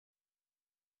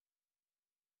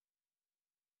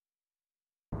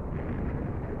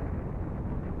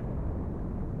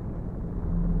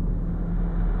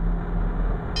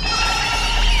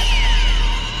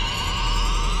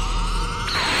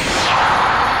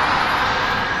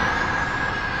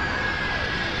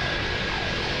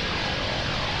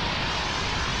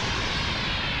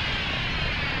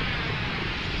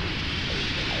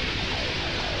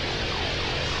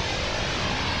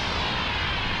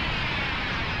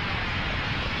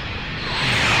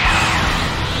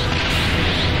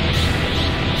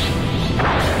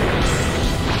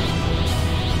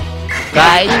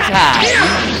Fine time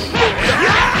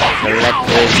to let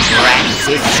those brats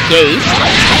escape.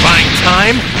 Fine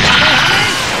time?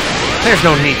 There's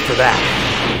no need for that.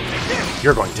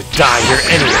 You're going to die here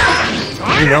anyway.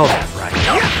 You know that, right?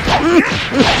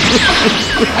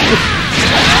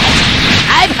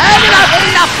 I've heard about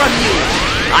enough from you.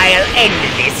 I'll end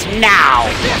this now.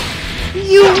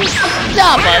 You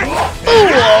stubborn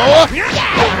fool!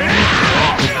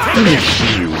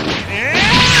 Finish you.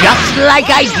 Just like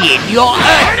I did your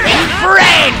earthling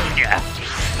friend!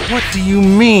 What do you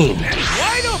mean?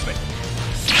 Wide open!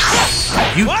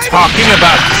 Are you talking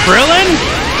about Krillin?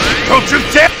 Don't you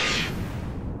dare!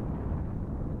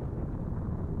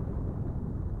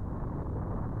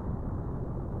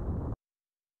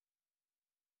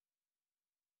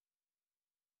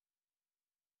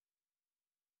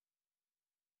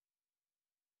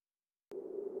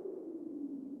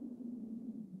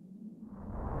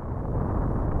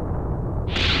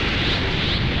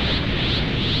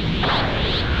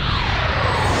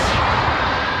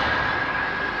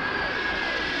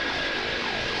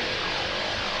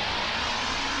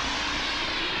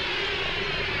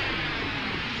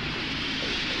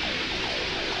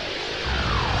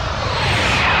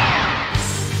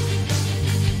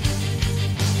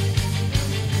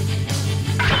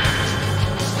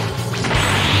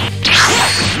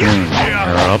 You're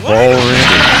up already.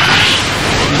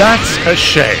 That's a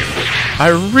shame. I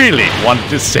really want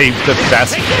to save the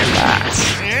best for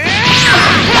last.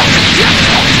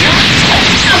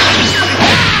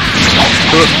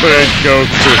 Good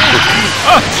Goku.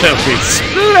 Utterly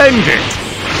splendid.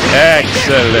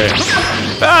 Excellent.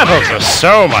 Battles are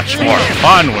so much more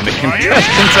fun when the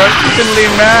contestants are evenly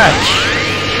matched.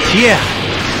 Yeah,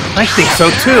 I think so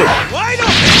too. Wide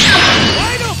open!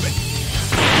 Wide open!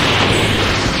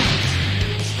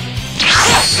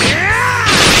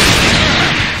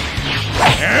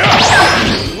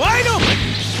 Wide open!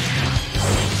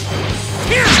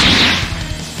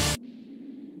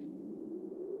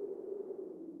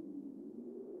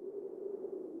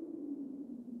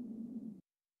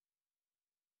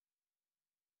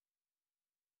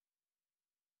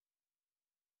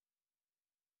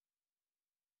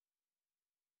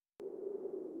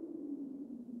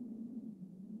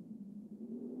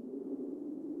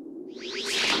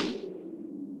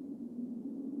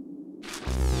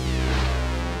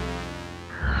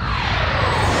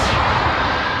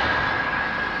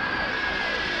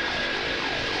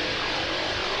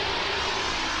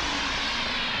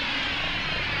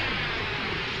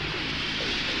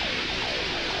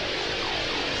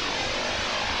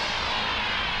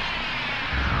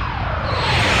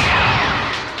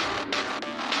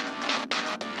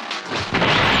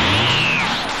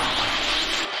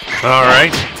 All right.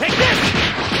 Take this!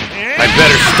 I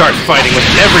better start fighting with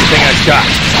everything I've got.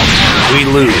 We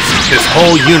lose. This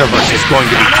whole universe is going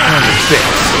to be turned to fix.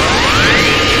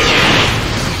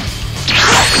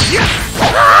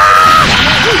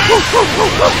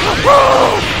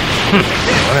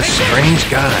 What a strange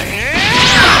guy.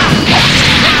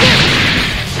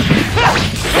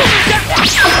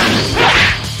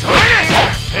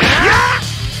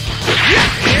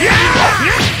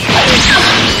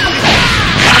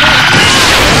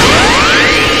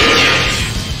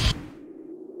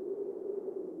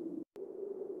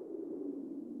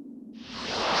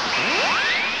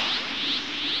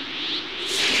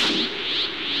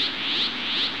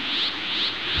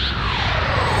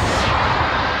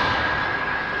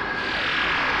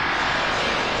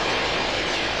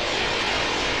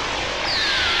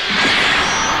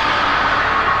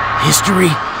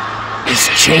 History is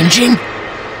changing?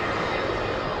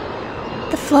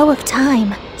 The flow of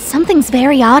time. Something's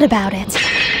very odd about it.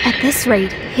 At this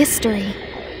rate, history.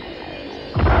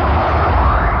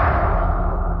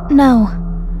 No.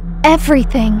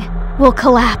 Everything will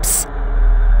collapse.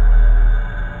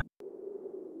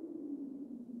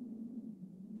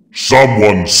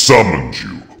 Someone summoned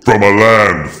you from a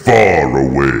land far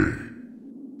away.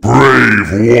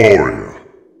 Brave warrior,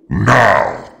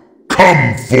 now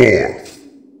come forth.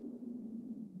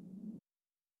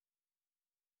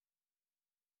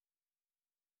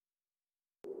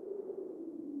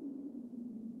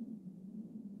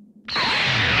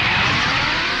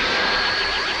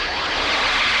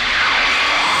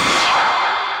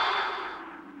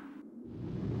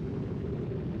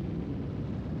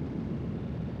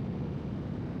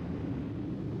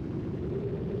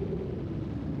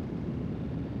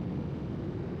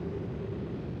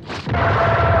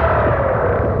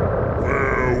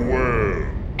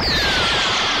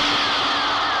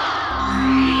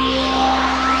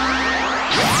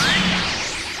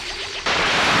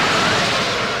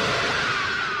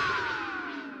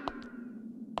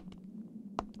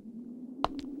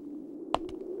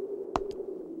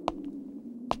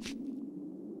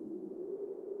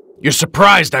 You're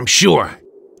surprised, I'm sure.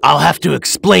 I'll have to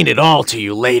explain it all to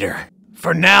you later.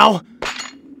 For now,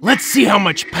 let's see how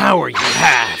much power you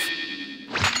have.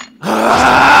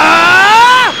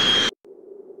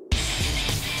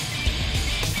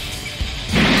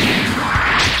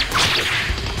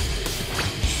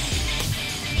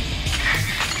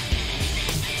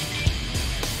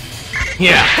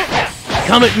 Yeah,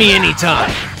 come at me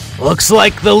anytime. Looks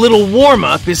like the little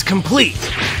warm-up is complete.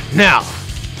 Now,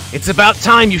 it's about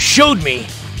time you showed me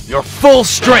your full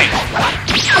strength.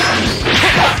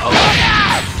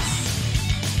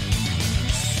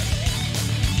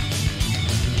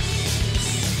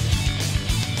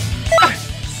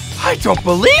 I don't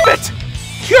believe it!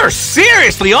 You're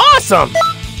seriously awesome!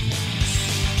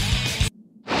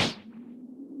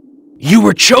 You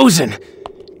were chosen!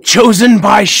 Chosen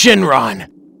by Shinron.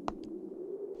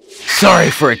 Sorry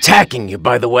for attacking you,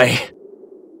 by the way.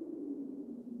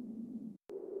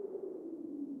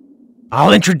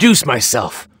 I'll introduce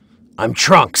myself. I'm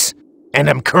Trunks, and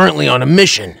I'm currently on a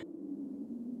mission.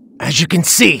 As you can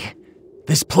see,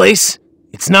 this place,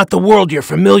 it's not the world you're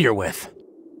familiar with.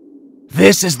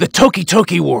 This is the Toki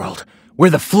Toki world, where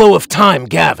the flow of time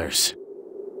gathers.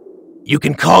 You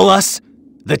can call us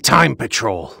the Time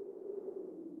Patrol.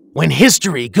 When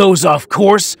history goes off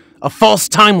course, a false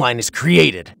timeline is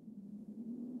created.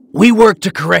 We work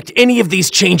to correct any of these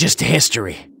changes to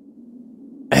history.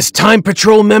 As Time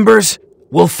Patrol members,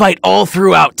 we'll fight all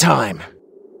throughout time.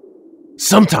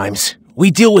 Sometimes, we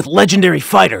deal with legendary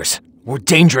fighters or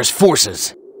dangerous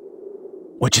forces.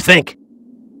 What you think?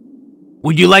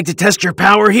 Would you like to test your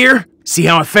power here? See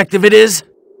how effective it is?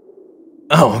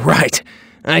 Oh, right.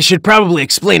 I should probably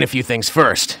explain a few things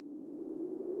first.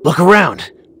 Look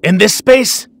around. In this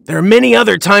space, there are many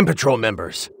other Time Patrol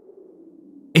members.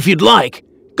 If you'd like,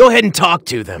 go ahead and talk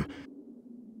to them.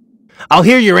 I'll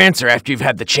hear your answer after you've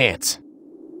had the chance.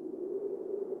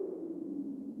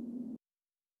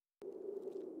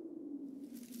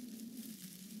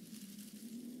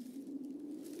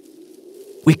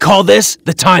 We call this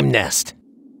the Time Nest.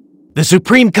 The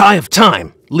Supreme Kai of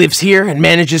Time lives here and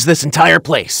manages this entire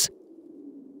place.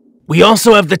 We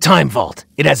also have the Time Vault.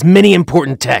 It has many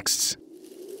important texts.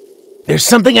 There's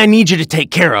something I need you to take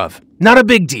care of. Not a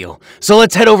big deal, so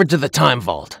let's head over to the Time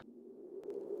Vault.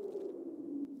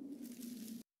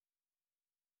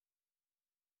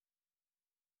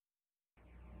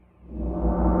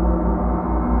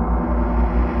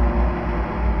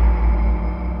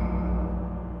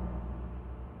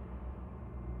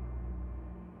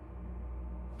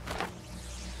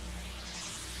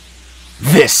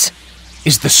 This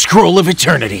is the Scroll of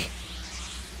Eternity.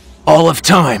 All of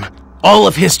time, all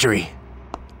of history.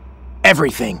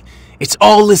 Everything. It's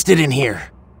all listed in here.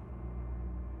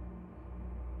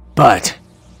 But...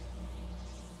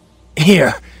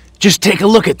 here, just take a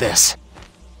look at this.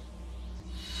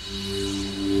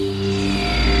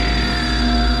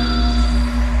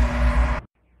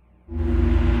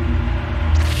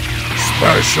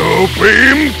 Special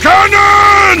Beam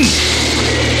Cannon!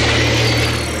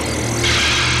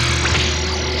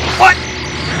 What?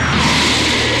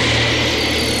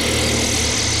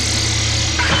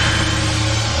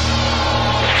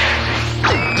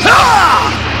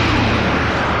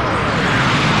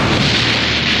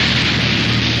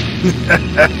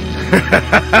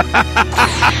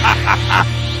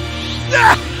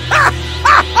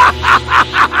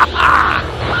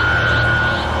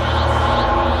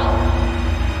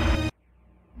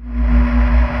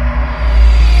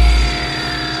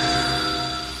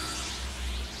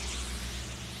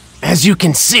 As you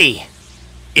can see,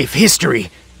 if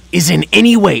history is in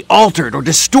any way altered or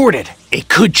distorted, it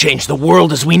could change the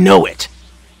world as we know it.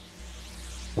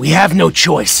 We have no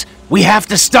choice. We have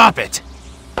to stop it.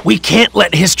 We can't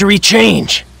let history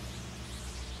change.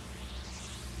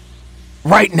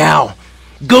 Right now,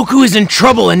 Goku is in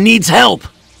trouble and needs help.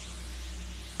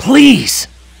 Please.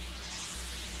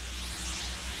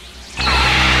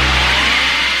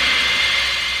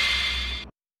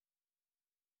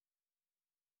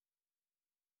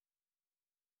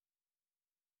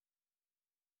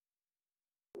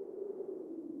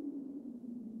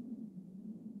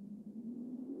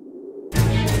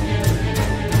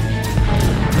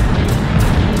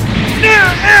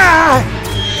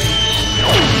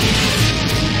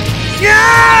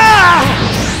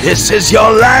 This is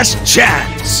your last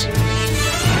chance.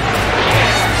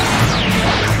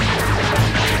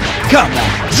 Come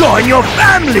on, join your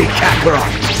family,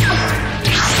 Kakarot.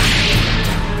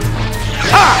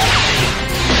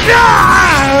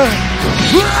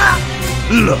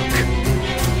 Look,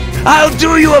 I'll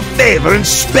do you a favor and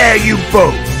spare you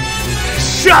both.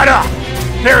 Shut up!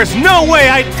 There is no way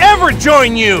I'd ever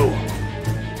join you!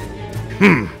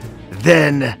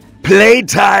 Then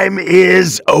playtime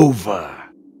is over.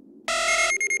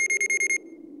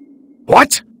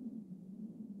 What?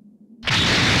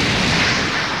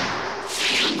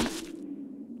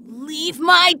 Leave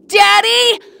my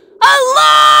daddy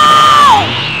alone!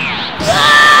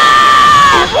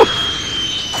 Ah!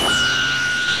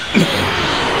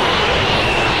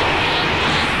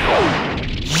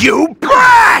 You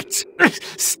brat!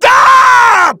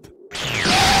 Stop!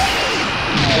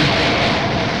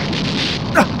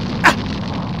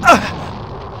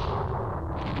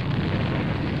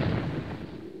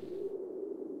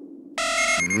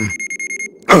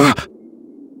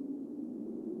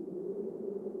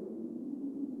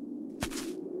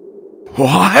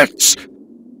 What?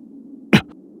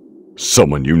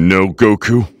 Someone you know,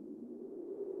 Goku?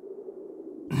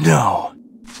 No.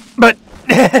 But...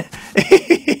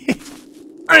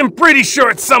 I'm pretty sure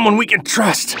it's someone we can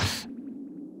trust.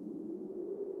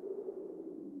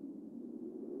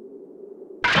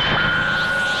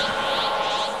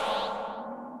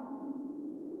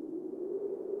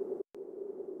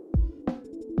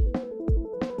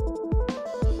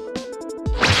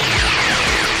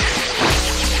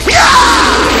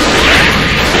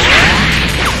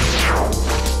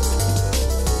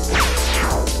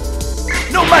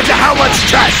 No matter how much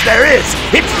trash there is,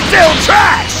 it's still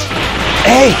trash!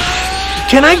 Hey,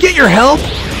 can I get your help?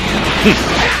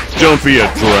 Don't be a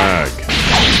drag.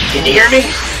 Can you hear me?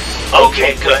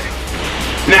 Okay, good.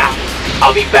 Now,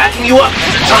 I'll be backing you up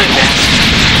as a time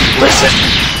match. Listen,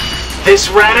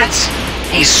 this Raditz,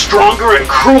 he's stronger and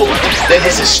crueler than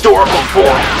his historical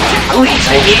form. Please,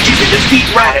 I need you to defeat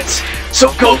Raditz, so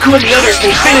Goku and the others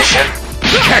can finish him.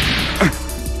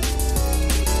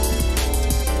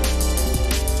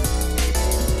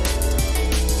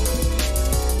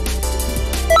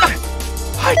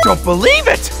 I don't believe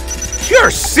it! You're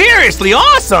seriously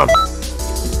awesome!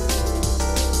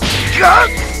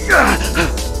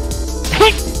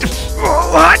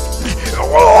 What?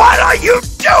 What are you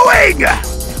doing?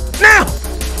 Now,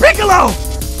 Piccolo!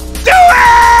 Do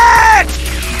it!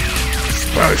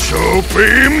 Special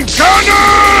Beam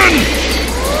Cannon!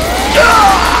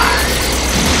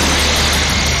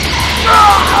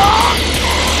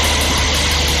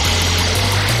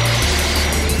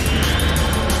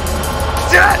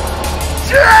 Damn it!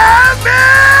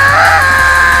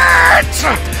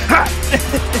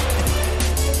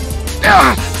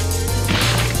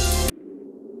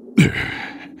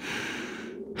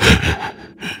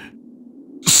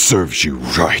 Serves you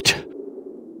right.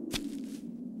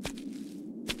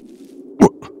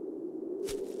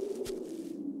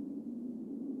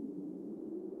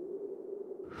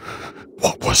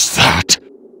 What was that?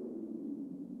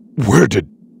 Where did...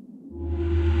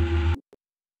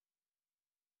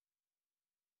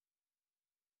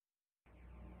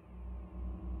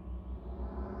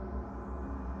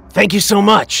 Thank you so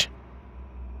much.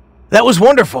 That was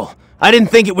wonderful. I didn't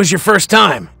think it was your first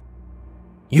time.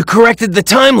 You corrected the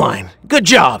timeline. Good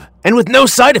job. And with no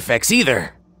side effects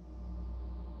either.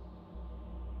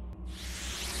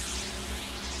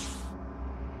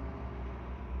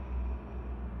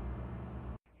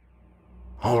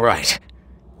 Alright.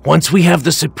 Once we have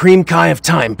the Supreme Kai of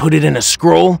Time put it in a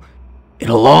scroll,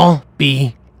 it'll all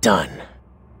be done.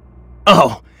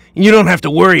 Oh, you don't have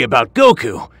to worry about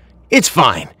Goku. It's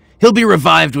fine. He'll be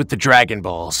revived with the Dragon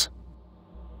Balls.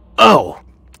 Oh,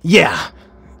 yeah.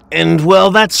 And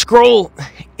well, that scroll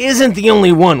isn't the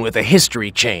only one with a history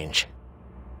change.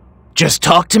 Just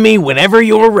talk to me whenever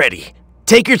you're ready.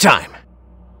 Take your time.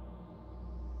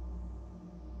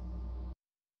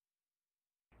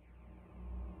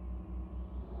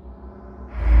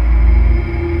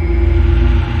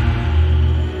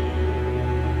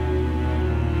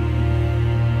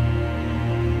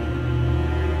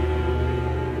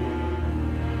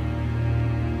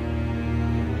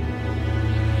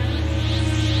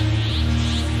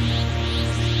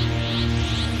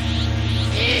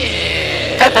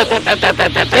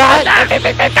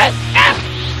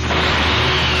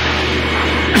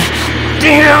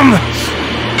 Damn!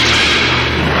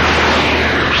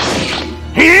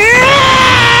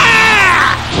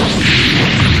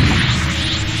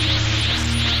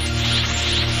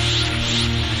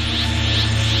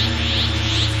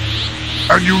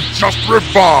 And you just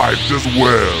revived as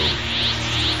well.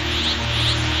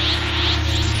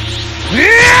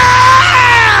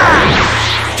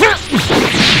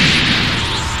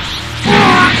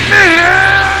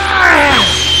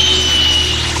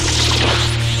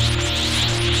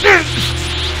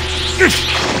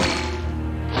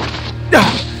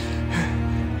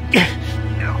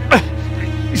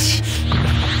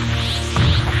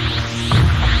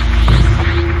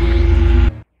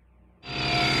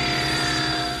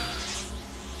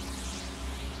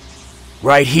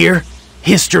 Right here,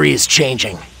 history is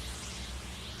changing.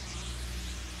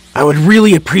 I would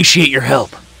really appreciate your help.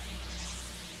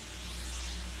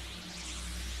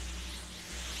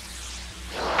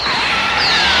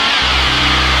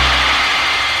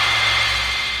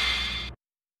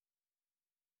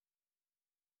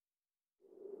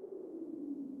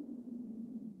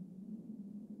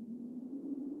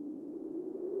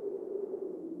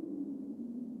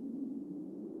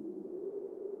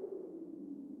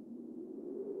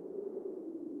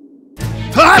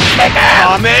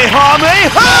 Kamehameha!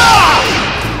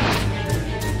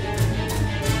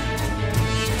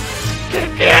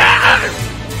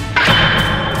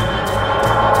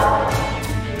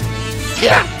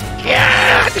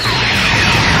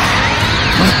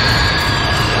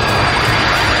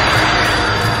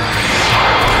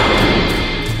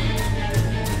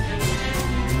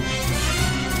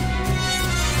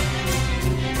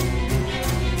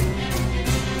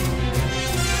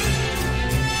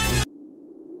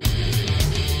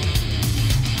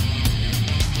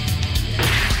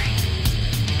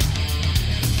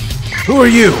 Who are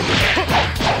you?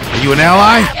 Are you an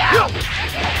ally?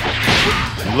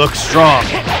 You look strong,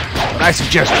 but I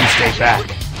suggest you stay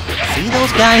back. See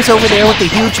those guys over there with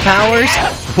the huge powers?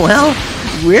 Well,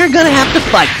 we're gonna have to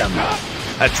fight them.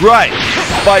 That's right.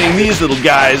 Fighting these little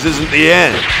guys isn't the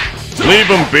end. Leave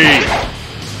them be.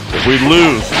 If we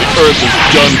lose, the Earth is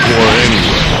done for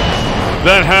anyway. If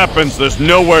that happens, there's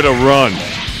nowhere to run.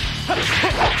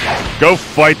 Go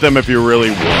fight them if you really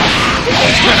want.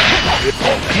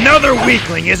 Another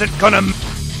weakling isn't gonna...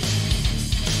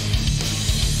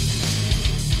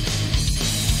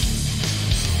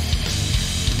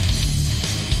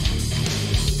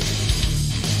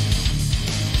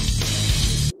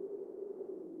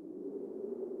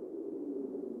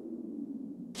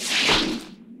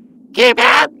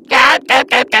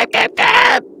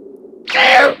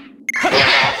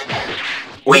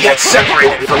 We got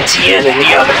separated from Tien and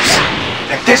the others.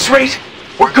 At this rate,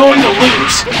 we're going to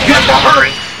lose. You have to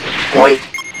hurry. Wait,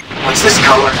 what's this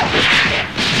color?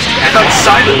 I thought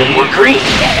Cybermen were green.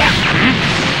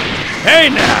 Hey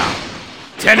now!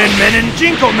 Tenenmen and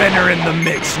Jinklemen are in the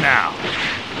mix now.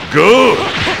 Good.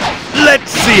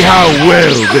 Let's see how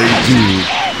well they do.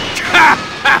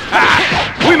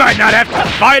 We might not have to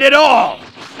fight at all.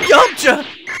 Yamcha!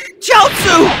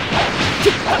 Chaozu!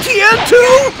 Tien-2!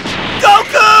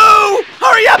 Goku!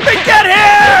 Hurry up and get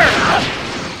here!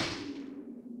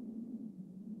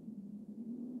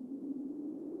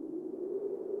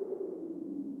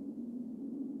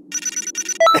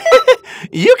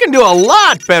 You can do a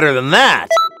lot better than that.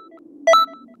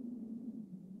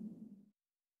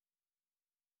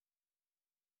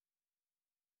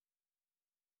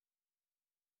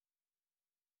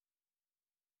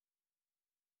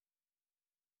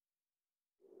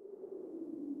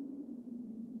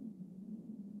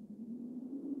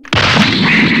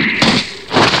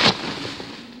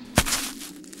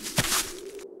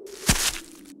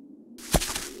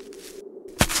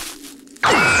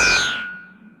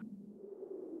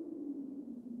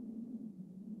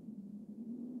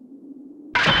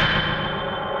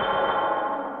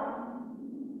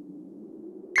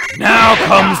 Now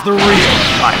comes the real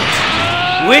fight.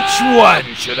 Which one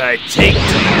should I take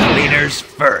to the cleaners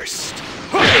first?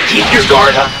 Keep your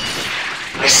guard up.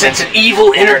 I sense an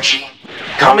evil energy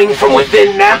coming from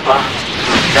within Nappa.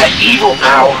 That evil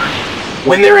power,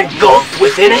 when they're engulfed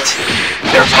within it,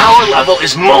 their power level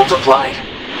is multiplied.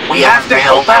 We have to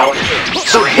help out,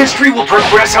 so history will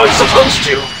progress how it's supposed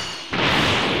to.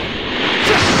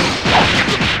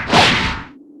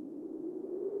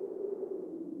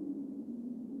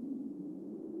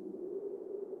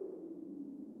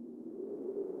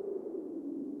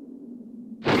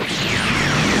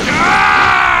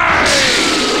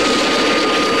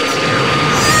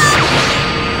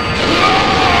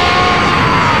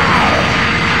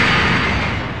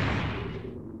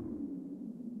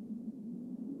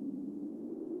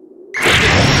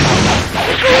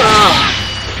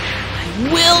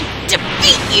 Will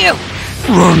defeat you!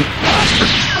 Run!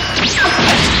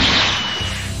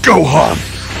 Gohan!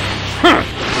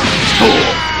 Fool!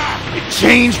 You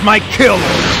changed my kill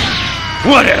order!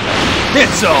 Whatever!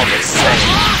 It's all the same!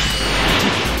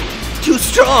 Too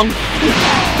strong!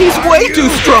 He's way too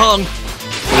strong!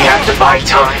 We have to buy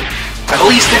time, at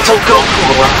least until Goku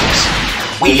arrives.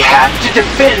 We have to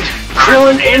defend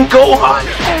Krillin and Gohan.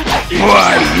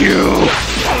 Why, you...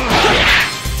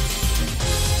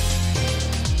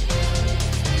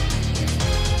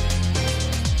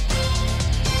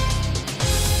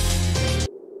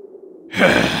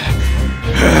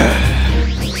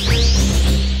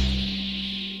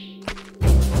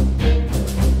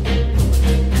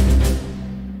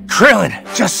 Krillin,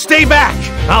 just stay back!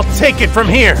 I'll take it from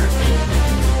here!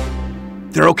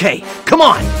 They're okay. Come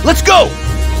on, let's go!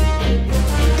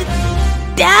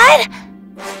 Dad?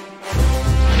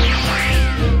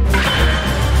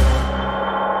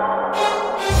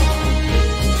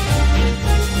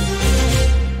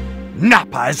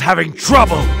 Nappa is having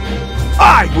trouble!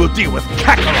 I will deal with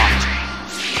Kakarot!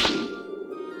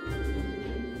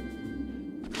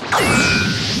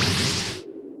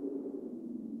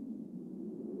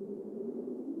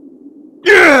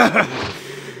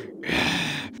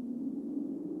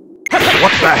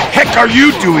 What the heck are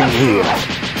you doing here,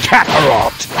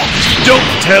 Kakarot?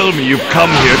 Don't tell me you've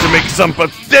come here to make some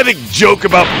pathetic joke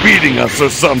about beating us or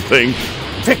something.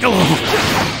 Piccolo!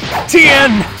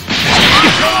 Tien!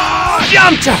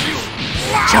 Yamcha!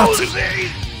 Chaozu!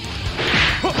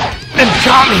 And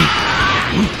Kami!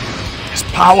 His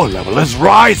power level is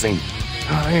rising.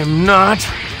 I am not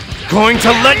going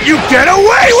to let you Get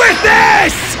away with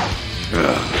this!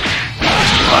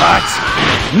 What?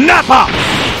 Nappa!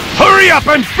 Hurry up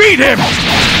and feed him!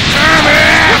 Damn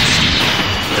it!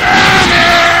 Damn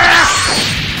it!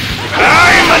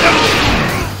 I'm a...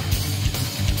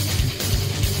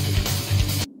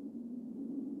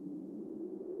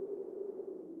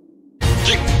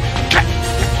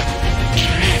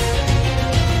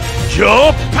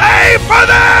 You'll pay for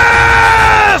this!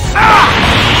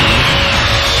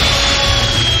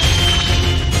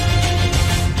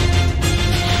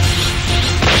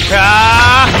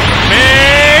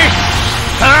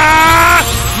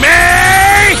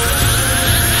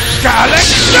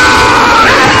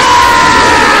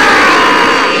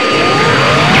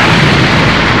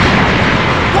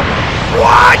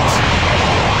 What?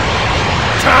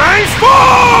 Times 4!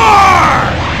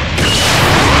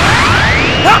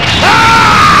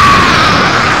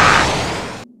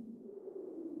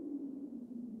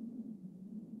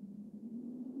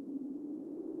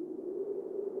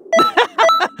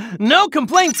 No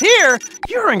complaints here!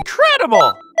 You're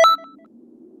incredible!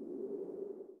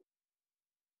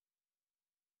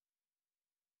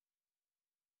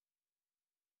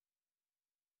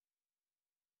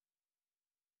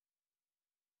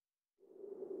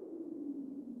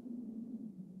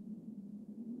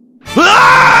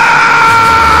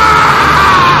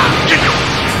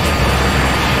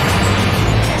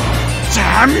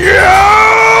 Damn you!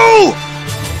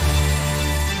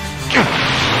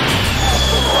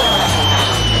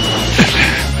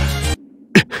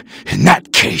 In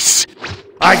that case,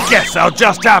 I guess I'll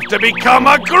just have to become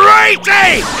a great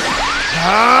ape!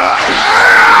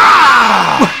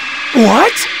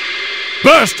 What?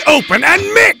 Burst open and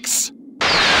mix!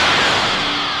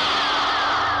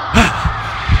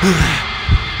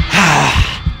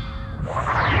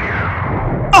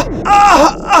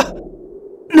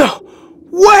 No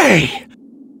way!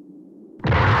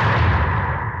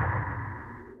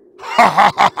 Ha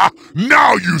ha ha ha!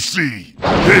 Now you see!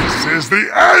 This is the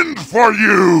end for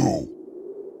you!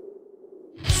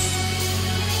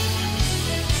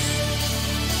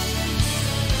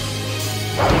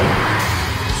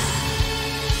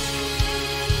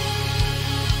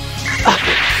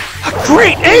 A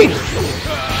great ape!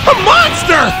 A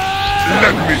monster!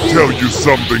 Let me tell you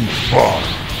something fun.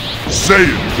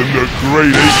 Saiyans in the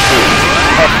Great Ape Form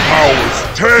have powers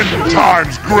 10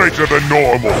 times greater than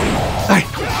normal. I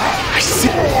see.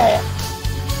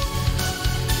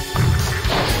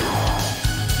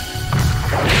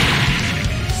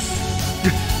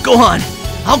 Go on.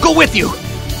 I'll go with you.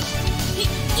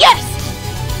 Yes!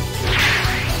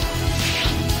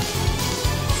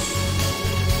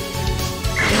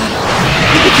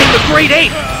 He became the Great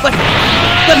Ape, but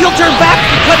he'll turn back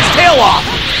and cut his tail off.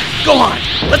 Go on.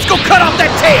 Let's go cut off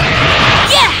that tail.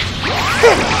 Yeah!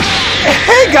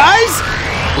 Hey, guys!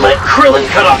 Let Krillin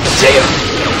cut off the tail.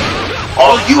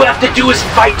 All you have to do is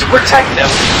fight to protect them.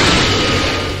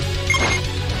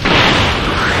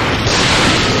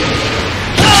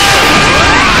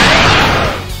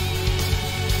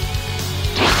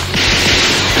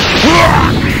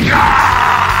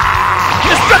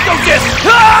 Destructo Disc!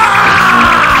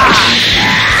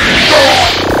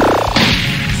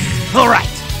 All right.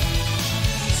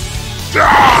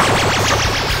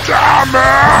 Damn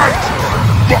it!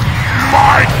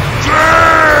 My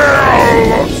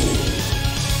tail!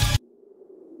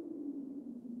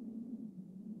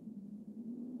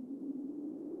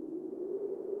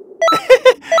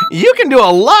 You can do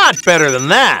a lot better than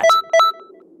that.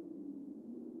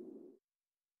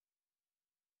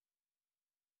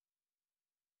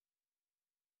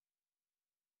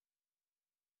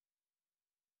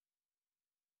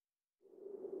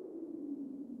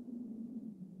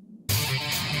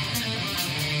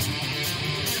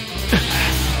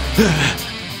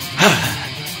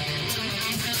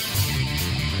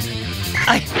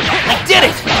 I did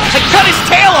it! I cut his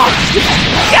tail off!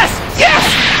 Yes! Yes!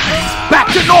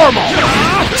 Back to normal!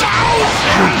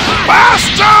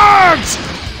 Bastards!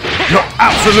 You're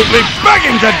absolutely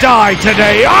begging to die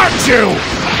today, aren't you?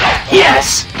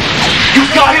 Yes! You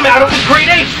got him out of the Great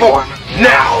Ape form!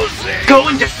 Now, go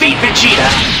and defeat Vegeta!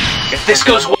 If this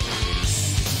goes well...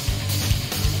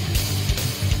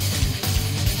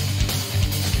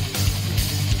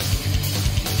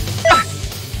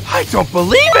 I don't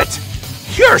believe it!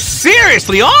 You're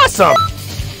seriously awesome!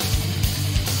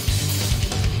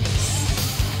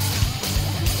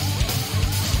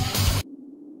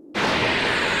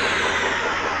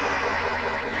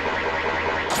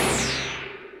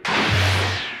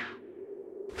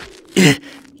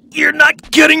 You're not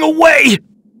getting away!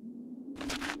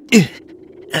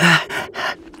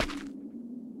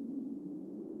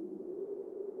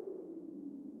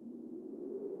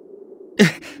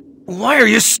 Why are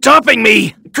you stopping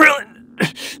me? Krillin,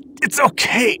 it's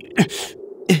okay.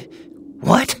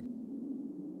 What?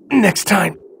 Next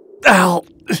time, I'll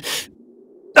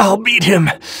beat him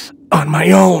on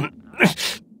my own.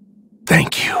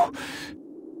 Thank you.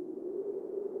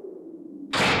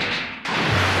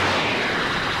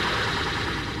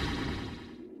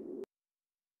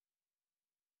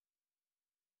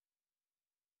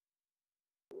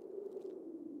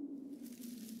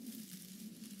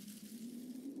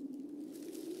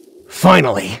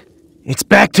 Finally, it's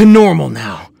back to normal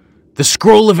now. The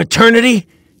Scroll of Eternity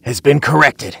has been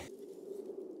corrected.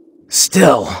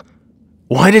 Still,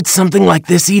 why did something like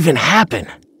this even happen?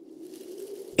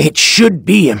 It should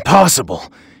be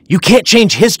impossible. You can't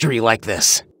change history like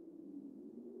this.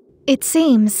 It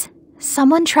seems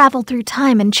someone traveled through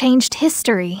time and changed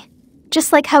history,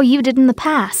 just like how you did in the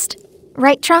past.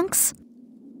 Right, Trunks?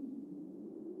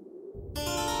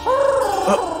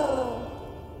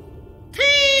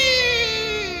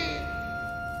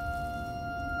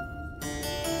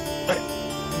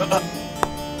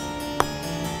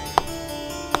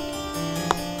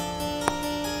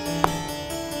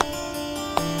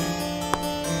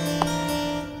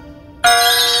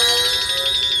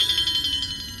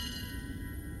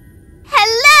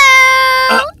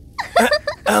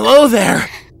 Hello there!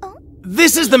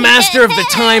 This is the Master of the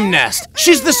Time Nest.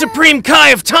 She's the Supreme Kai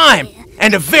of Time,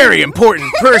 and a very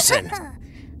important person.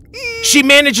 She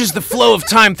manages the flow of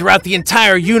time throughout the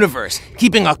entire universe,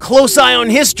 keeping a close eye on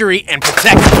history and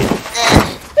protecting it.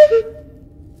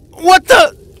 What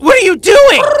the? What are you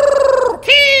doing?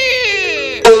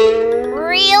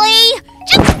 Really?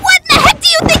 Just what in the heck do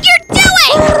you think you're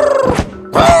doing?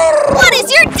 What is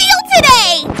your deal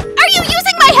today? Are you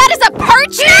using my head as a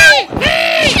perch now?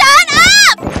 Shut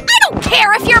up! I don't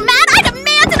care if you're mad. I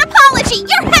demand an apology.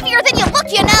 You're heavier than you look,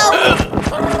 you know.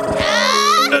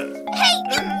 Hey,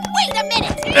 wait a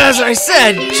minute. As I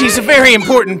said, she's a very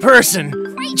important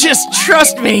person. Just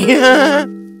trust me.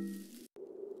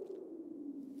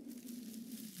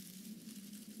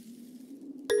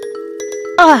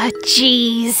 Oh,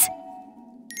 jeez.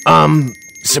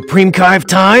 Supreme Kai of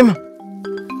Time?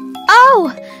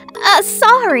 Oh,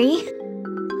 sorry.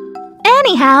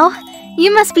 Anyhow,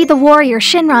 you must be the warrior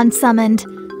Shinron summoned.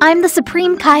 I'm the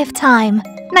Supreme Kai of Time.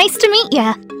 Nice to meet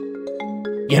ya.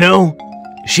 You know,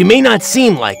 she may not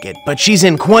seem like it, but she's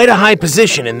in quite a high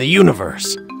position in the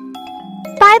universe.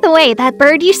 By the way, that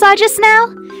bird you saw just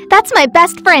now? That's my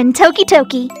best friend, Toki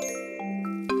Toki.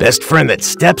 Best friend that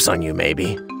steps on you,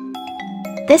 maybe.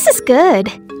 This is good.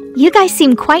 You guys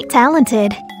seem quite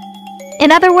talented.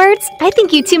 In other words, I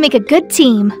think you two make a good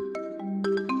team.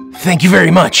 Thank you very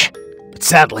much. But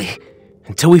sadly,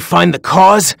 until we find the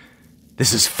cause,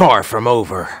 this is far from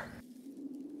over.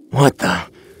 What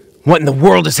in the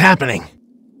world is happening?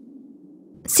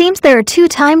 Seems there are two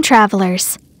time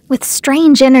travelers with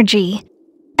strange energy,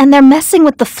 and they're messing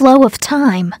with the flow of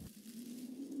time.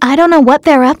 I don't know what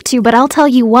they're up to, but I'll tell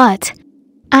you what.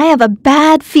 I have a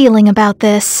bad feeling about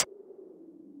this.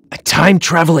 A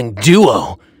time-traveling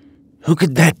duo? Who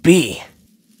could that be?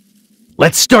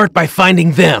 Let's start by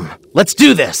finding them. Let's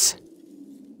do this!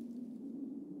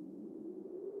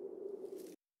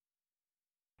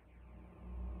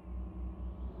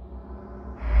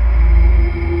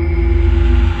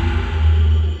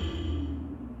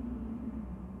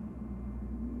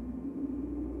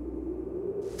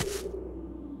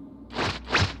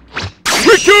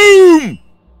 Raccoon!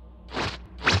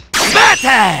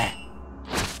 Bata!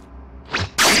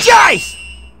 Jice!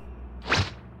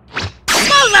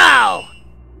 Molo!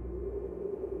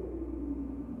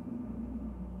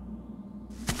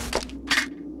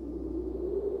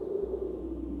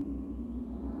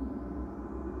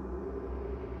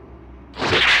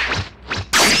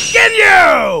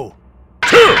 Ginyu!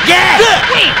 Yeah!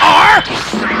 We are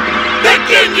The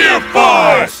Ginyu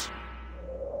Force!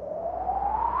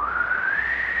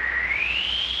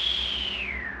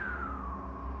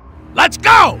 Let's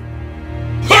go!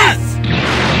 Yes!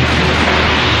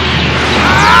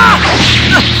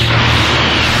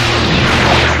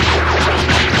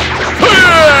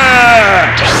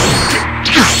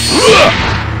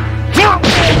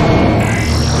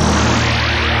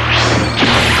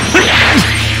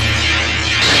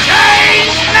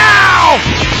 Change now!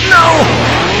 No!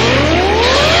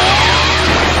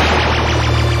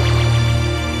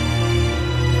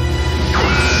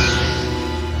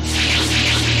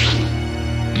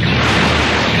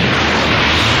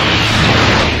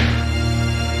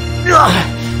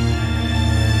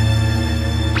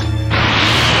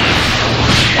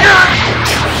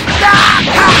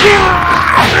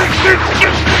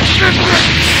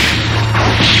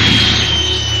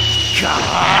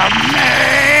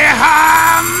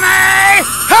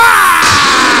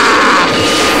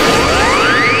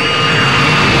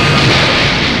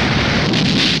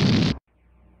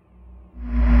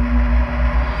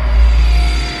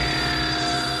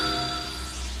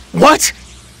 What?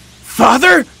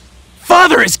 Father?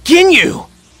 Father is Ginyu!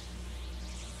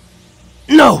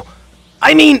 No,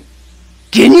 I mean,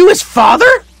 Ginyu is father?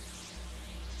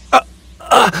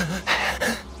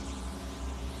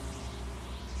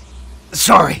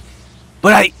 Sorry,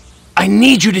 but I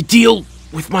need you to deal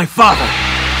with my father.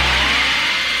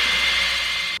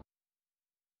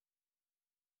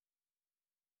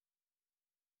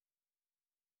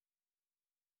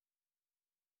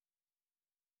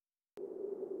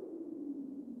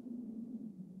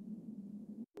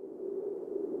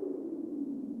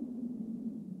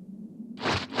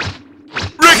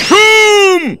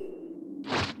 Raccoon!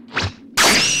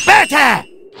 Berta!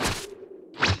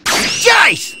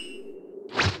 Joyce!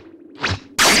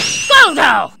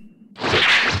 Goldo!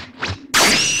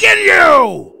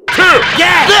 Ginyu!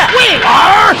 Yeah! We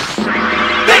Are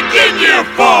the Ginyu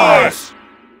Force!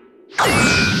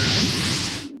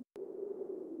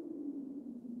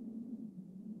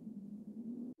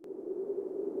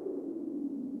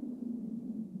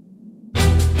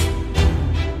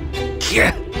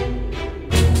 Yeah.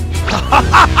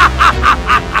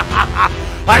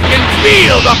 I can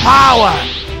feel the power!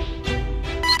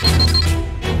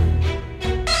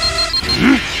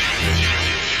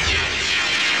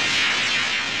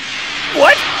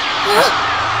 What?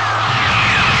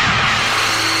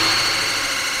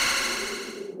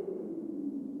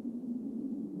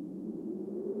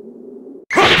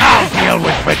 I'll deal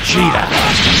with Vegeta.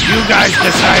 You guys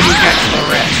decide who gets the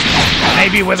rest.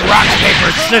 Maybe with rock,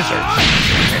 paper, scissors.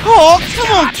 Oh,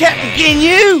 come on, Captain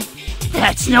Ginyu!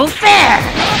 That's no fair!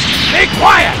 Be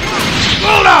quiet!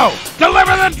 Pluto,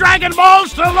 deliver the Dragon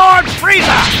Balls to Lord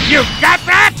Frieza! You got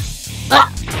that?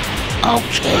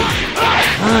 Okay.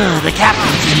 The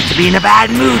captain seems to be in a bad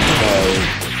mood today.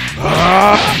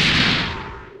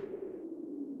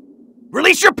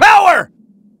 Release your power!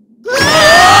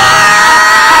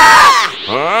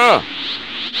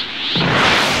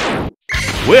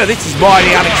 Well, this is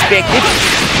mighty unexpected.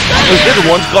 Those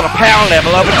little ones got a power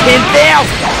level over 10,000.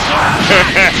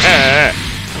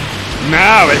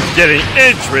 Now it's getting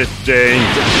interesting.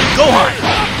 Gohan,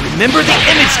 remember the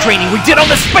image training we did on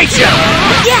the space shuttle?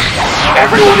 Yeah!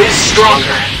 Everyone is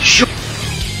stronger. Sure.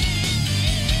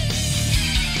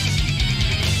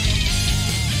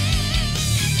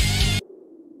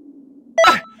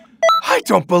 I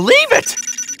don't believe it!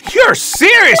 You're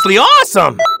seriously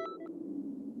awesome!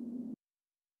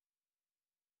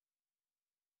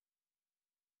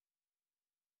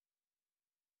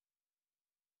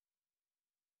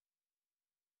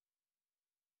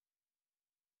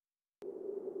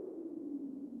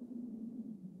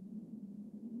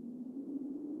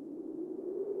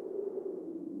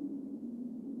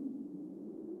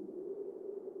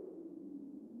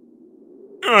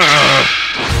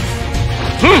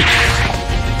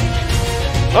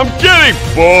 I'm getting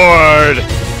bored!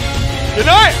 Can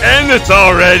I end this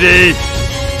already?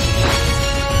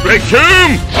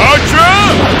 Raccoon! Ultra!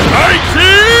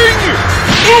 Fighting!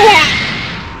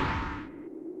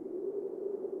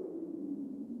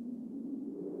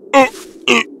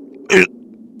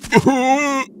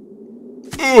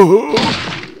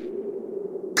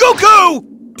 Goku!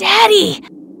 Daddy!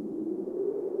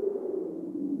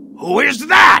 Who is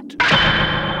that?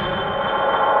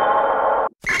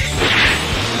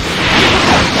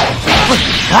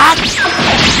 What?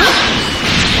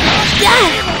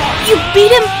 Dad! You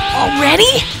beat him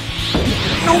already?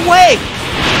 No way!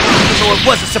 So it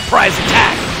was a surprise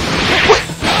attack.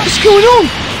 What's going on?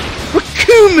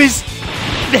 Raccoon is...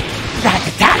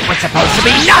 That was supposed to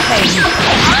be nothing!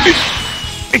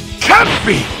 It can't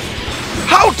be!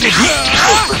 How did he...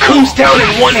 Goku's down in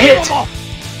one hit!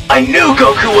 I knew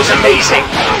Goku was amazing!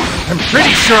 I'm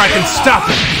pretty sure I can stop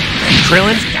him!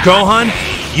 Krillin, Gohan,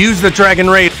 use the Dragon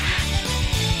Raid.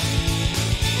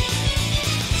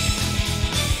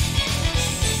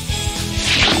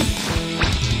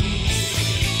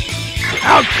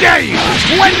 How dare you!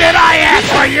 When did I ask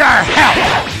for your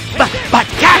help? But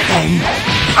Captain...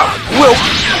 Well,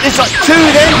 it's like 2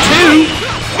 then 2.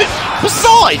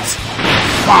 Besides...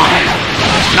 Fine.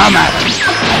 No matter.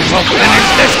 We'll finish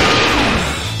this...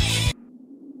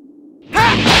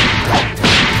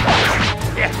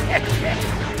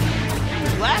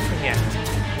 laughing at?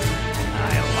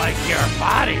 I like your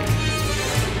body.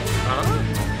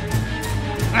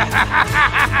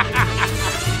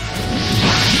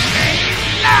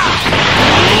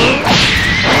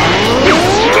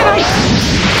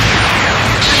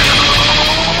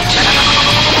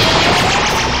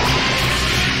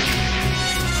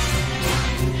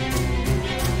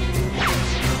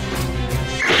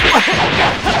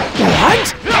 What?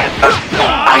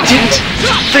 I didn't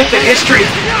think that history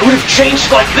would have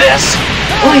changed like this.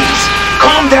 Please,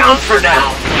 calm down for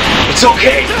now. It's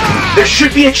okay. There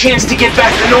should be a chance to get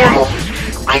back to normal.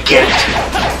 I get it.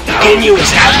 Ginyu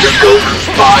is after Goku's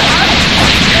body.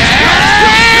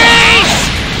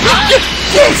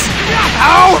 Yes!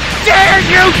 How dare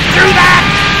you do that!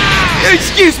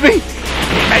 Excuse me!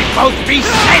 We may both be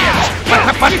Saiyans, but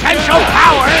the potential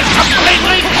power is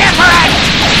completely different!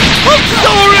 I'm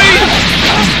sorry!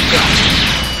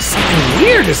 Something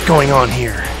weird is going on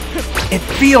here. It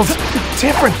feels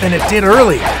different than it did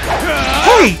earlier.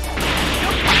 Hey!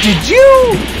 Did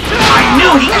you... I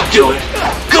knew he could do it!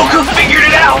 Goku figured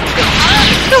it out!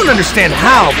 I don't understand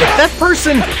how, but that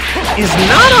person is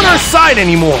not on our side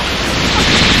anymore.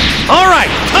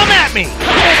 Alright, come at me!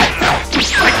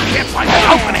 I can't find an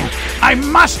opening! I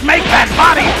must make that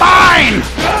body mine!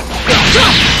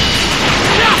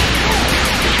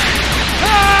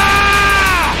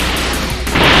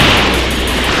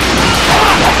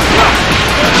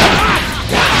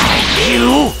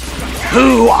 You?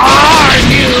 Who are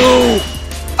you?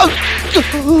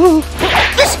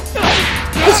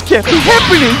 This can't be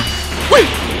happening!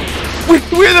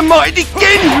 We're the mighty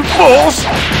Ginyu Force!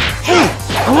 Hey,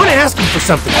 I want to ask you for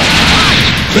something.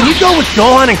 Can you go with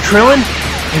Gohan and Krillin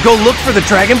and go look for the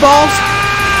Dragon Balls?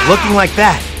 Looking like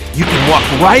that, you can walk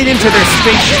right into their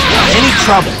spaceship without any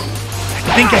trouble.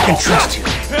 I think I can trust you.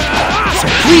 So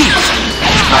please!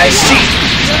 I see.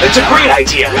 That's a great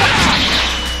idea.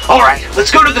 Alright,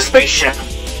 let's go to the spaceship.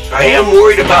 I am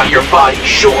worried about your body,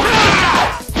 sure.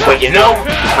 But you know,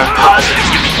 I'm positive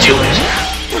you can do it.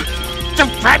 The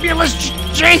fabulous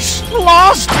Jace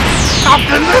lost? How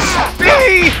can this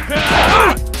be?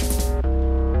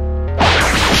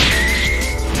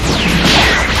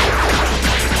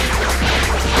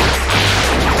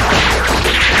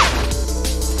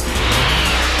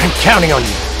 I'm counting on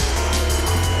you.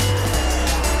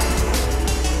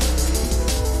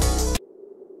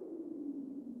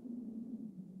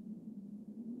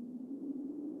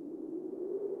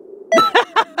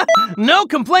 No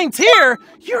complaints here!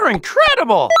 You're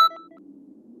incredible!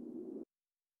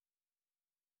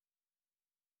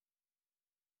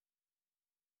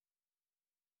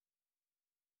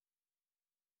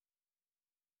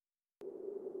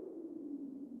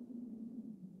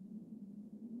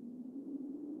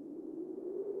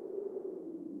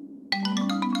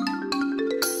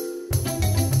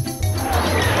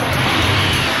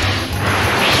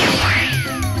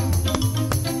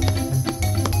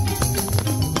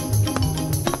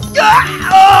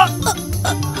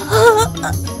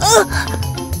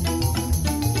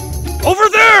 Over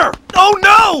there! Oh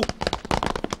no!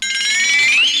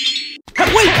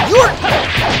 Wait, you're...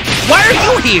 Why are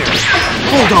you here?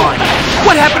 Hold on.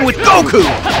 What happened with Goku?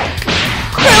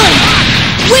 Krillin!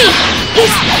 Wait!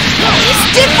 He's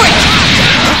different!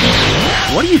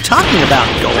 What are you talking about,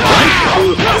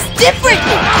 Gohan? He's different!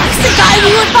 He's the guy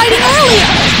we were fighting earlier!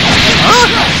 Huh?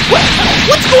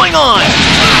 What's going on?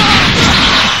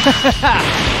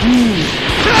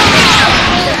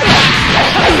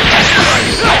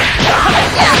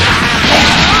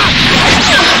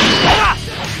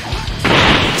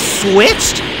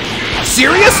 Switched?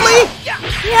 Seriously?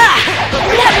 Yeah,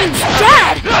 that means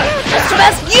Dad must have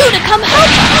asked you to come help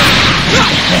us!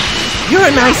 You're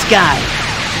a nice guy.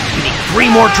 We need 3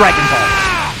 more Dragon Balls.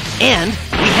 And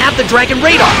we have the Dragon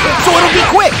Radar, so it'll be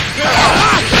quick.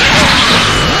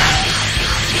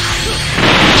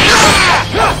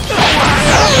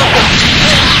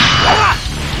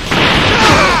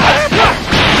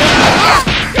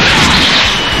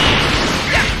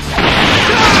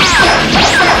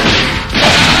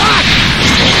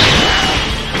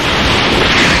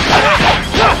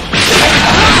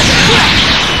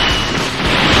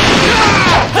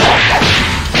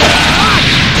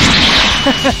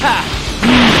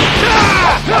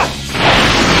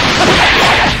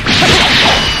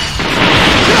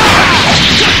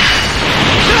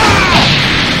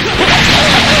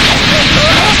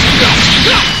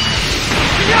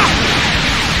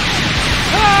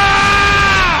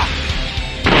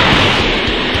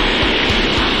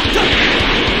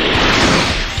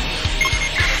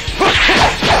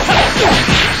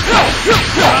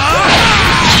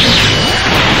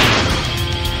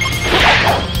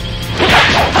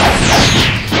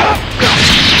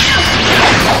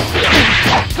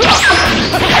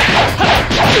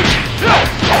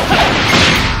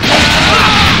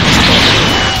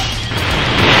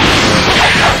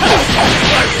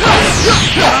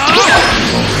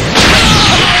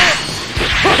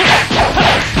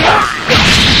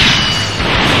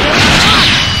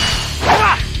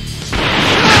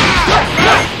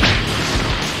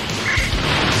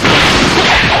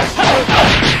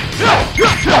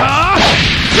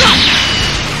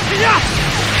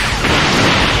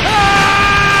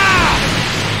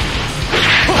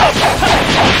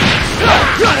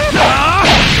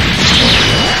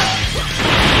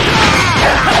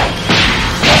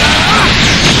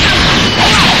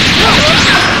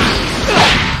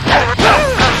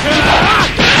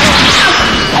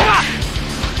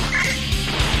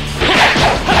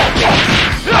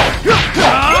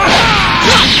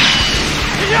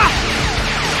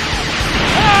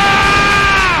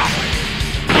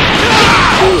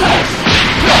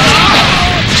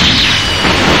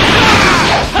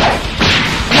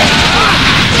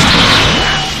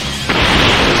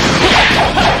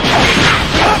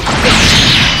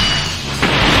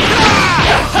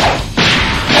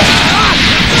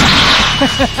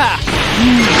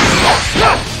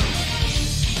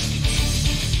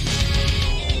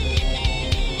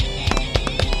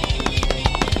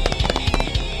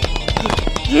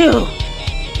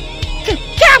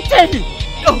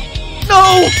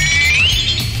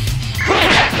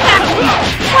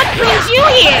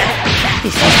 here!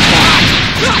 This is bad.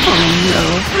 Oh no,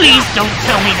 please don't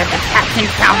tell me that the captain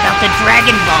found out the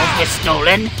Dragon Balls were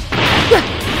stolen.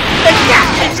 The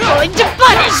captain's going to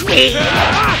punish me!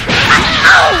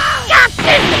 Oh,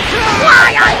 Captain!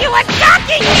 Why are you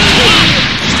attacking me?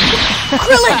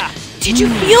 Krillin, did you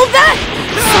feel that?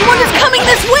 Someone is coming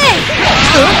this way!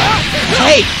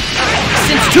 Hey!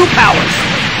 Since two powers!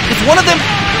 Is one of them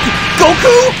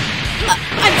Goku?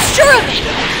 I'm sure of it!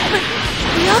 But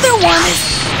the other one is...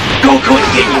 Goku and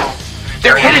Ginyu!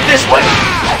 They're headed this way!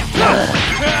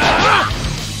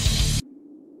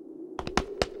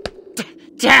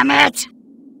 Damn it!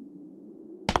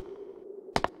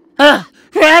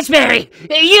 Raspberry,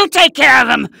 you take care of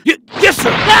him! Yes,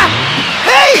 sir!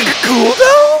 Hey,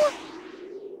 Guldo!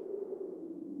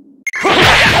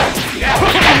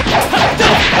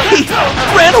 He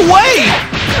ran away!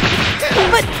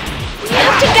 But we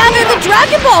have to gather the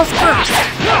Dragon Balls first!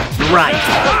 Right.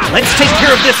 Let's take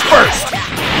care of this first.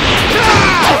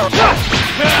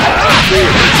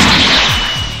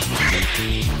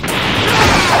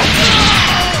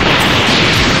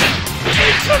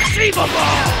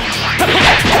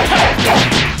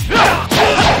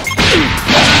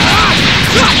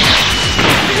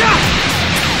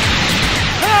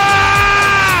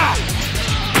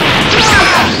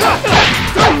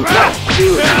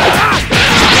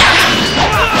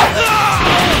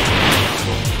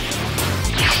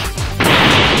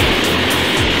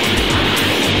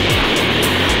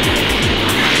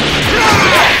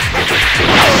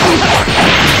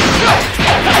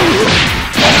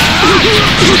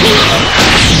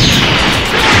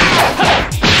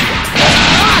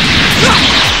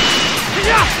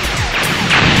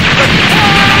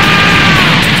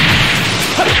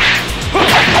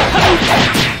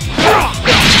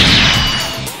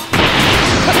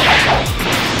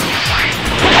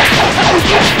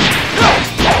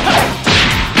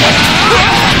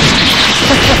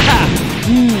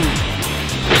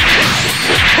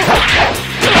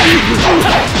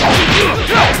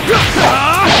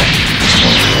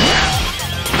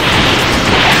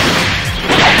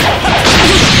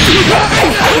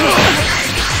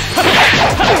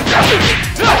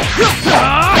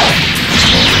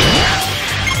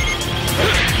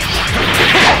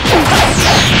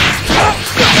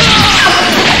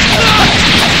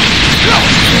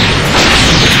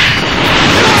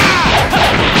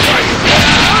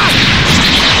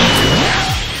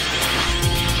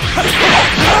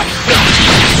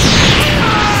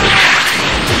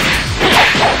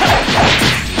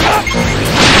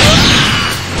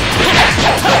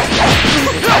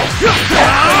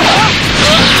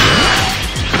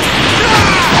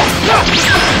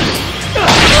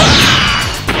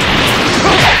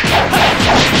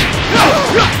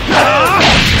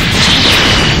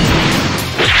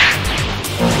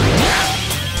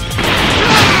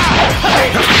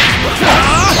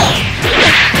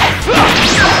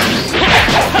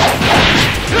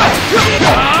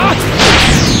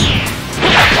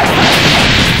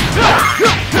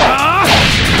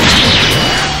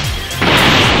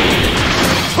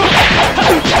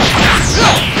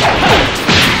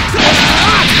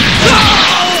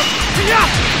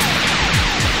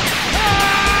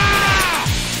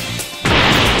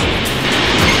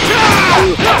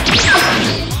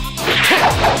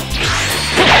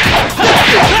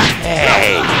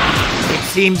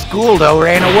 Seems Guldo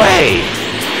ran away.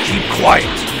 Keep quiet.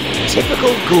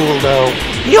 Typical Guldo.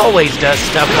 He always does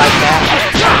stuff like that.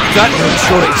 Got no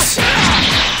choice.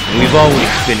 We've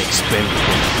always been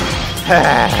expendable.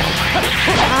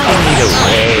 I need a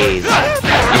raise.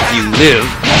 If you live.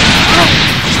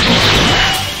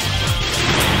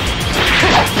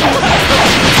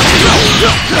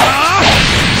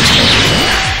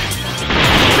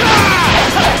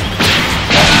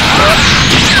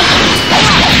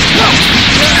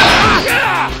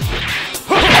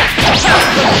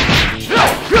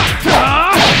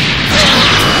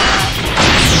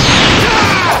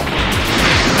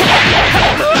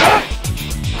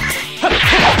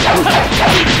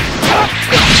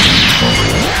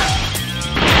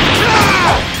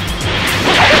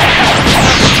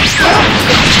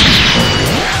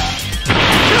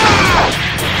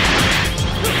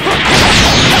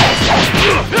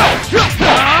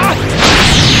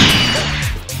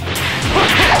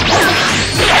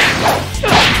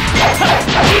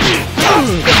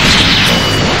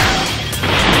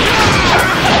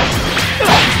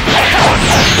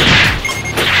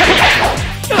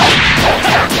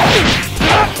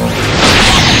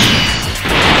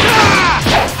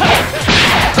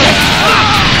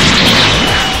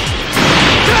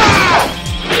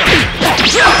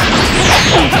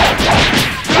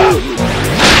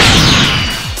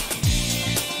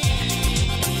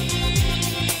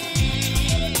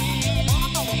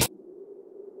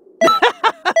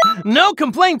 No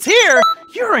complaints here!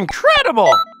 You're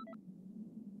incredible!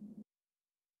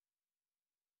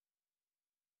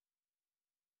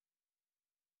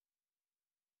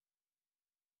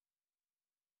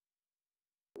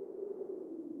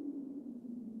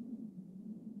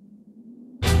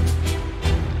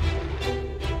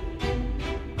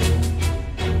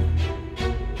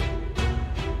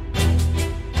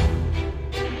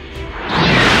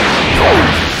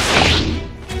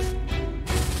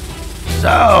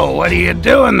 So, what are you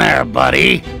doing there,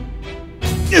 buddy?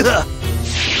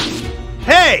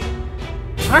 Hey!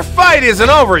 Our fight isn't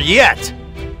over yet!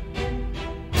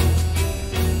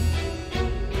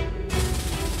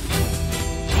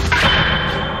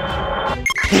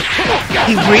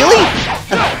 He really?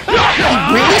 He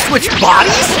really switched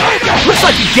bodies? Looks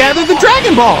like he gathered the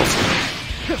Dragon Balls!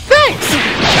 Thanks!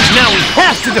 Now we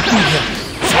have to defeat him,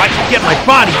 so I can get my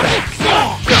body back!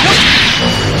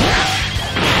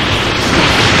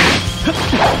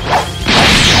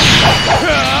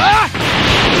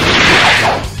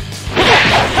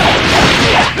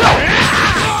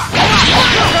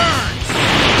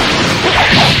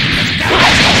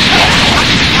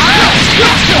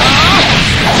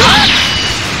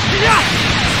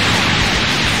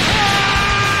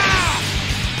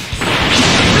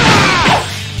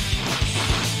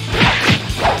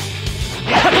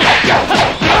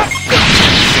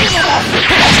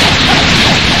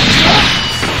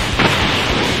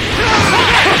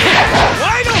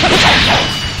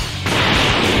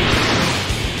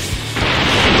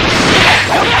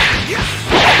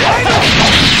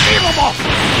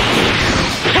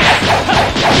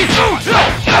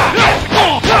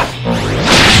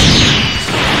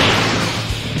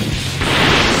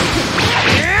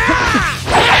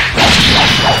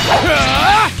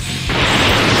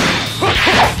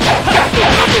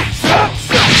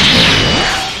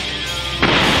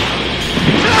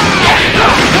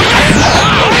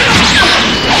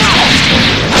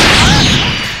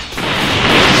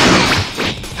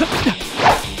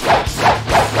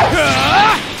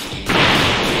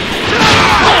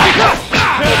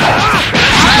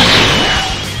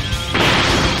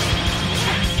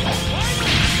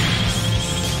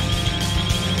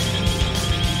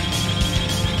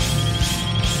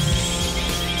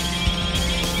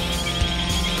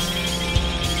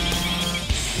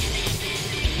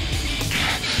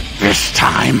 This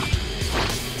time,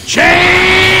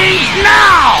 change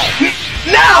now!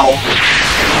 Now!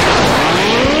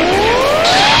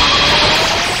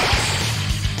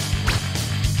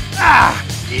 Ah,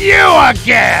 you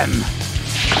again!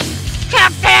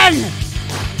 Captain!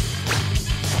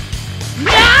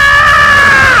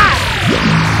 Ah!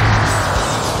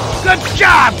 Good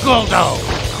job, Guldo!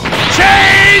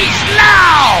 Change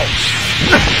now!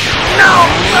 No!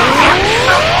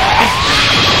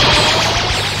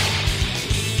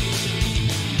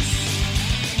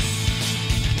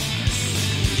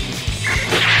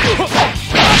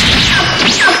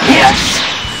 Yes!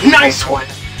 Nice one!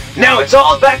 Now it's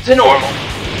all back to normal.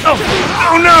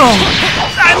 Oh no!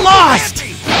 I lost!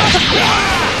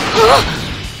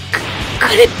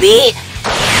 Could it be?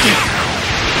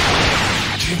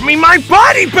 Give me my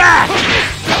body back!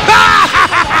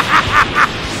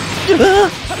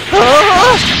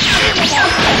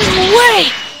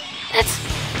 Wait! That's...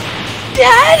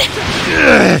 Dad?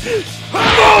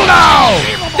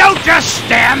 Guldo! Don't just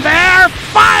stand there!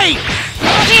 Fight!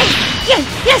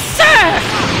 Yes, sir!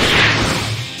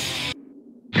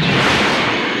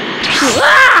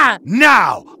 Ah!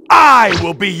 Now, I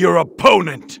will be your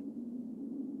opponent!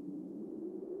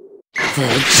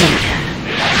 Vegeta,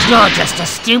 you're just a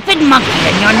stupid monkey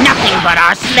and you're nothing but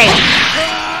our slave.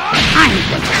 I'm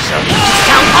going to show you just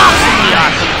how awesome we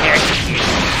are compared to you.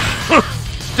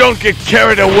 Don't get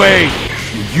carried away,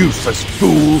 you useless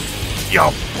fool!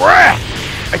 Your breath!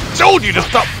 I told you to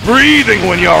stop breathing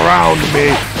when you're around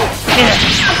me!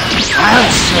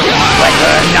 I'll show you whether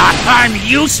or not I'm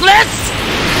useless!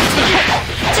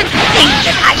 To think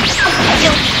that I was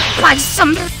killed by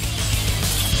some...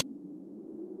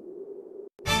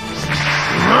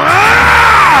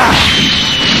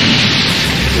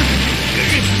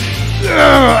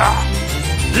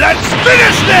 Let's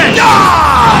finish this!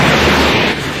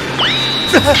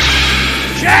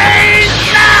 Change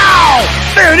now!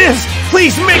 There it is!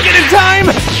 Please make it in time!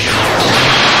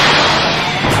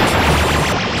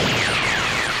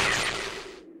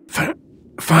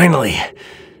 Finally,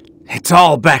 it's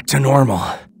all back to normal.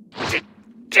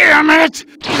 Damn it!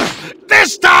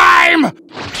 This time!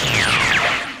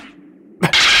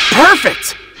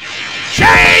 Perfect!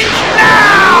 Change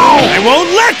now! I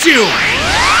won't let you!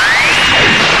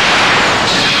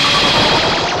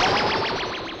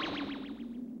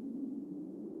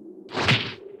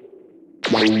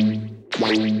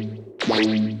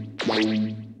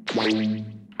 I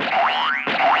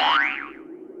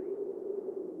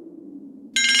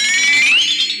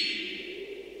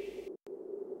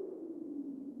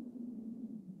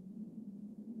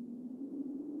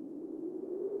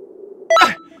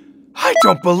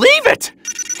don't believe it!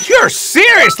 You're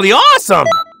seriously awesome!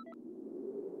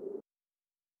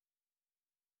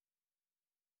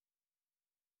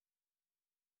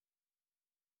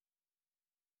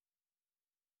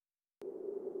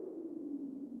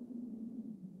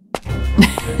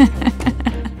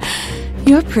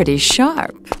 You're pretty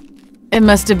sharp. It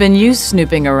must have been you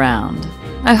snooping around.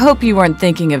 I hope you weren't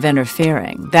thinking of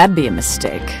interfering. That'd be a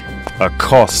mistake. A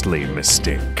costly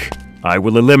mistake. I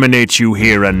will eliminate you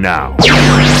here and now.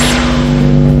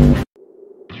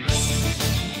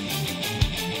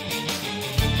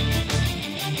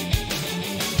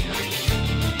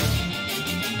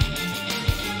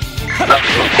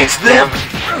 It's them!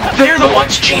 They're the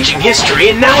ones changing history,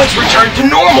 and now it's returned to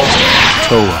normal!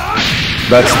 Toa.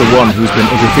 That's the one who's been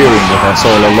interfering with us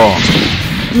all along.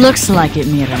 Looks like it,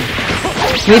 Mira.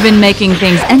 We've been making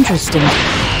things interesting.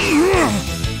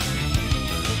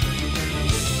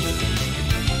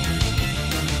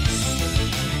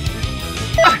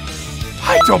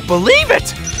 I don't believe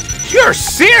it! You're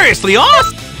seriously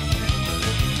awesome!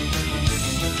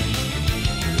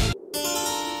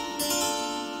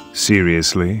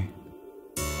 Seriously?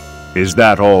 Is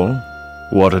that all?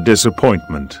 What a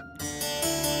disappointment.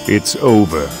 It's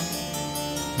over.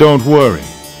 Don't worry.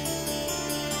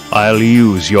 I'll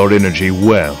use your energy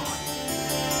well.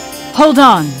 Hold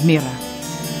on, Mira.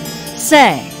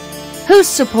 Say, who's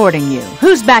supporting you?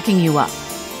 Who's backing you up?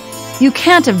 You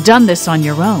can't have done this on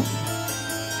your own.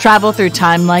 Travel through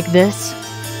time like this?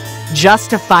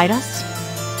 Just to fight us?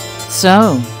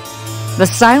 So, the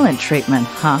silent treatment,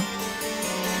 huh?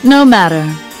 No matter.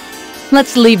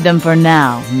 Let's leave them for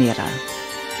now, Mira.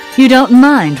 You don't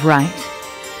mind, right?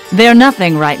 They're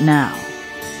nothing right now.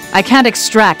 I can't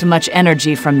extract much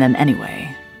energy from them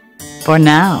anyway. For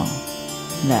now,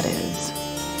 that is.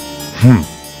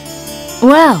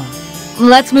 Well,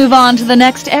 let's move on to the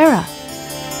next era.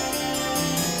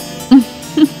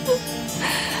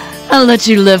 I'll let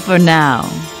you live for now.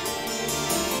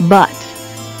 But,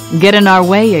 get in our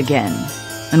way again,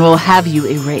 and we'll have you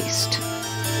erased.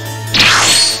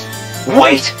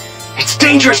 Wait! It's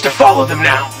dangerous to follow them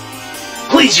now!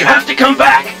 Please, you have to come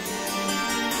back!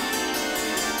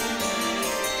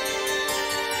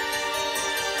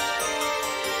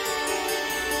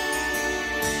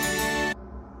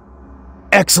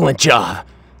 Excellent job.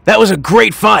 That was a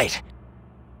great fight.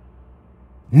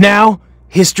 Now,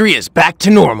 history is back to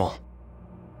normal.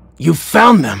 You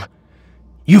found them.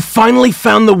 You finally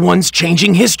found the ones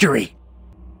changing history.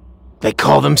 They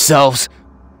call themselves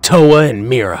Toa and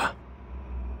Mira.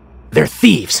 They're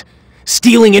thieves,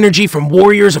 stealing energy from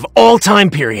warriors of all time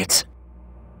periods.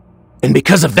 And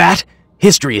because of that,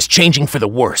 history is changing for the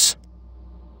worse.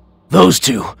 Those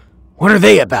two, what are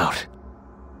they about?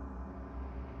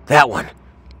 That one,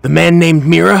 the man named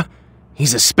Mira,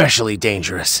 he's especially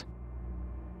dangerous.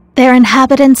 They're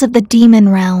inhabitants of the demon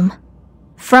realm.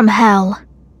 From hell.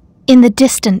 In the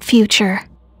distant future.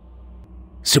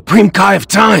 Supreme Kai of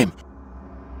Time!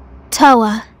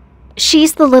 Toa.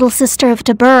 She's the little sister of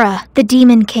Tabura, the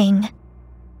Demon King.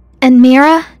 And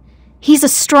Mira? He's a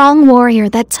strong warrior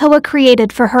that Toa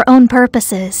created for her own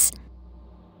purposes.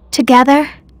 Together,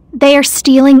 they are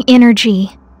stealing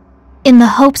energy, in the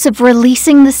hopes of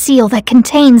releasing the seal that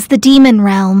contains the demon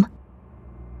realm.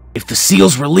 If the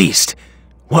seal's released,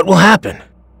 what will happen?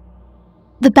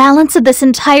 The balance of this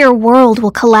entire world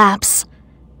will collapse.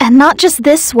 And not just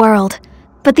this world,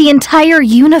 but the entire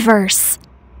universe.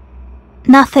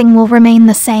 Nothing will remain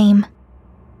the same.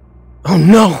 Oh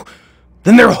no!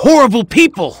 Then they're horrible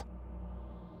people!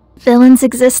 Villains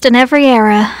exist in every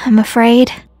era, I'm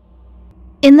afraid.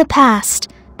 In the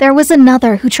past, there was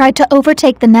another who tried to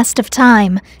overtake the Nest of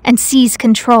Time and seize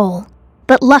control.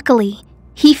 But luckily,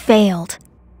 he failed.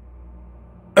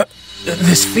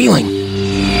 This feeling...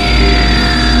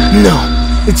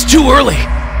 No, it's too early!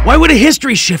 Why would a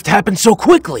history shift happen so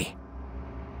quickly?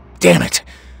 Damn it!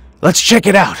 Let's check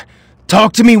it out.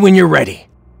 Talk to me when you're ready.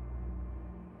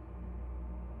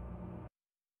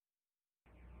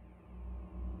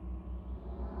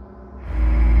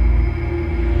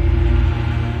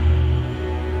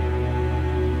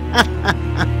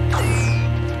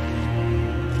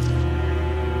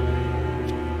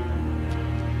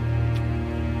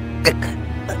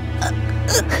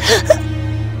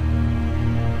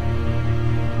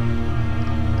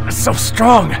 So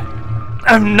strong.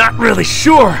 I'm not really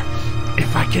sure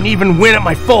if I can even win at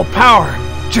my full power.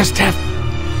 Just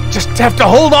have to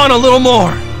hold on a little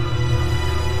more.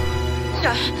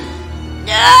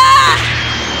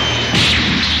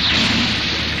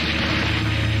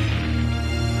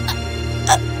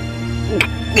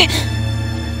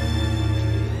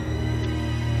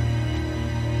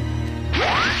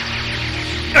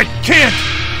 I can't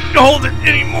hold it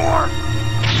anymore.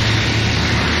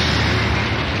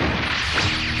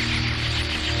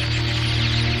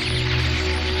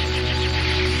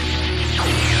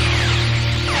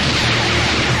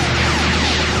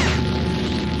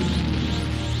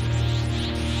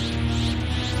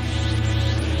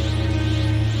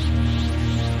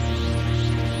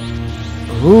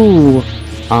 Who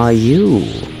are you?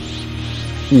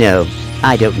 No,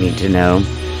 I don't need to know.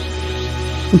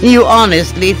 You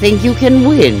honestly think you can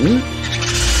win?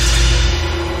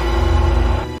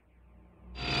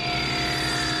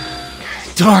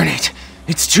 Darn it!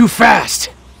 It's too fast!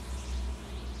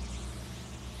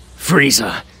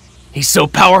 Frieza. He's so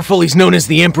powerful he's known as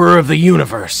the Emperor of the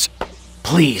Universe.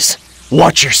 Please,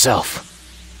 watch yourself.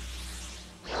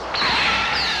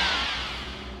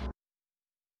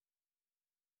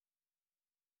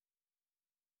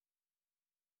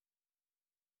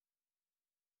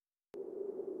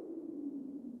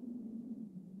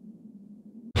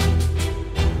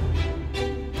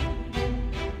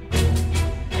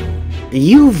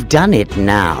 You've done it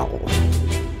now.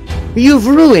 You've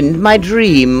ruined my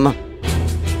dream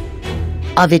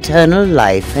of eternal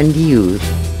life and youth.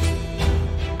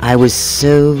 I was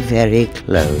so very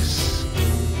close,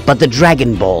 but the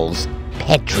Dragon Ball's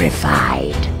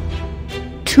petrified.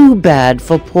 Too bad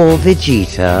for poor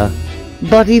Vegeta,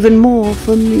 but even more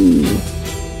for me.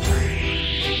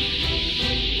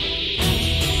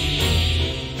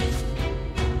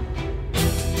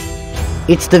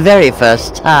 It's the very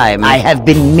first time I have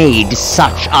been made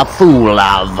such a fool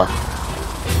of.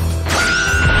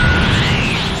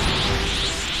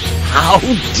 How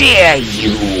dare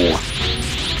you!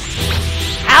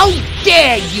 How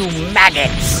dare you,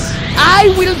 maggots!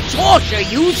 I will torture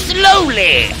you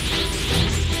slowly!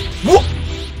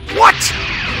 What?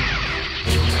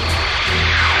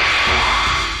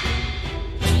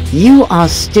 You are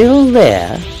still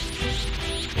there?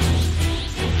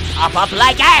 Up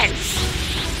like ants!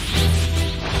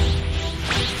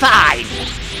 Fine!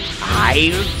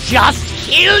 I'll just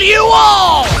kill you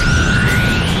all!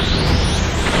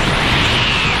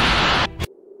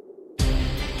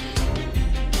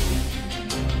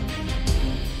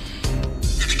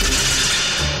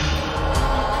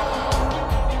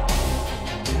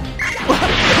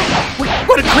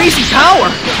 What a crazy power!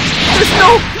 There's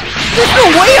no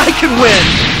way I can win!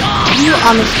 Do you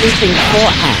honestly think 4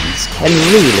 ants can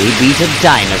really beat a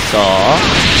dinosaur?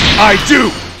 I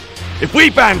do! If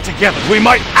we band together, we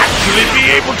might actually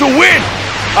be able to win!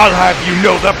 I'll have you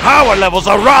know the power levels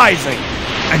are rising!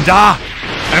 And I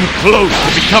am close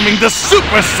to becoming the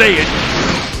Super Saiyan!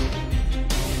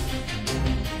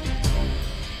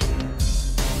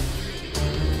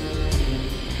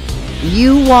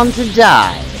 You want to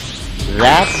die?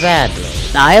 That badly?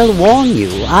 I'll warn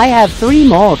you, I have 3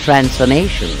 more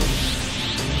transformations.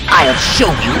 I'll show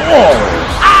you all!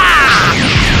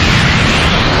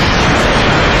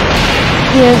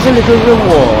 Here's a little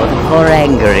reward for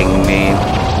angering me.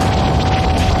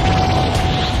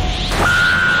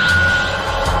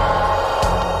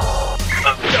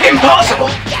 Impossible!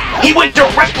 He went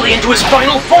directly into his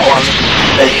final form!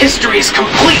 The history is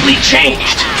completely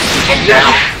changed! And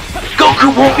now,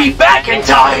 Goku won't be back in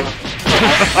time!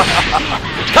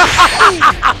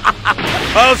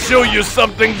 I'll show you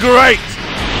something great!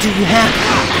 Do you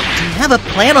have a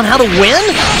plan on how to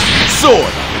win?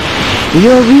 Sword!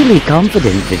 You're really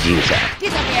confident, Vegeta.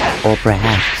 Or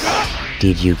perhaps,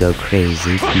 did you go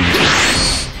crazy?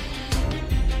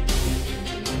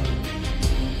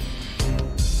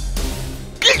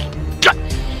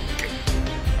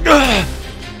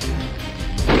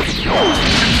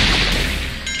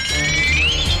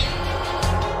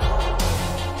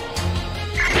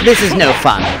 This is no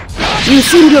fun. You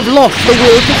seem to have lost the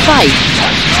will to fight.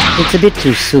 It's a bit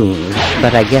too soon,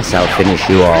 but I guess I'll finish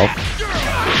you off.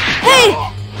 Hey!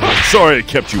 Sorry I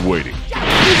kept you waiting.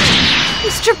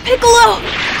 Mr. Piccolo!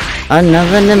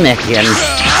 Another Namekian.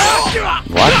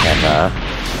 Whatever.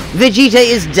 Vegeta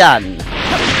is done.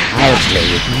 I'll play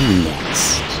with you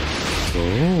next.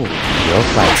 Oh, you're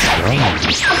quite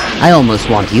strong. I almost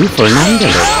want you for an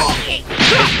underling.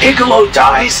 If Piccolo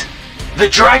dies, the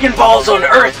Dragon Balls on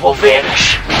Earth will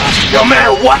vanish. No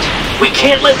matter what, we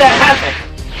can't let that happen.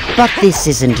 But this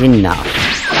isn't enough.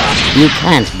 You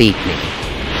can't beat me.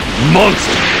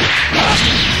 Monster!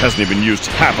 Hasn't even used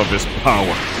half of his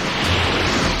power.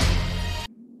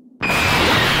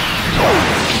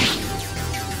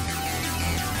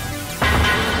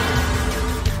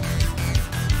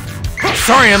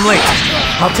 Sorry I'm late.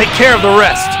 I'll take care of the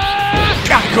rest.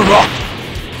 Kakarot!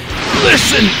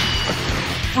 Listen!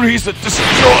 Frieza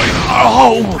destroyed our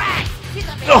home!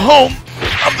 The home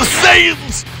of the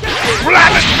Saiyans!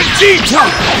 Planet Vegeta!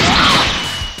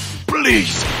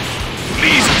 Please,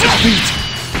 please defeat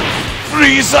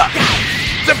Frieza!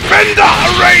 Defend our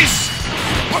race!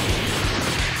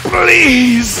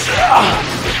 Please!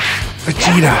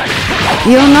 Vegeta.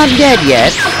 You're not dead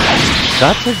yet.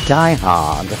 Got to die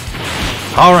hard.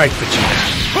 All right, Vegeta.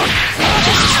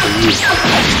 This is for you.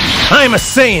 I'm a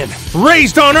Saiyan,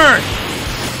 raised on Earth!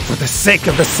 For the sake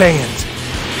of the Saiyans,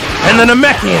 and the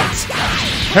Namekians,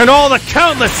 and all the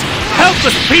countless,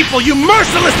 helpless people you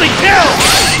mercilessly killed!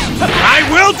 I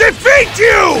will defeat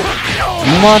you!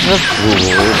 What a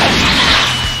fool.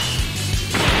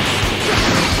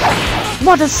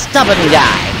 What a stubborn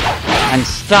guy. I'm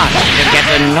starting to get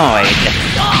annoyed.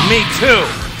 Me too.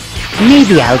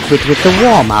 Maybe I'll quit with the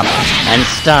warm-up and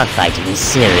start fighting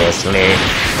seriously.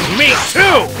 Me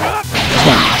too!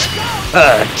 That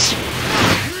hurt.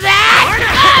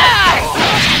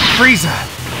 Frieza,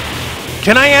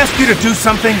 can I ask you to do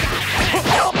something?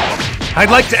 I'd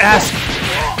like to ask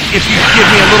if you'd give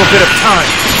me a little bit of time.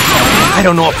 I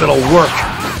don't know if it'll work,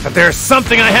 but there's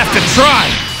something I have to try.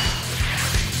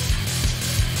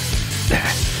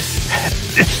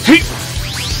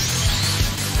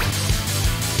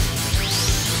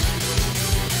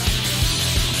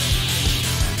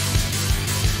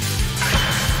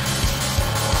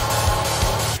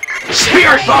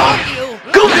 Spirit Bomb!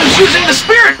 Goku's using the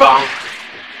Spirit Bomb!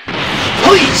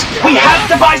 Please, we have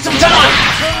to buy some time!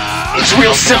 It's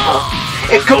real simple.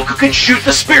 If Goku can shoot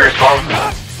the Spirit Bomb,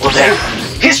 well then,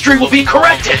 history will be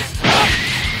corrected!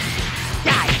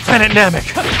 Planet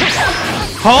Namek,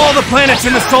 all the planets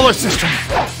in the solar system,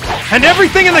 and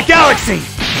everything in the galaxy,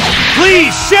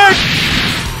 please share...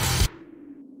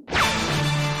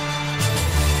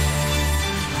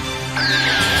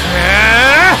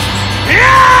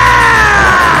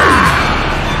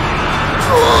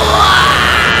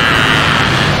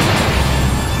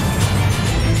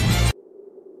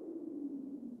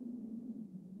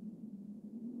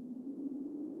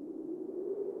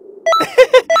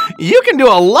 You can do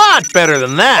a lot better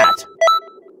than that!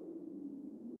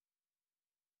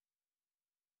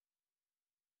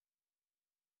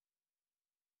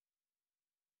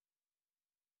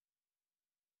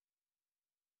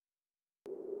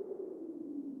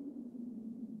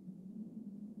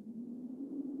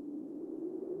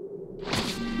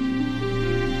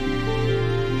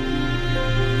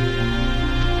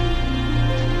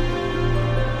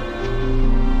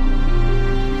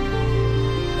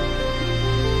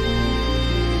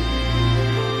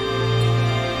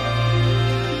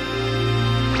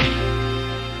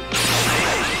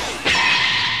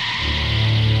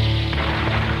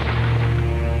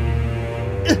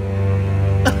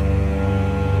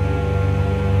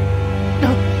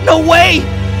 No way!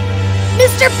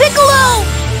 Mr. Piccolo!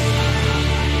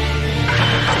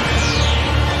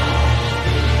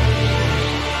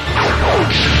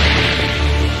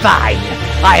 Fine,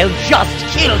 I'll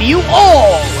just kill you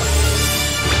all!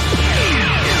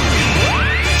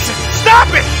 Stop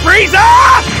it, Frieza!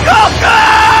 Goku!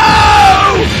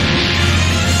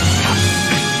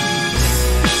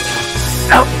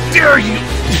 How dare you!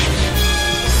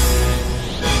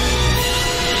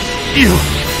 You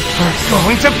are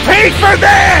going to pay for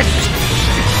this!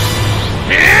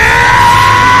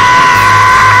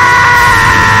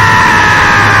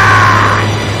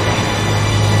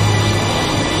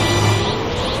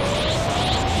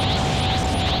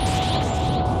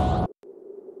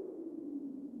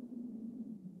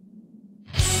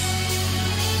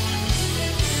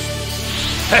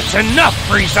 That's enough,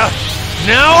 Frieza!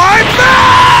 Now I'm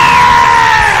mad!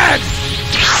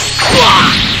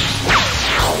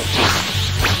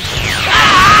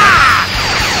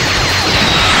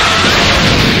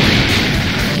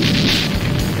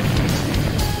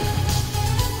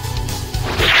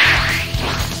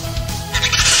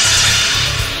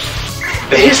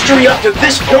 The history up to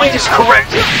this point is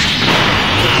corrected.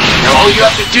 Now all you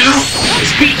have to do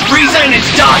is beat Frieza and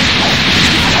it's done!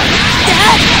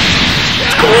 Dad!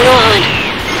 What's going on?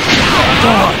 Go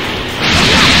on.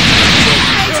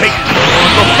 Take me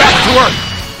and go back to Earth!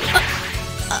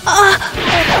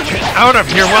 Get out of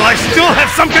here while I still have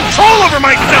some control over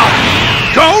myself!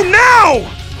 Go now!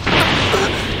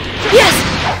 Yes!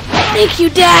 Thank you,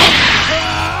 Dad!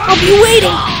 I'll be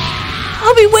waiting!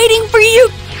 I'll be waiting for you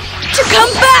to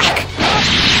come back!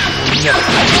 Never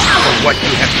for what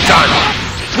you have done!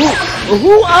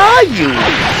 Who are you?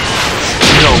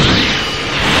 No.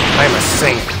 I'm a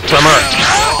Saiyan from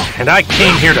Earth, and I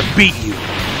came here to beat you.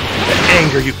 The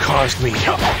anger you caused me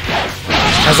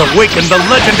has awakened the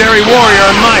legendary warrior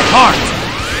in my heart.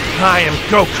 I am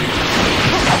Goku,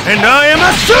 and I am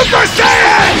a Super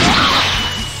Saiyan!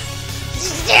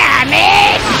 Damn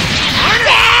it!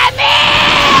 Damn it!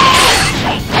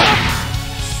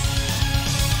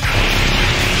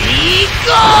 Be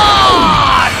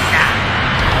gone!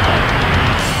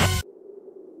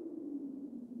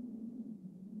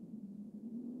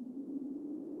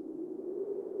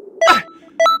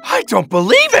 I don't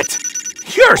believe it!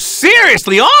 You're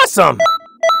seriously awesome!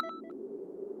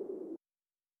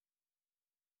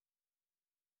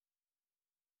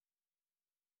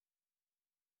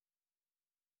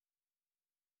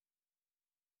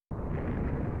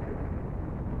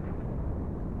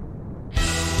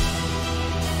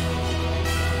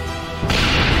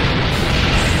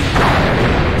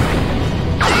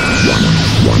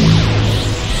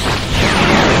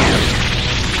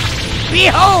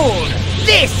 Behold!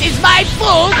 This is my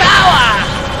full power!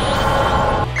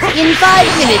 In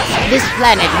 5 minutes, this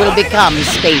planet will become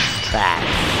space trash.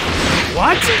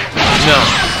 What? No.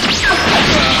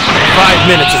 5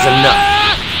 minutes is enough.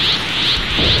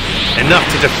 Enough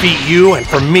to defeat you and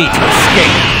for me to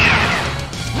escape.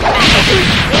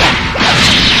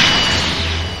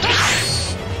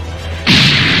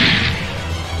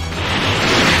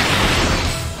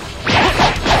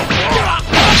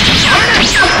 Buying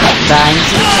some time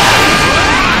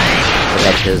to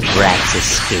let those brats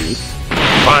escape.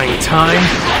 Buying time?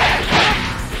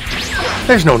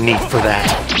 There's no need for that.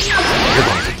 You're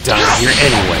going to die here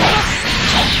anyway.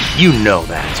 You know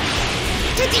that.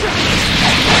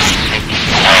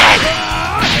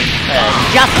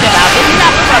 Just about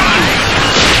enough from you.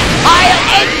 I'll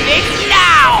end it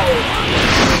now!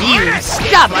 You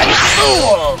stubborn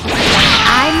fool!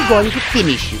 I'm going to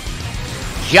finish you.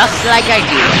 Just like I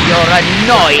did your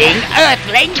annoying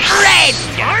Earthling friend!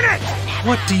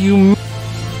 What do you mean?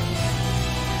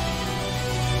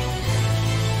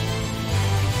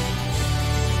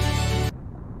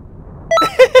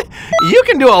 You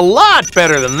can do a lot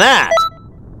better than that!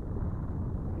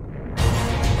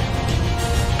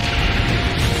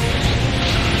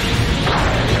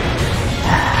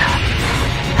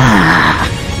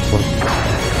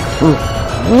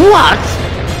 What?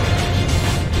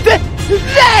 That's...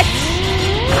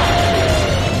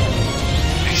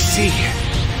 I see.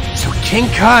 So King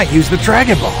Kai used the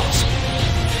Dragon Balls.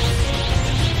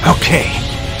 Okay.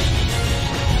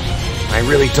 I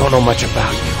really don't know much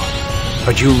about you,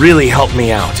 but you really helped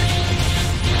me out.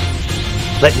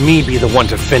 Let me be the one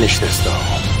to finish this, though.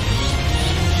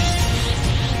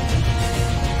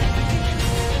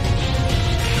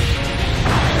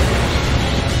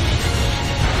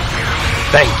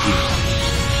 Thank you.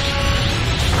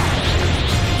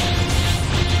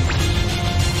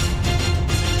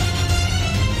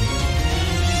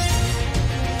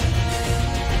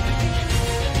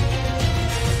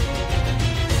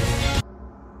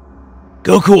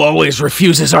 Goku always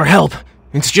refuses our help.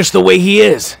 It's just the way he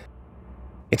is.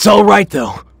 It's all right,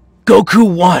 though. Goku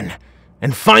won.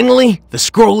 And finally, the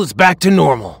scroll is back to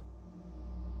normal.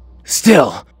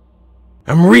 Still,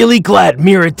 I'm really glad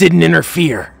Mira didn't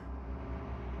interfere.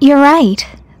 You're right.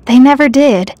 They never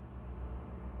did.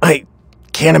 I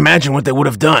can't imagine what they would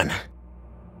have done.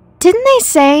 Didn't they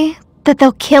say that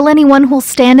they'll kill anyone who'll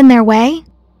stand in their way?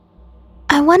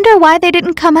 I wonder why they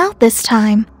didn't come out this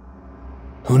time.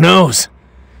 Who knows?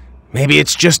 Maybe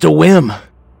it's just a whim.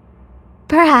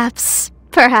 Perhaps.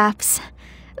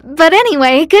 But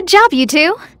anyway, good job, you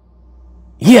two.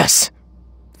 Yes.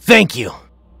 Thank you.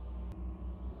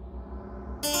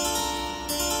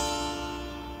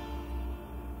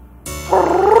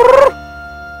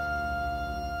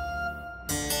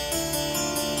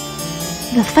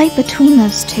 The fight between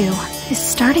those two is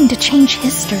starting to change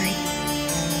history.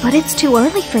 But it's too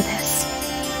early for this.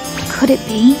 Could it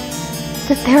be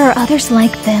that there are others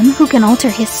like them who can alter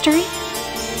history?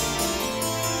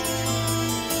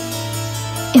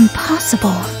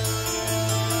 Impossible.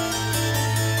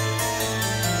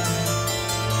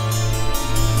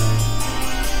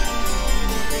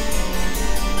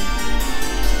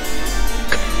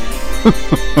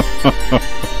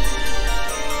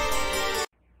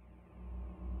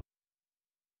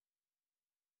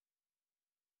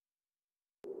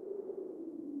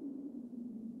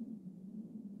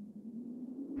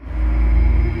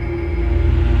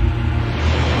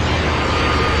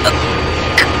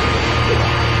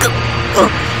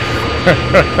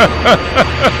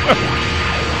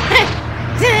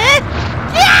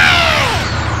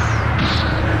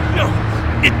 No,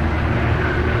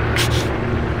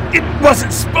 it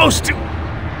wasn't supposed to.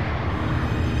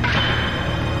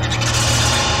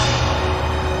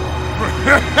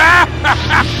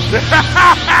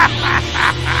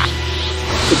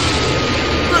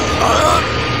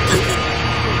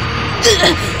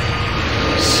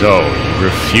 So, you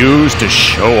refuse to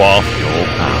show off your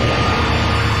power.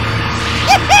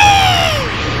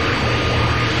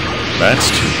 That's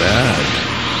too bad.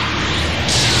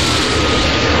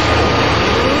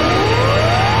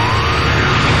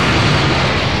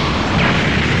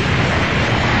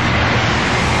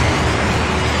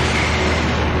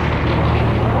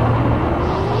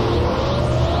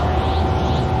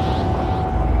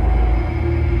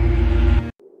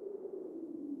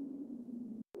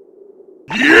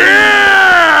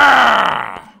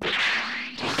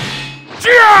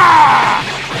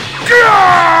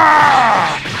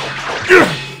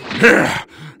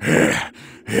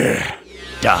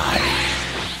 Die.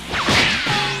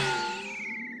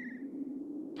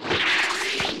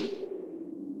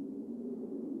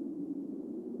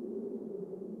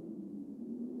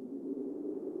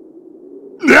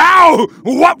 Now,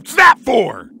 what's that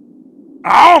for?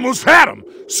 I almost had him.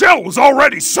 Cell was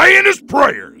already saying his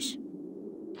prayers.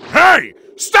 Hey,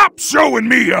 stop showing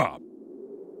me up.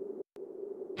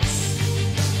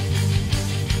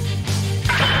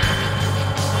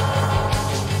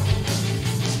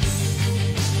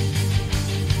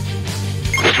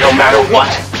 No matter what,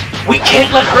 we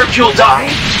can't let Hercule die.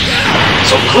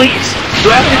 So please,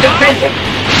 you have to defend him.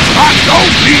 I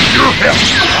don't need your help.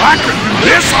 I can do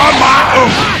this on my own.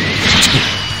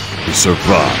 You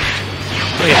survived.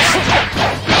 Who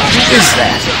is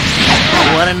that?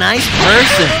 What a nice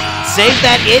person. Saved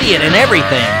that idiot and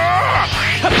everything.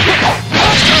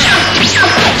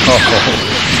 Oh,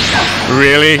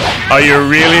 really? Are you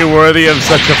really worthy of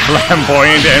such a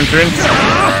flamboyant entrance?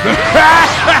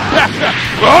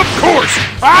 Of course,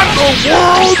 I'm the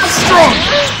world's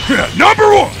strongest.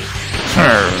 Number one.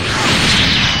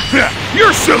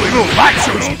 Your silly little light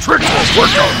shows and tricks won't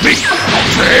work on me.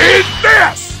 Take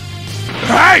this.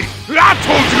 Hey, I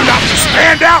told you not to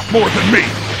stand out more than me.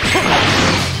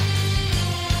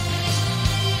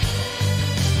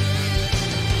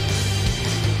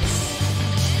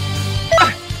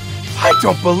 I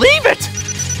don't believe it!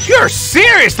 You're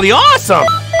seriously awesome!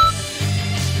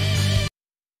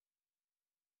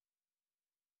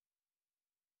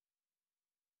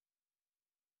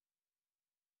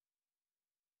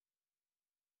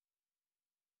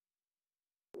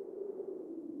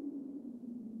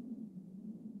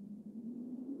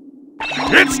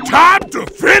 It's time to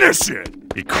finish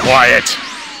it! Be quiet.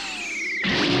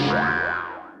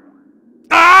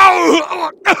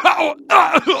 Ow!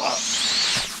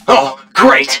 Oh,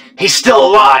 great! He's still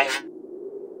alive!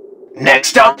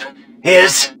 Next up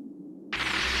is...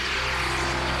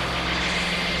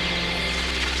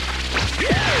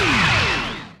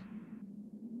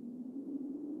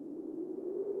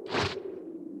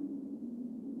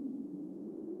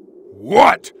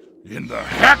 What in the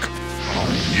heck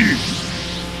are you?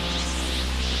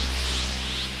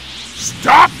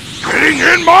 Stop getting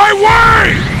in my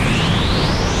way!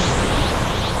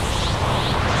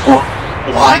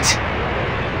 What?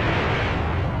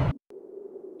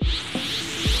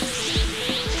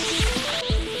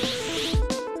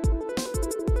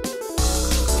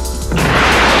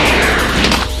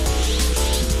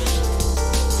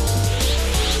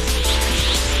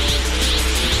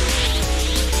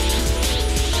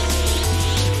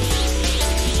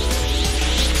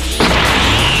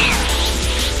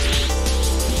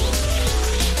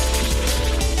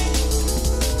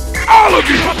 All of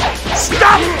you!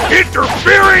 Stop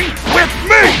interfering with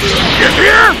me! You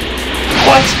hear?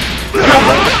 What? No,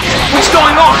 what's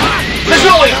going on? There's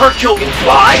no way Hercule can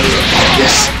fly!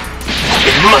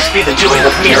 It must be the doing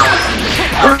of Mira.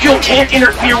 Hercule can't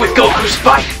interfere with Goku's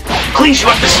fight. Please, you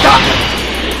have to stop him.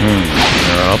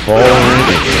 You're up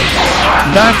already.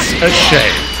 That's a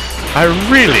shame. I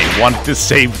really want to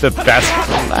save the best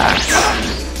for last.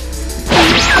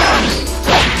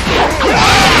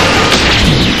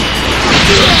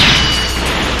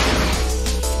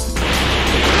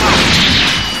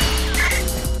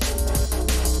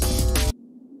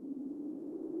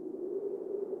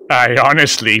 I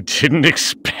honestly didn't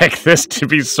expect this to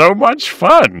be so much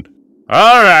fun.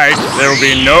 Alright, there will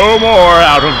be no more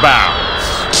out of bounds.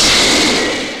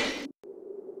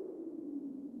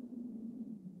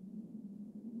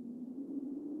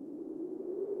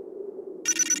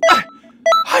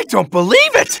 I don't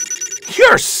believe it!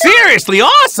 You're seriously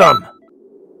awesome!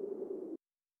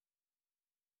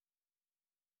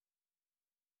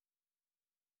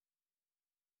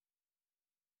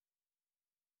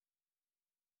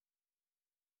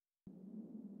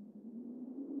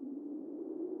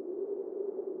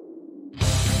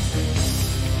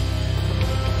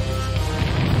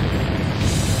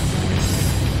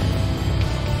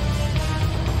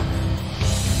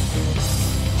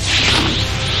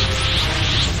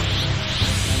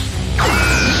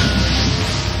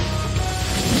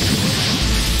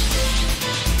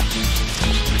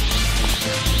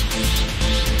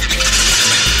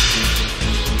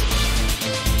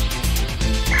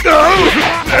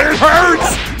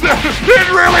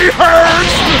 really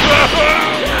hurts!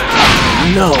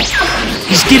 No,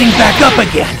 he's getting back up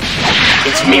again.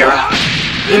 It's Mira.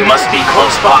 He must be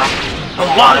close by. A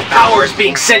lot of power is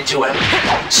being sent to him.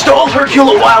 Stall Hercule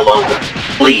a while longer,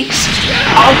 please.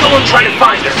 I'll go and try to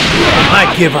find her. I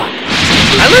give up.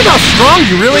 I learned how strong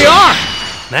you really are.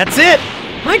 That's it.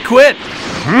 I quit.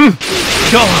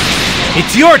 Go on.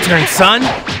 It's your turn, son.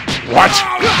 What?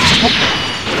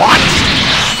 What?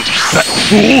 That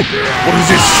fool? What does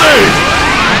he say?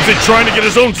 Is he trying to get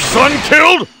his own son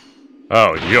killed?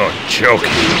 Oh, you're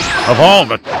joking. Of all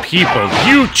the people,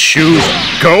 you choose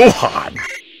Gohan.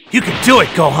 You can do it,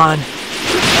 Gohan.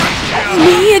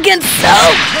 Me against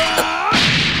Cell?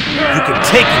 You can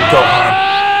take him, Gohan.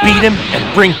 Beat him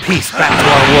and bring peace back to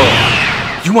our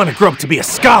world. You want to grow up to be a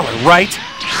scholar, right?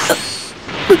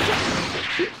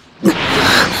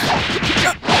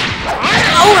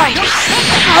 All right,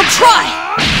 I'll try.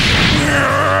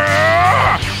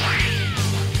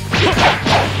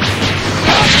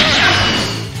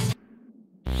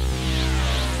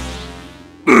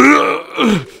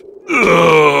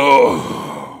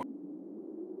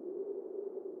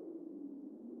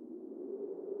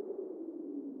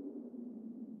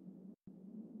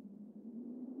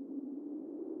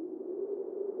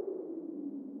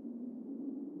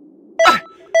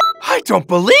 I don't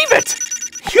believe it!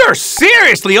 You're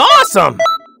seriously awesome!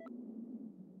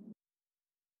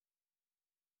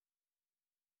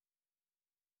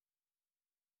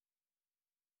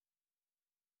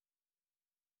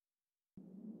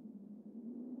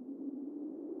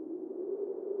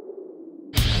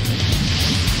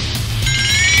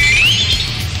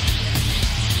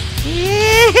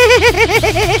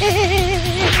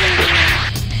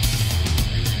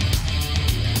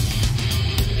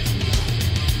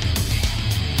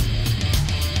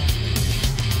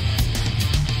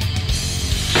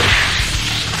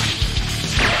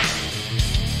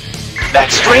 That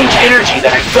strange energy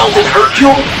that I felt in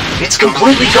Hercule, it's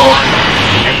completely gone.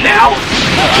 And now,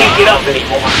 I can't get up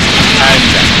anymore. And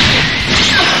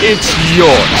it's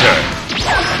your turn.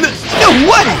 No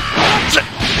way!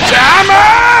 Damn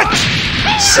it!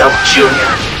 Cell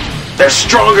Jr., they're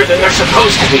stronger than they're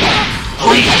supposed to be.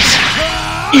 Please,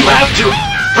 you have to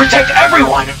protect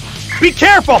everyone. Be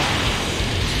careful!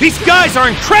 These guys are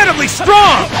incredibly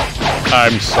strong!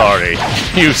 I'm sorry.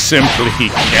 You simply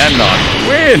cannot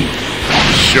win.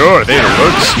 Sure, they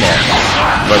look small,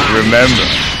 but remember,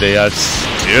 they are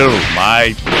still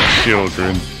my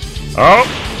children. Oh,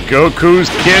 Goku's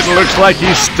kid looks like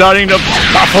he's starting to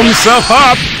puff himself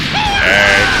up.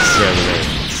 Excellent.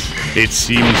 It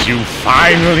seems you've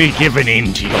finally given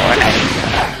in to your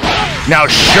anger. Now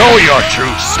show your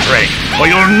true strength, or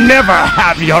you'll never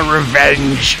have your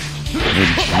revenge.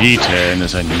 Vegeta and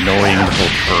his annoying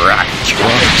little brat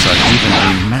Trunks are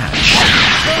evenly matched,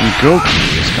 and Goku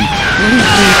is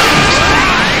completely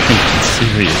in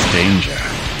serious danger.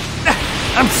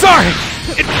 I'm sorry!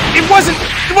 It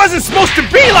wasn't supposed to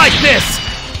be like this!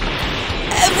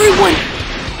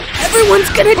 Everyone's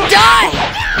gonna die!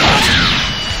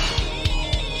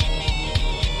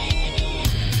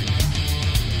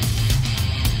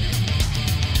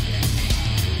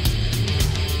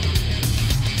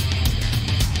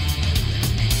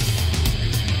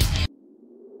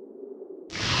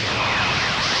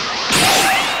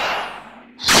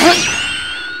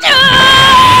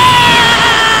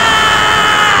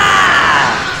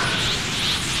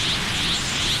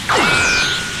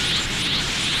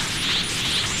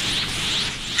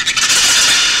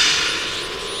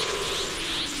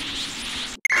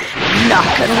 Not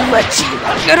gonna let you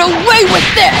get away with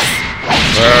this!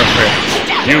 Perfect.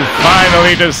 You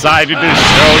finally decided to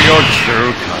show your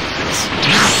true colors.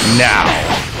 Now,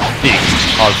 things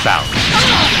are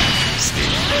balanced.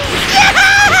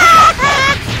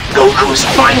 Goku's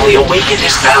finally awakened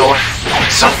his power.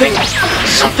 Something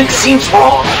seems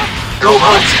wrong.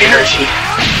 Gohan's energy,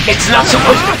 it's not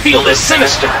supposed to feel this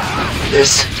sinister.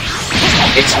 It's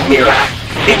Mira.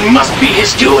 It must be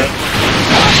his doing.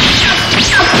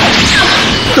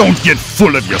 Don't get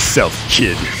full of yourself,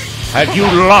 kid. Have you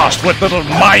lost what little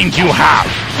mind you have?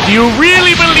 Do you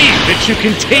really believe that you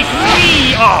can take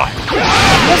me on?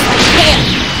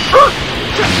 You're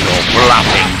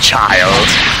bluffing, child.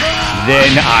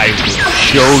 Then I will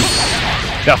show you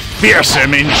the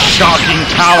fearsome and shocking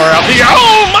power of the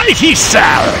almighty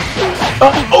Cell!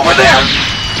 Over there!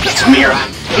 It's Mira.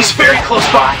 He's very close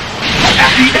by.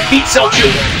 After you defeat Cell Jr.,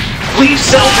 leave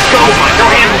Cell to go find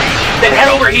her handler. Then head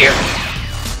over here.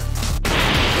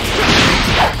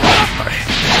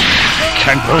 I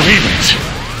can't believe it.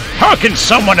 How can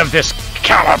someone of this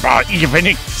caliber even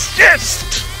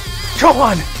exist?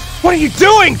 Gohan, what are you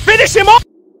doing? Finish him off!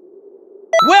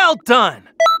 Well done!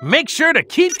 Make sure to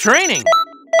keep training!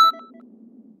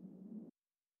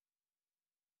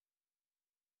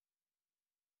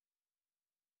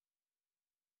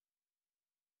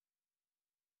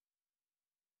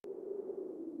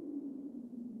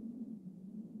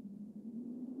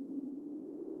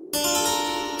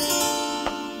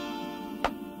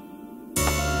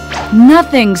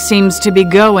 Nothing seems to be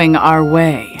going our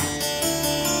way.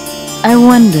 I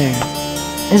wonder,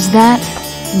 is that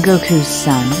Goku's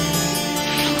son?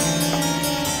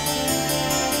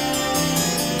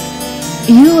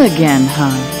 You again,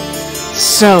 huh?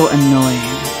 So annoying.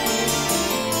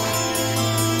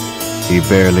 He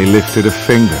barely lifted a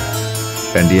finger,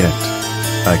 and yet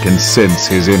I can sense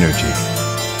his energy.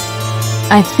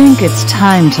 I think it's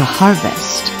time to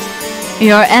harvest.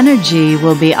 Your energy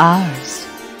will be ours.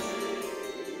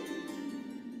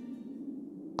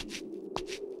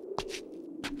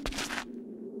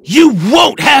 You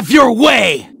won't have your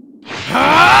way!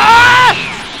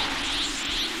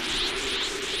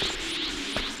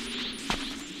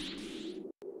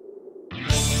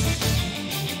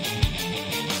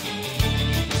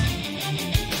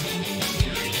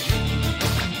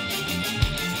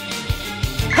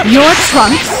 Your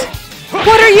Trunks?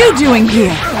 What are you doing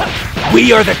here?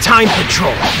 We are the Time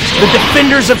Patrol, the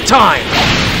defenders of time,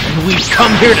 and we've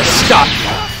come here to stop you.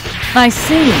 I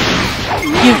see.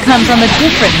 You've come from a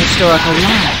different historical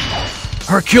line.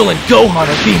 Hercule and Gohan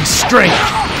are being strained,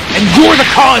 and you're the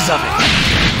cause of it.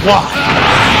 Why?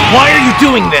 Why are you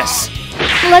doing this?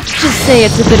 Let's just say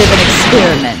it's a bit of an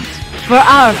experiment for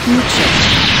our future.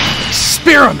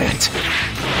 Experiment?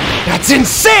 That's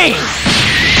insane!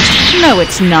 No,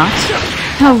 it's not.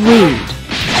 How rude.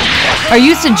 Are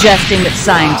you suggesting that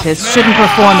scientists shouldn't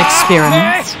perform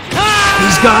experiments?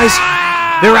 These guys,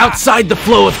 they're outside the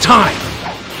flow of time.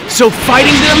 So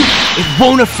fighting them, it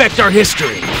won't affect our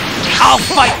history. I'll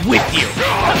fight with you.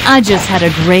 I just had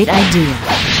a great idea.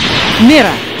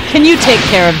 Mira, can you take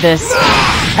care of this?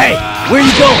 Hey, where are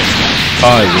you going?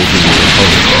 I will be your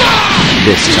opponent.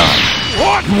 This time.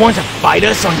 You want to fight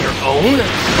us on your own?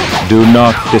 Do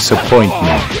not disappoint me.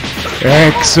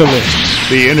 Excellent.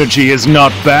 The energy is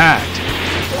not bad.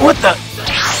 What the?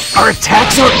 Our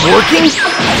attacks aren't working?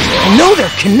 I know they're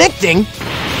connecting.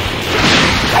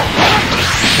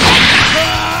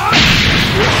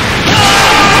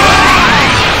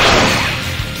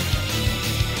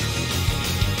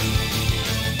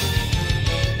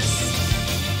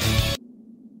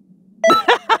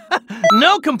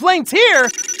 No complaints here!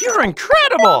 You're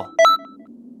incredible!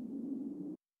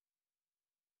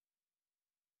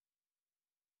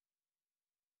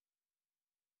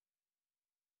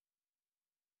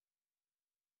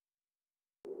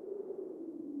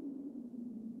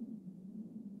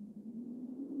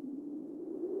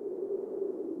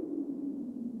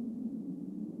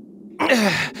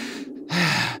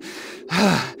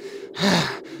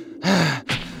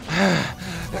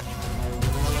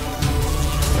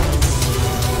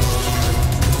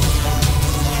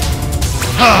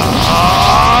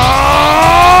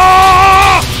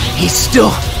 He's still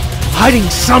hiding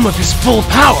some of his full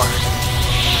power.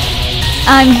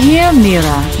 I'm here,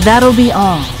 Mira. That'll be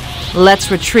all.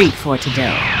 Let's retreat for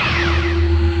today.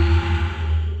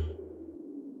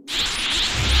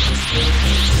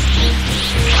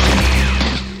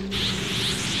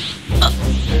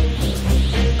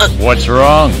 What's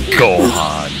wrong,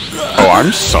 Gohan? Oh,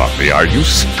 I'm sorry. Are you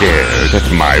scared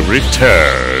at my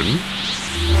return?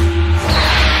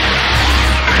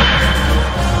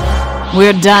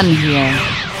 We're done here.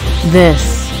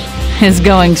 This is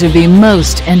going to be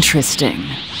most interesting.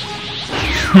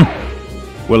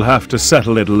 We'll have to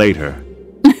settle it later.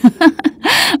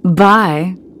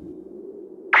 Bye.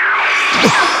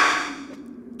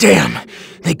 Damn,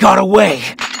 they got away.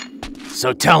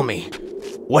 So tell me,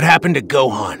 what happened to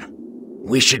Gohan?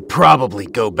 We should probably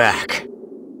go back.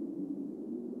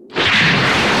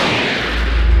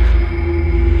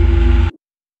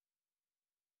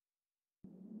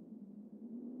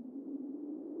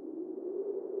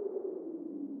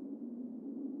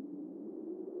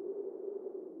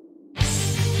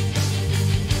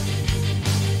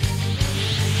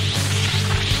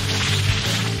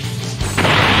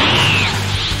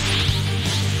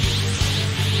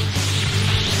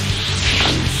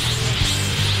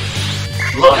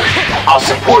 Look, I'll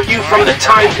support you from the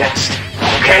time test,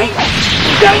 okay?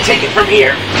 You gotta take it from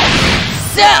here.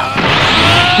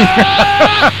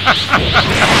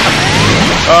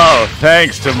 Oh,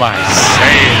 thanks to my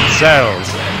Saiyan cells,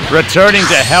 returning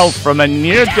to health from a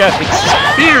near-death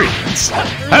experience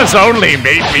has only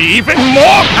made me even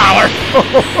more powerful.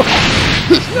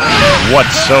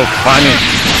 What's so funny?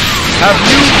 Have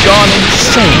you gone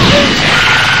insane?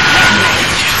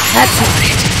 That's not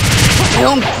it. My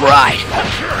own pride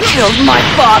killed my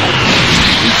father.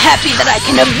 I'm happy that I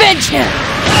can avenge him.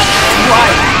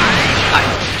 Right.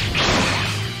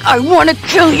 I want to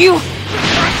kill you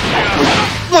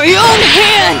with my own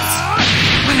hands.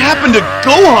 What happened to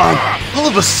Gohan? All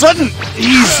of a sudden,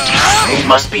 It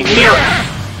must be Mira.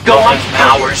 Gohan's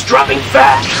power is dropping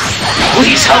fast.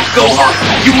 Please help Gohan.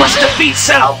 You must defeat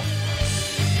Cell.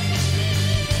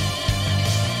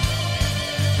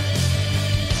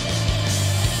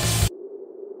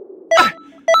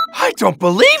 I don't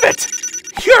believe it!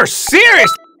 You're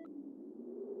serious!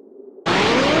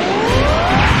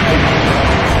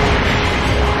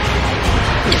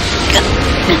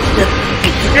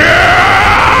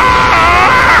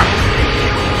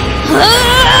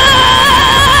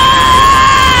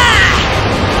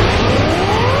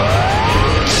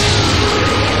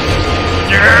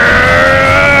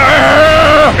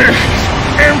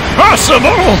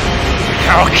 Impossible!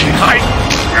 How can I...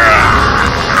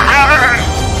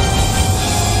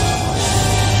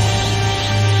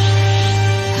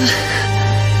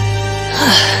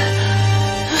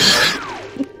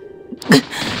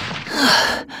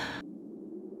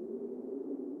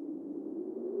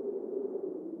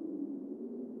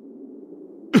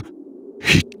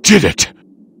 He did it!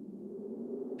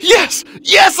 Yes!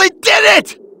 Yes, I did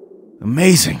it!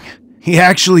 Amazing. He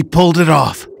actually pulled it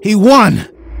off. He won!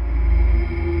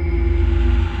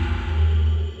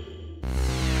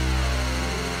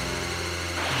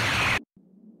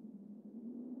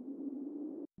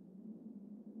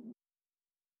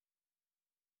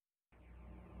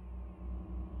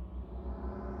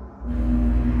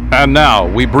 And now,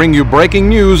 we bring you breaking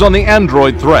news on the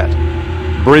android threat.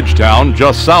 Bridgetown,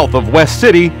 just south of West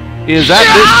City, is at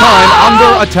this time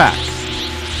under attack.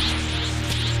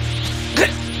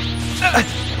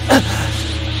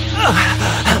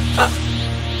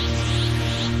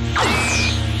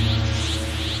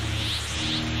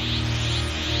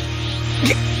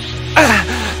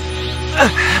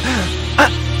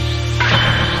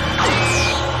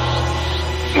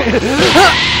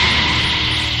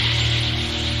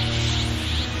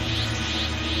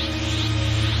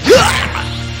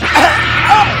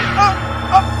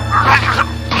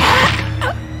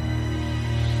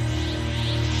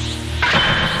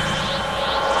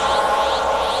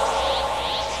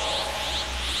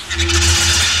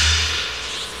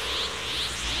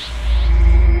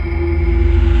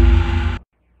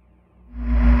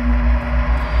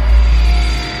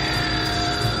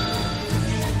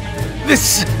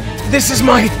 This is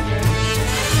my...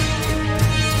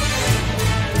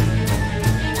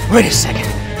 Wait a second.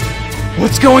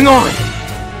 What's going on?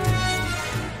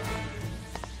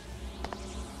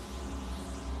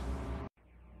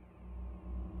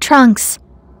 Trunks,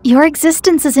 your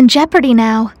existence is in jeopardy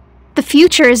now. The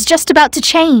future is just about to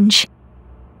change.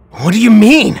 What do you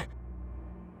mean?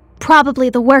 Probably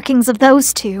the workings of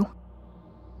those two.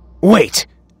 Wait,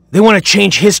 they want to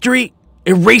change history?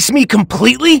 Erase me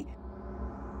completely?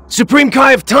 Supreme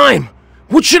Kai of Time,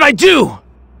 what should I do?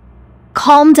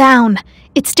 Calm down.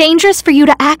 It's dangerous for you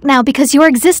to act now because your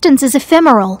existence is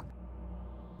ephemeral.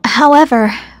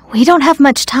 However, we don't have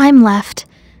much time left.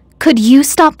 Could you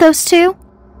stop those two?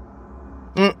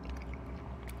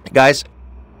 Guys.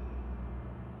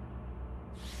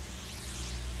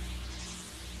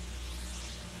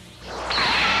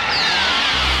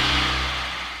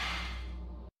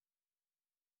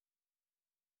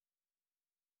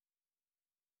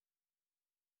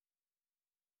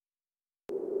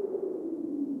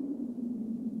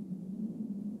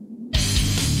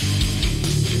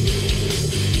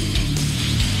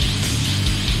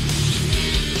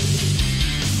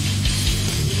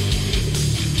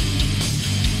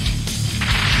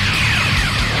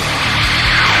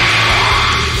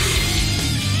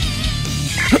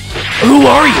 Who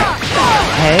are you?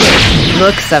 Hey,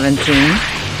 look, 17.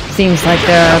 Seems like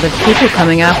there are other people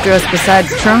coming after us besides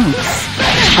Trunks.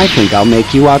 I think I'll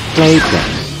make you outplay them.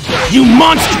 You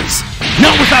monsters!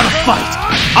 Not without a fight!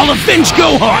 I'll avenge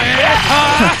Gohan!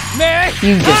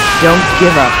 You just don't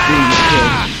give up, do you,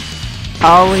 kid?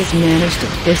 Always manage to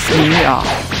piss me off.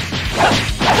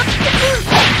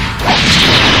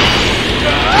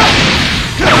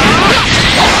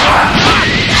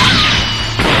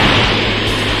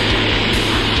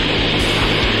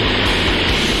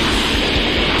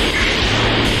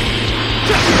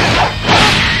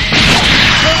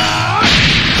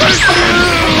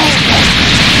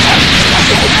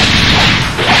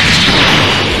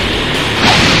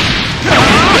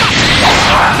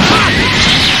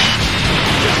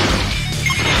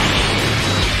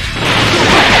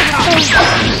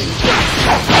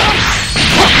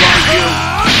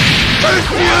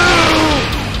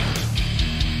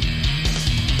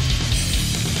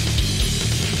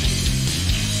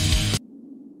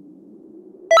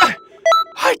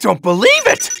 don't believe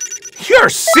it! You're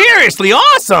seriously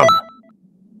awesome!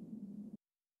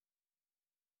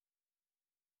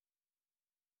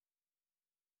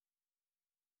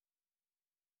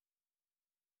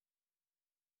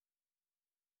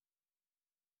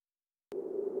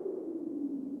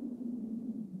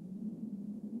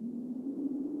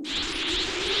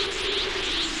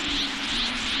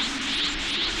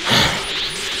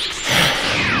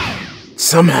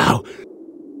 Somehow,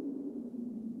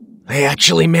 they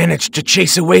actually managed to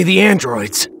chase away the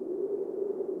androids.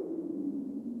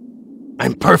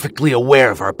 I'm perfectly aware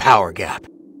of our power gap.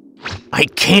 I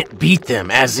can't beat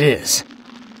them as is.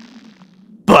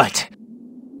 But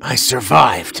I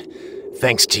survived,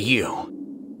 thanks to you.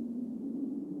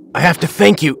 I have to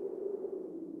thank you.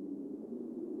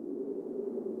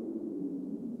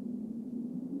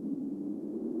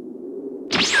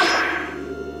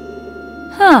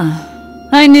 Huh.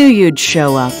 I knew you'd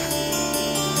show up.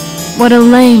 What a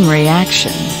lame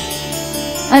reaction.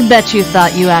 I bet you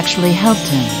thought you actually helped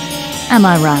him. Am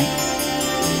I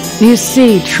right? You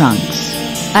see, Trunks,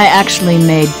 I actually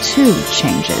made 2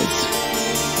 changes.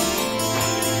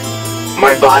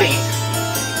 My body.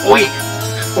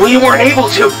 We weren't able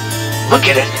to.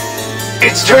 Look at it.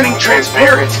 It's turning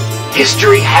transparent.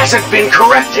 History hasn't been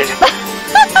corrected.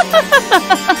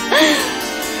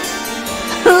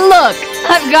 Look,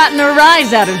 I've gotten a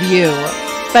rise out of you.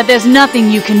 But there's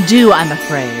nothing you can do, I'm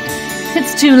afraid.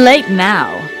 It's too late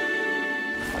now.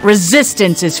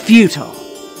 Resistance is futile.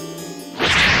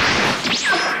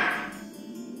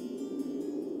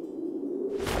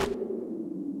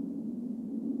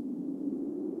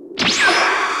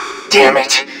 Damn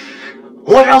it!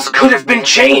 What else could have been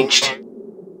changed?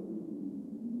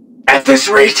 At this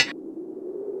rate...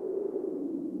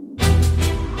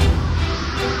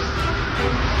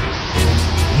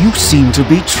 You seem to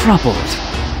be troubled.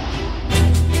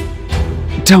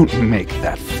 Don't make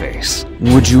that face.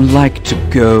 Would you like to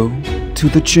go to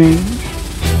the chain?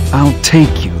 I'll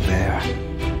take you there.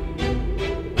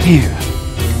 Here,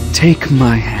 take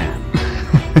my hand.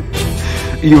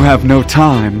 You have no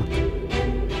time.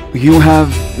 You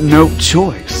have no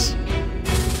choice.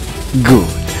 Good,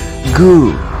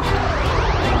 good.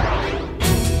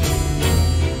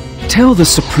 Tell the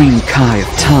Supreme Kai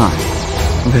of Time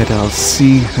that I'll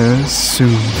see her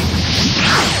soon.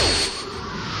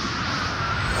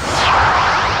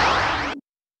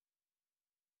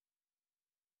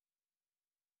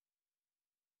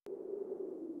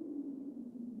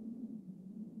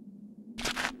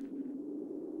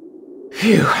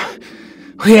 Phew.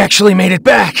 We actually made it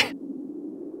back.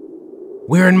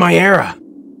 We're in my era.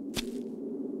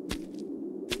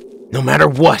 No matter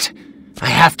what, I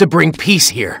have to bring peace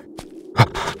here.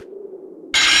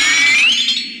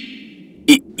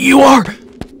 You are...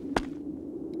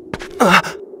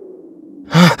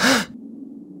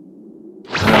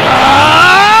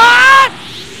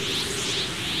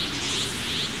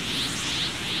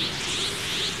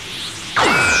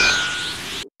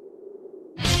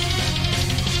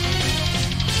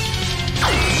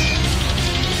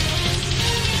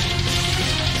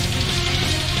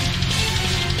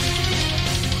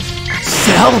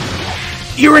 Cell?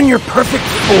 You're in your perfect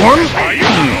form?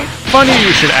 Funny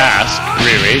you should ask,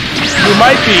 Riri. You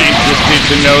might be interested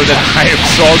to know that I have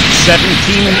solved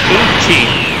 17 and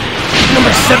 18.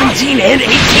 Number 17 and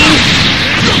 18?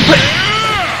 But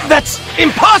that's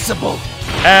impossible!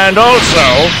 And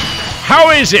also,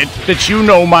 how is it that you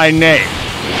know my name?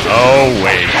 Oh,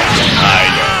 wait.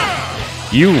 I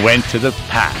know. You went to the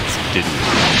past, didn't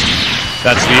you?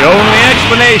 That's the only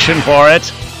explanation for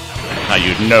it. How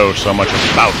you'd know so much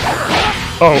about it.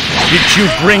 Oh, did you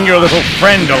bring your little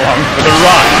friend along for the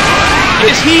ride?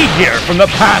 Is he here from the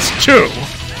past, too?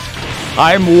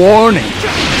 I'm warning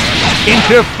you.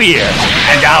 Interfere,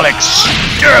 and I'll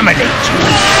exterminate you.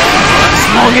 As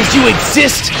long as you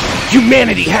exist,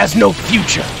 humanity has no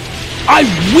future. I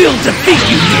will defeat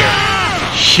you here.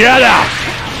 Shut up,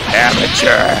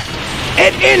 amateur.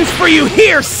 It ends for you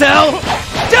here, Cell.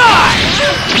 Die!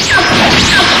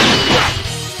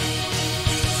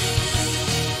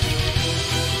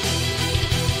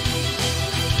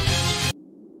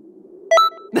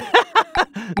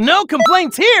 No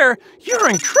complaints here! You're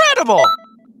incredible!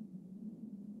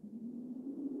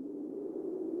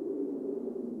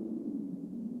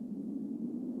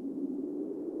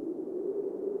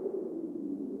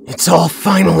 It's all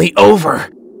finally over.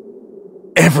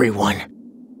 Everyone.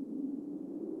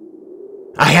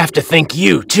 I have to thank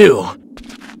you, too.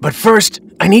 But first,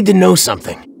 I need to know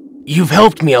something. You've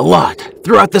helped me a lot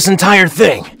throughout this entire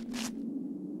thing.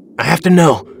 I have to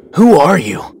know, who are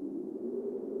you?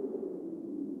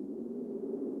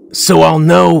 So I'll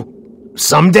know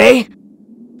Someday?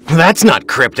 That's not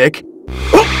cryptic.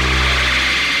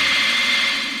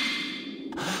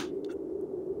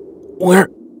 Where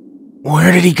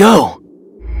did he go?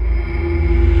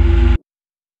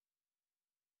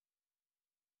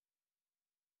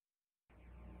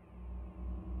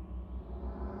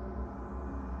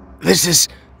 This is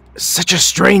such a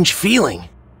strange feeling.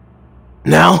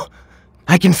 Now,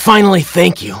 I can finally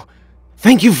thank you.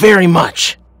 Thank you very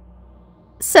much.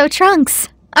 So, Trunks,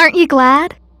 aren't you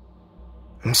glad?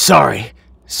 I'm sorry.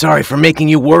 Sorry for making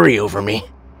you worry over me.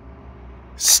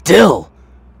 Still,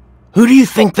 who do you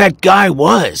think that guy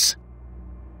was?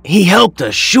 He helped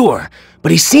us, sure,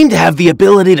 but he seemed to have the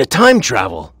ability to time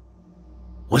travel.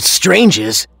 What's strange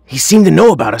is, he seemed to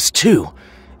know about us too,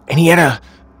 and he had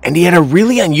a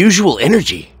really unusual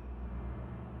energy.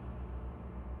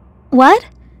 What?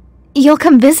 You'll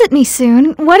come visit me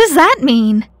soon? What does that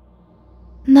mean?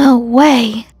 No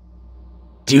way.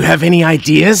 Do you have any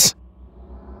ideas?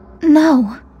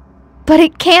 No. But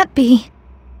it can't be.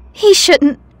 He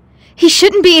shouldn't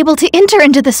be able to enter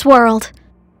into this world.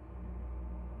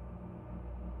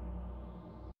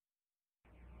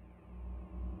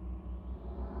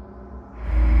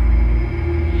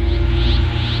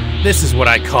 This is what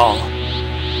I call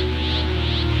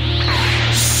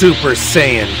Super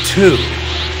Saiyan 2.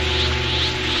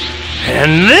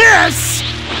 And this...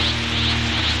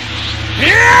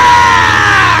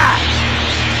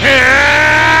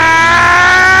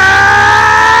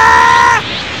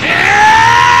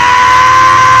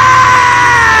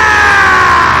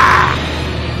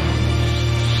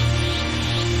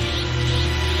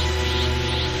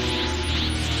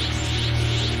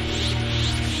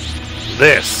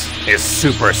 This is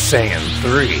Super Saiyan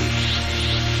 3.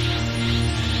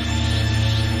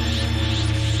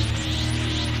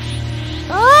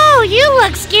 Oh, you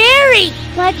look scary,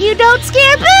 but you don't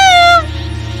scare Boo!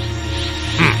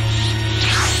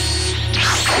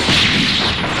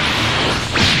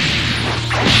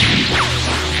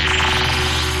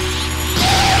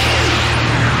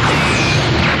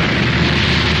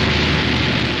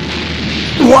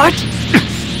 What?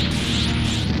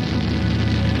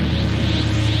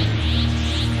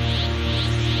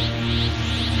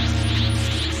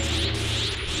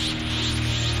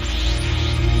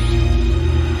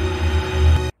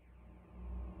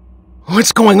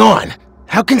 What's going on?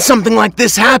 How can something like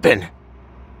this happen?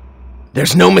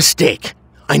 There's no mistake.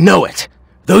 I know it.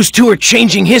 Those two are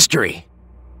changing history.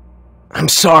 I'm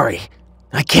sorry.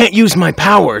 I can't use my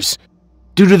powers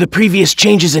due to the previous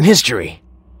changes in history.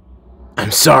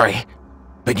 I'm sorry,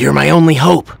 but you're my only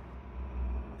hope.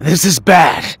 This is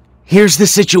bad. Here's the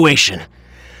situation.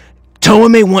 Toa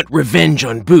may want revenge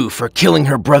on Boo for killing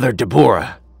her brother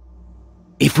Deborah.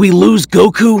 If we lose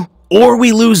Goku, or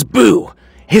we lose Boo,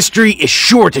 history is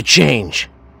sure to change.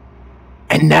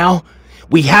 And now,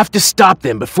 we have to stop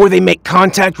them before they make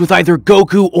contact with either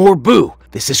Goku or Boo.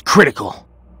 This is critical.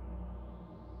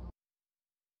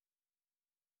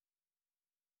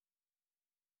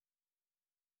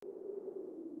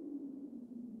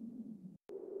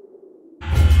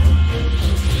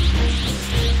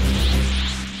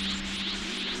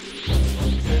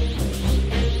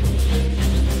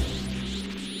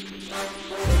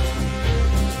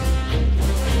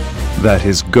 That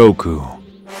is Goku.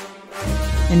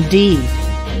 Indeed.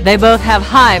 They both have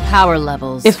high power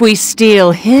levels. If we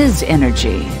steal his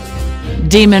energy,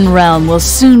 Demon Realm will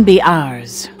soon be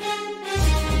ours.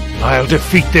 I'll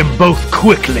defeat them both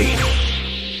quickly.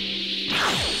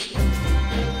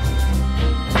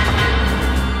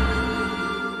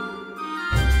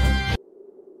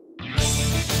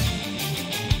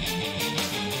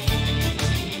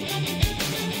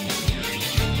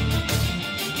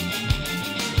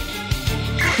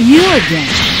 You again.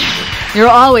 You're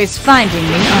always finding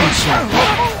me, aren't you?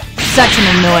 Such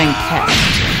an annoying pest.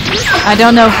 I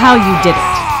don't know how you did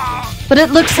it, but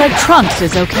it looks like Trunks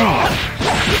is okay.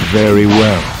 Very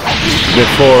well.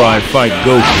 Before I fight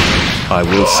Goku, I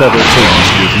will settle things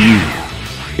with you.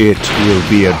 It will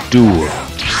be a duel.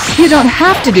 You don't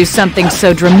have to do something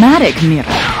so dramatic, Mira.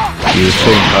 You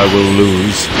think I will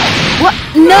lose? What?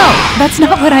 No, that's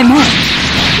not what I meant.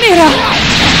 Mira!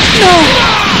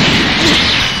 No!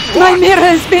 My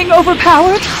Mira is being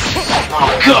overpowered? Oh,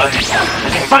 good. I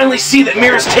can finally see that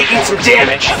Mira's taking some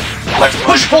damage. Let's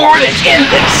push forward and end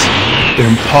this.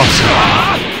 Impossible.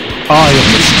 I am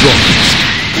the strongest.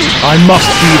 I must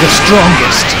be the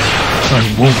strongest. I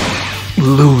won't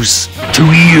lose to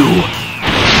you.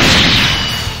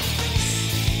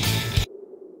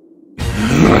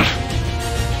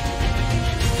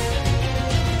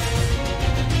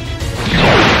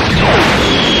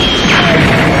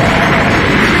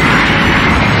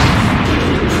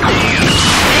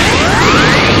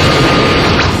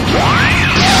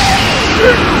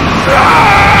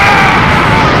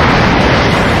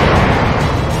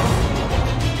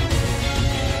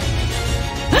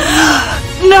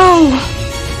 No!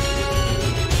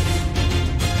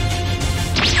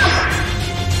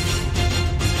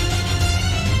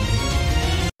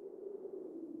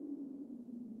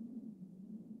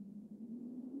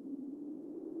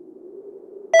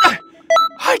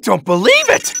 I don't believe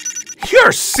it!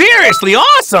 You're seriously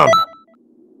awesome!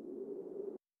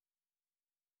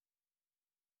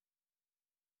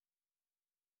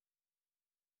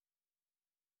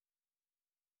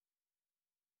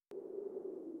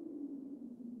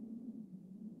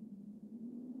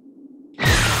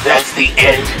 That's the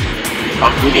end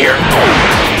of Mira.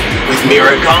 With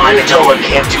Mira gone, Toa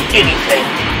can't do anything.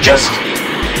 Just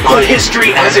put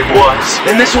history as it was,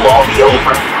 and this will all be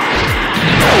over.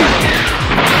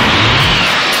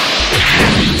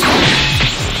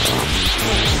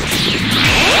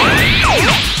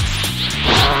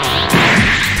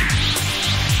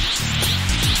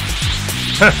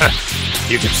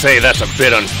 You could say that's a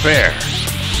bit unfair.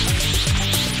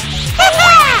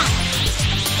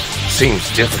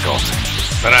 Seems difficult,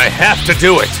 but I have to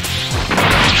do it.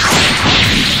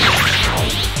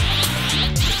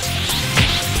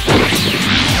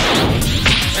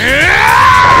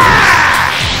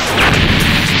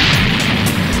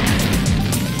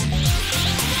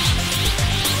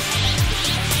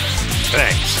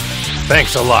 Thanks.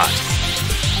 Thanks a lot.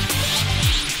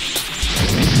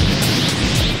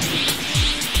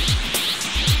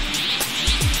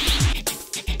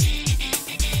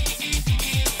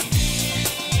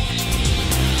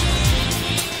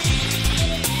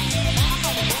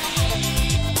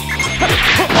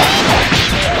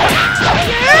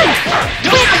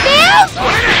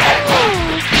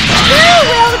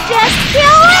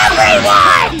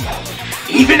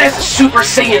 Even as a Super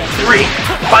Saiyan 3,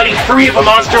 fighting 3 of a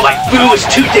monster like Buu is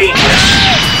too dangerous.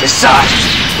 Besides,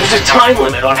 there's a time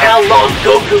limit on how long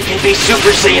Goku can be Super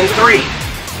Saiyan 3.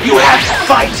 You have to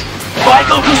fight! Buy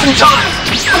Goku some time!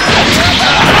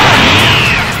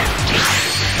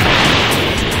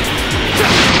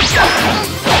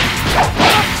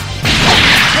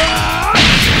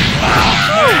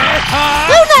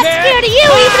 I'm not scared of you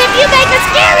even if you make a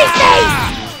scary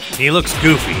face! He looks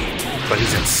goofy, but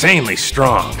he's insanely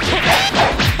strong.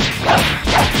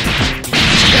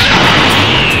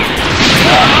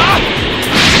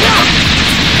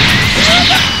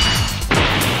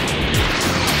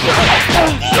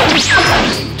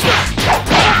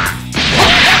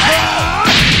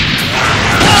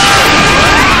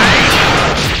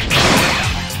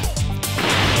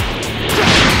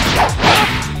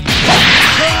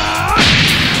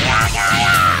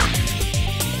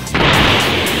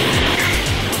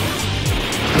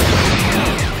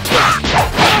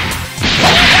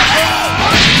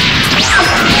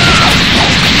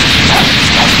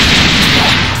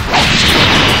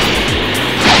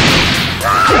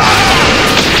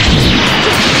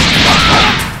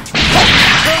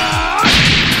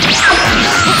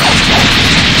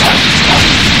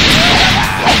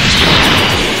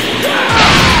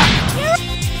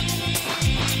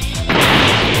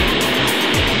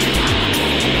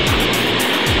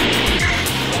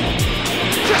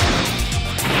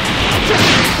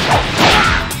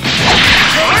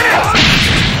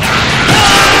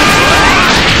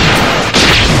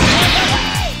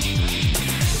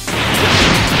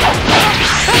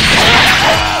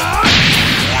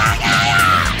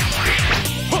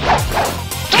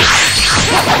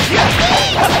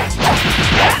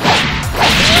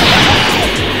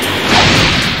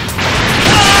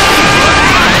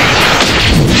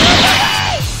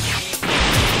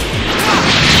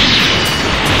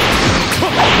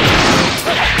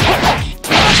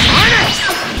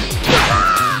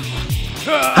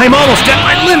 I'm almost at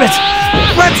my limit!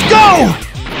 Let's go!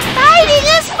 Fighting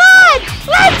is fun!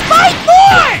 Let's fight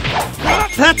more!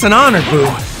 That's an honor, Boo.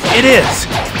 It is.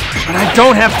 But I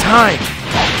don't have time.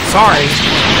 Sorry.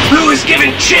 Boo is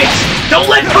giving chase! Don't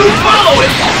let Boo follow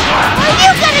him! Are you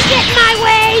gonna get in my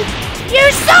way?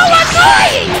 You're so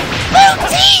annoying! Boo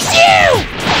tease you!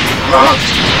 Huh?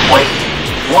 Wait.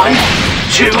 1,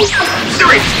 2,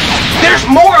 3! There's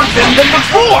more of them than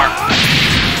before!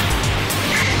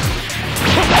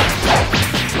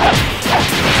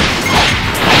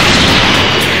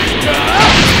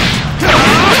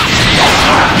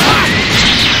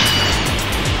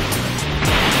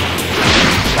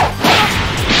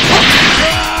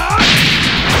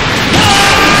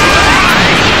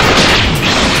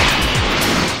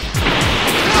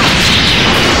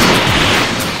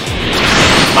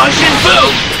 Majin Buu!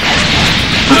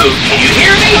 Boo, can you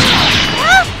hear me?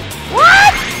 Huh?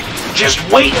 What? Just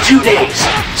wait 2 days.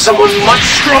 Someone much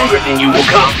stronger than you will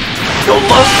come. No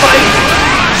love fight?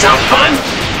 Sound fun?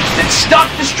 Then stop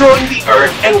destroying the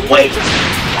Earth and wait.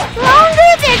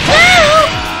 Longer than you?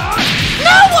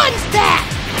 No one's that!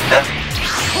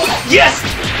 Yes!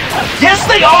 Yes,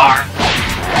 they are!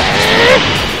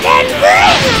 Then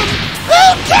bring them! Go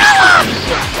kill them!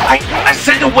 I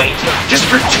said to wait just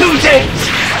for 2 days.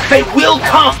 They will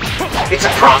come. It's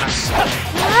a promise.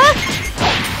 Huh?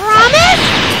 Promise?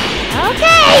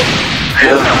 Okay!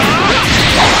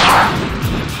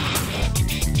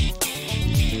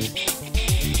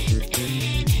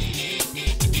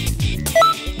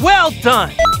 Well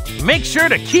done! Make sure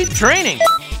to keep training!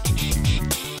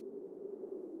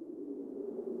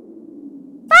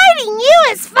 Fighting you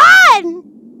is fun!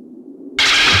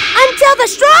 Until the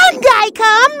strong guy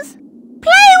comes!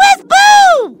 Play with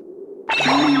Boo!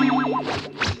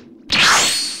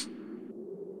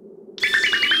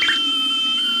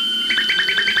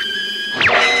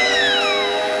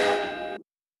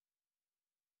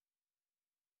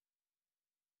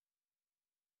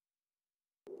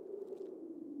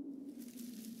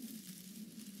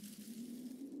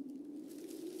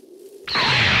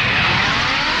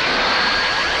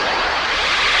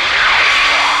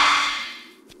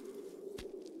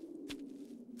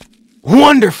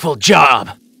 Wonderful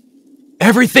job!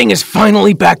 Everything is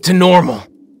finally back to normal.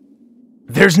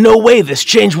 There's no way this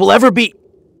change will ever be...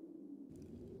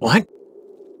 What?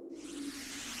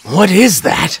 What is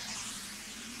that?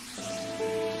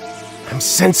 I'm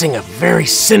sensing a very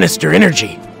sinister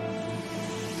energy.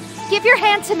 Give your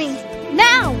hand to me,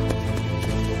 now!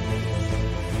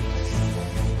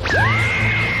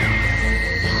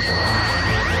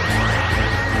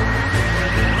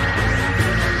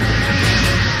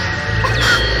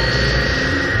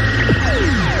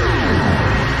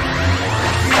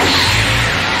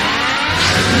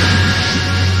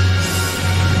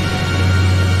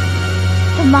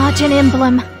 The Majin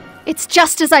emblem. It's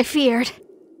just as I feared.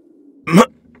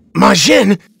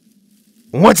 Majin?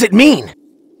 What's it mean?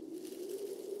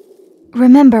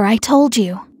 Remember, I told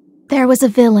you. There was a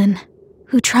villain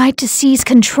who tried to seize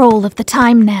control of the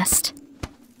Time Nest.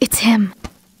 It's him.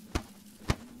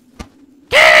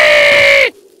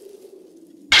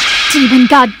 Demon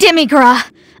God Demigra!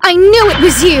 I knew it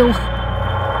was you!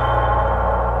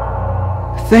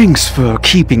 Thanks for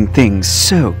keeping things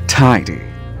so tidy.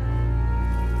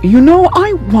 You know,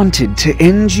 I wanted to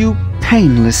end you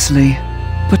painlessly,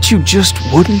 but you just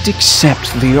wouldn't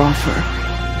accept the offer.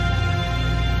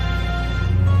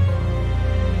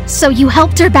 So you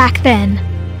helped her back then.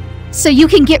 So you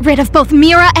can get rid of both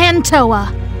Mira and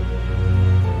Toa.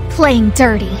 Playing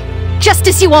dirty, just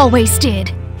as you always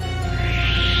did.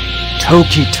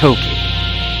 Toki Toki,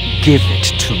 give it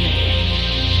to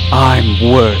me.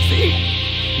 I'm worthy.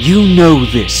 You know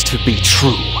this to be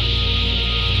true.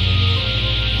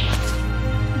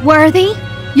 Worthy?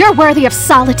 You're worthy of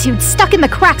solitude, stuck in the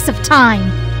cracks of time.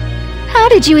 How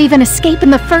did you even escape in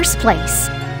the first place?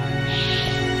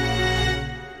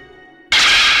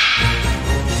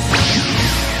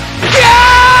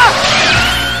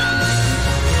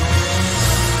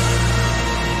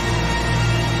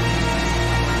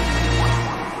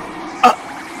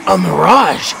 A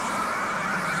mirage?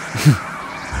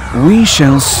 We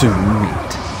shall soon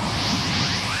meet.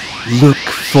 Look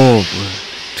forward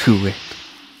to it.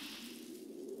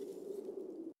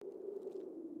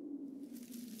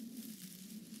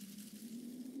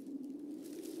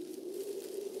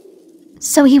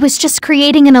 So he was just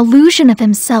creating an illusion of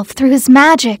himself through his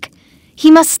magic.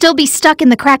 He must still be stuck in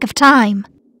the crack of time.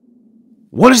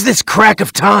 What is this crack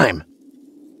of time?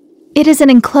 It is an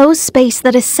enclosed space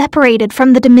that is separated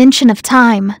from the dimension of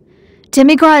time.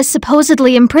 Demigra is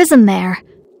supposedly imprisoned there.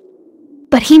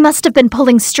 But he must have been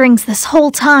pulling strings this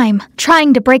whole time,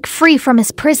 trying to break free from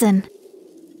his prison.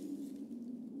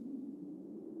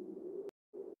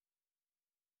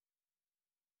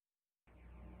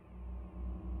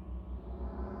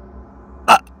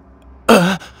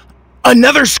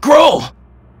 Another scroll!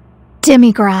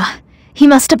 Demigra. He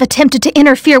must have attempted to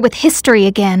interfere with history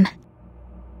again.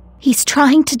 He's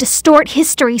trying to distort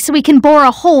history so he can bore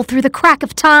a hole through the crack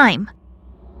of time.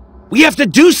 We have to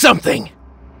do something!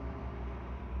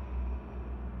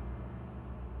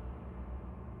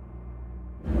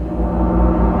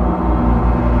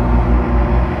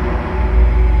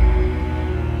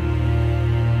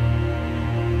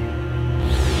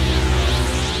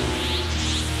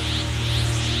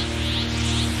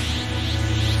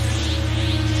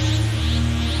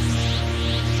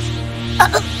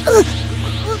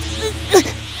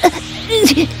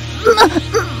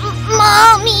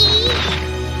 Mommy!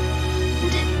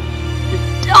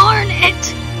 Darn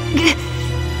it!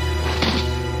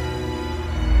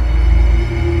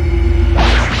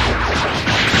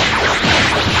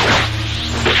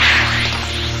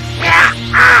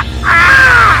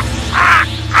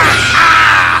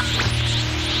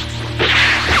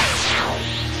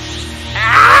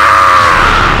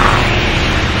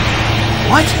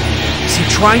 What? Is he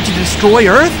trying to destroy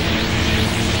Earth?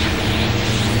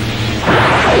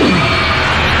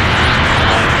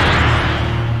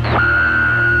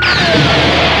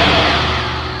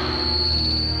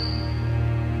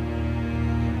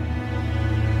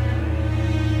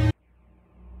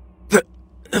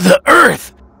 The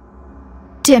Earth!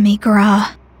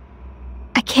 Demigra.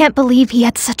 I can't believe he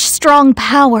had such strong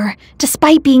power,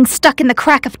 despite being stuck in the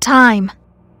crack of time.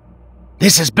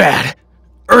 This is bad.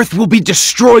 Earth will be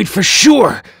destroyed for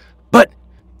sure. But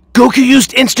Goku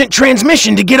used instant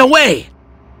transmission to get away.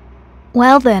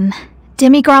 Well then,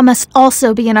 Demigra must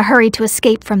also be in a hurry to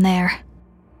escape from there.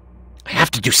 I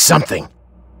have to do something.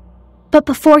 But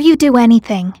before you do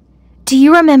anything, do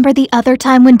you remember the other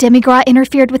time when Demigra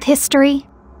interfered with history?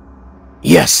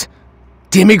 Yes.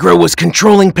 Demigra was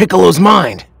controlling Piccolo's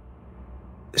mind.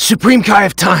 Supreme Kai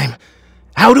of Time,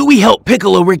 how do we help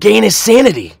Piccolo regain his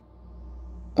sanity?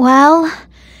 Well,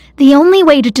 the only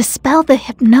way to dispel the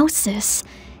hypnosis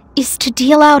is to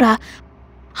deal out a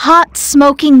hot,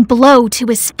 smoking blow to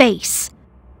his face.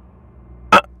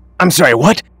 I'm sorry,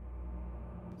 what?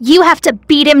 You have to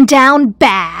beat him down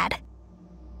bad.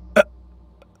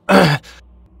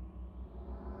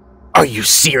 Are you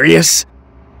serious?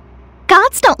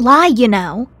 Gods don't lie, you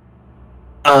know.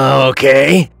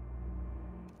 Okay.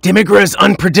 Demigra is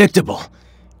unpredictable.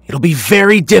 It'll be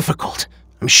very difficult.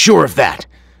 I'm sure of that.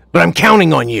 But I'm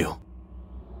counting on you.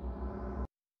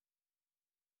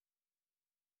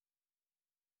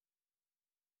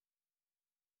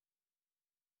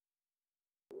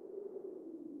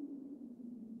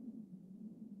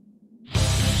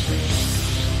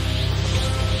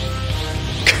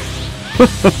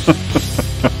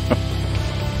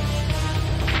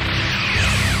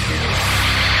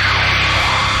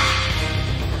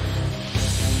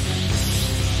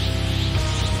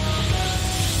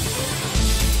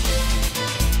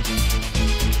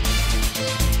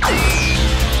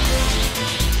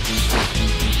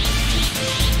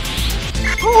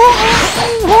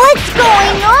 What's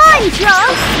going on,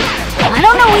 Trunks? I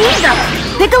don't know either.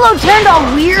 Piccolo turned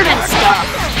all weird and stuff.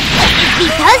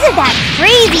 Because of that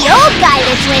crazy old guy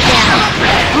that's with him.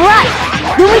 Right.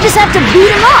 Then we just have to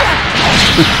beat him up.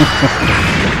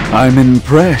 I'm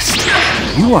impressed.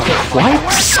 You are quite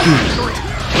skilled.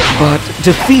 But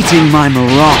defeating my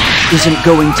Mirage isn't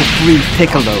going to free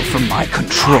Piccolo from my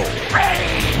control.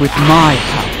 With my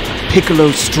power,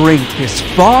 Piccolo's strength is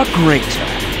far greater.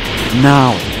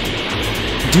 Now,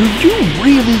 do you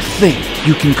really think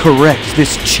you can correct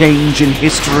this change in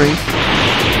history?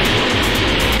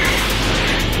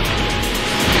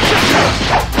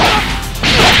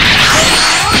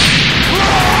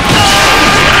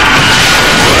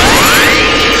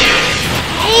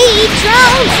 Hey,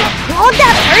 Trunks! Won't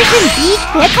that person beat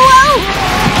Piccolo?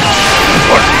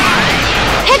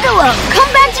 Piccolo,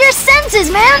 come back to your senses,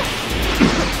 man!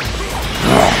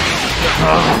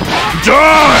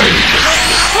 Die!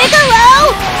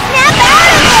 Piccolo! Snap out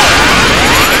of it!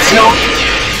 No!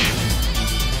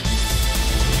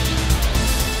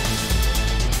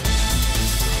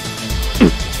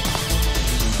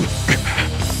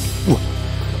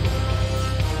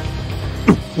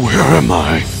 Where am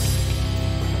I?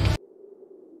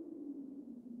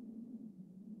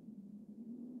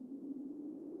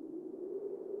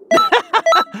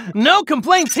 No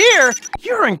complaints here!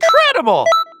 You're incredible!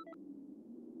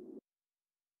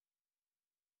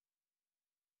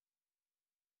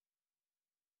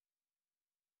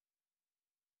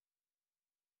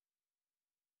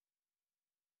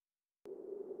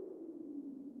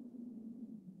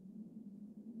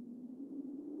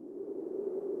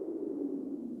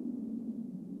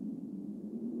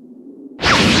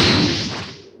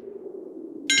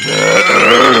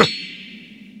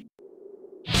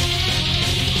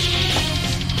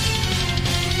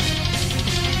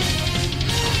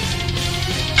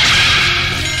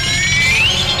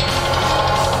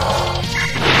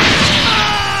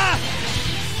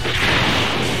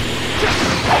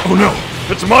 Oh no,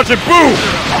 it's Majin Buu!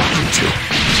 You two,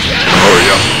 hurry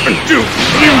up and do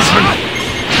fusion!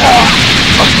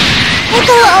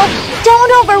 Piccolo,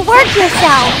 don't overwork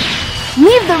yourself!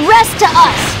 Leave the rest to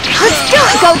us! Let's do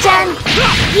it, Goten!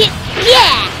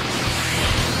 Yeah!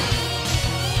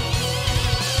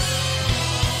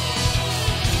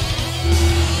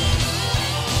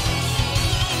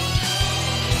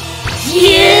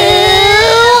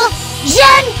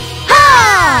 Fusion!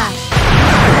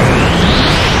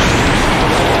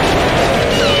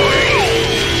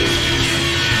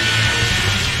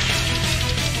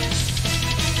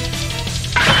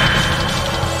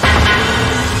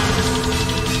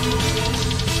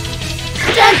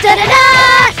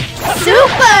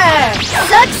 Super!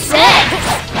 Success!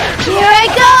 Here I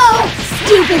go,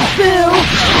 stupid boo!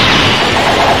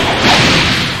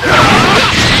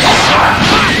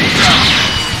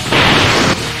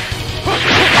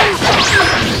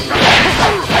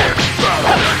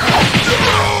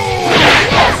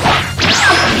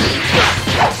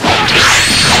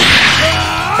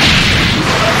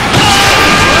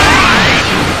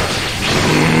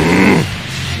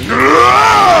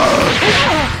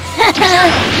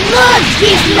 Look,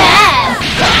 he's mad!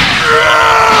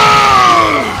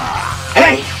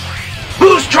 Hey!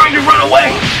 Who's trying to run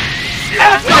away?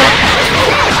 After him!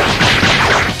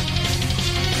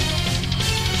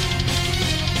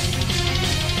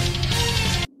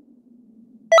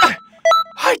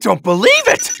 I don't believe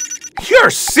it! You're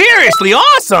seriously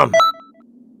awesome!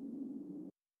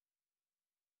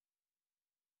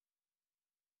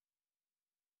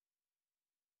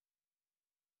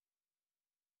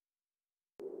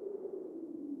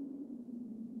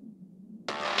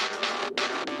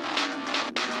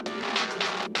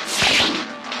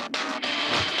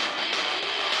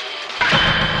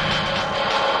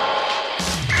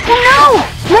 Oh no!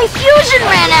 My fusion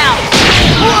ran out!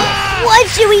 What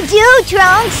should we do,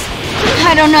 Trunks?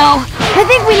 I don't know. I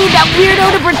think we need that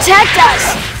weirdo to protect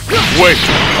us. Wait,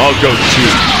 I'll go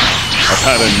too. I've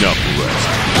had enough rest.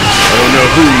 I don't know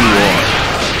who you are,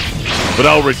 but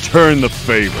I'll return the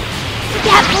favor.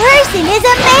 That person is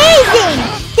amazing!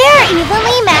 They're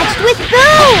evenly matched with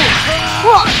Boo!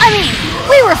 Well, I mean,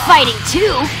 we were fighting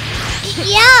too.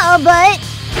 Yeah, but...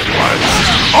 What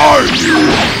are you?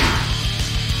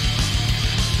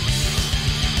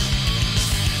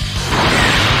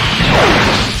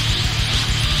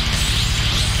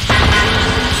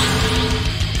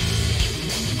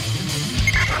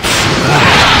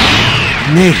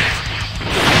 Nate.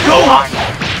 Gohan!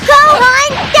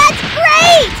 Gohan, that's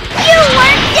great! You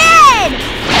weren't dead!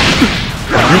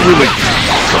 You really...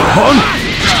 Gohan?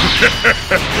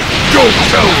 Don't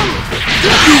tell me!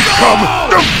 You come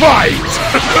to fight!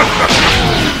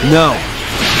 No.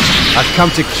 I've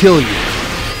come to kill you.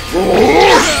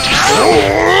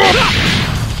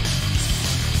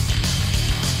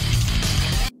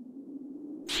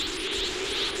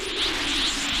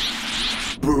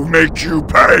 Boo make you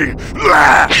pay!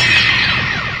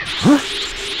 Huh?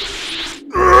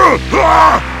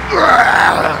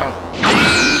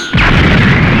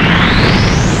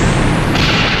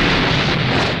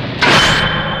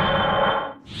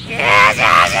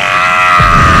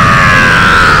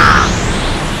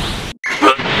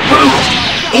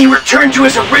 He returned to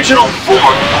his original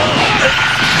form!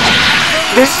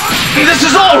 This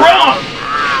is all wrong!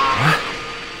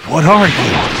 What are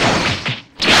you?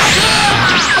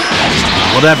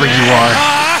 Whatever you are,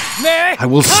 I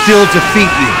will still defeat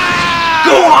you.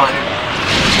 Go on!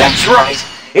 That's right!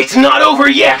 It's not over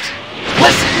yet!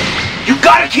 Listen! You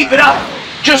gotta keep it up!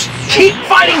 Just keep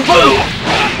fighting Boo!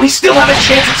 We still have a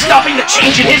chance at stopping the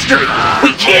change in history!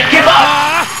 We can't give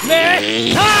up!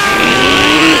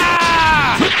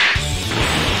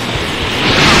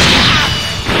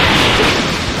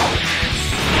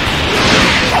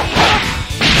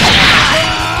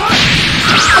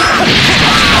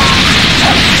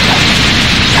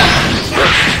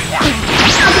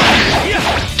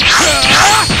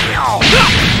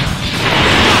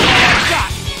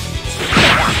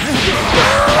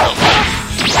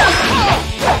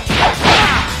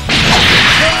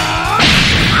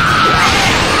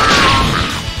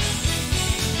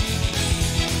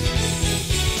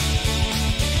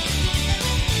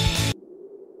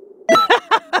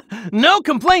 No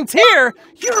complaints here!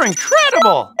 You're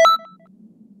incredible!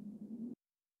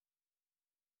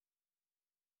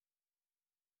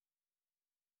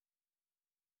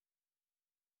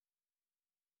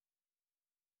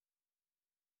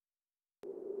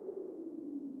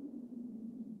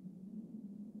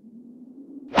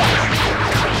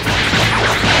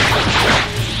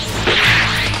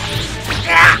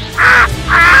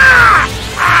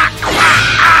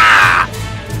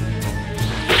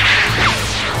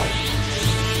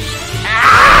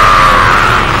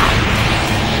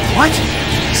 What?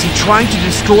 Is he trying to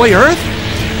destroy Earth?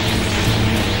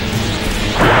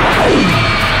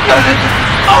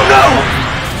 Oh no!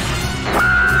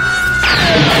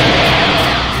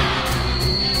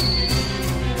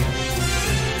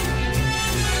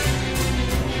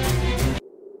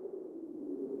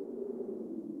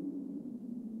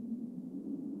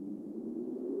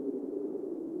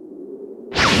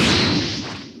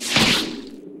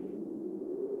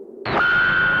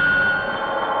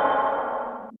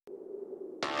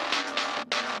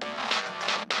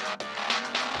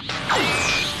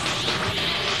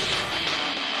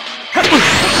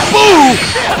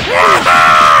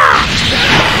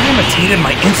 Imitated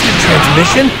my instant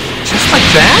transmission? Just like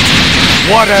that?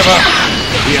 Whatever.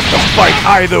 We have to fight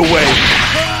either way.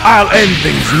 I'll end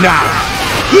things now.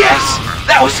 Yes!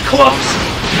 That was close!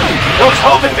 I was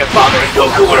hoping that Father and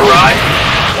Goku would arrive.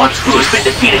 Once Boo's been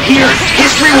defeated here,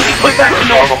 history will be put back to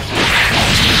normal.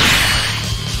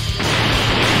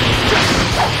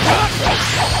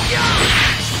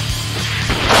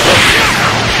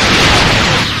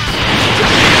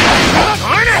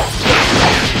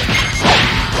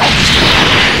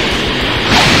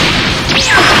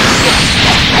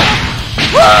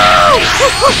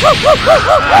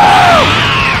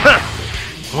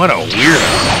 What a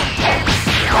weirdo.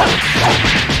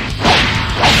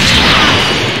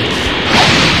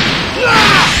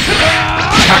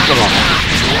 Kakarot,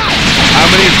 how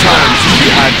many times have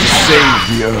you had to save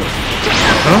the Earth?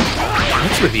 Huh?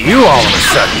 What's with you all of a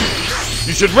sudden?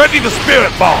 You should ready the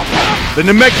Spirit Bomb. The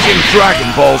Namekian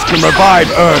Dragon Balls can revive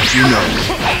Earth, you know.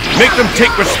 Make them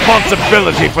take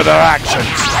responsibility for their actions.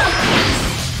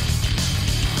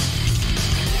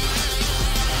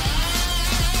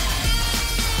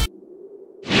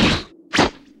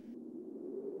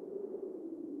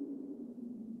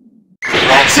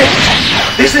 That's it!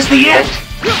 This is the end!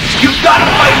 You've gotta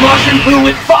fight Majin Buu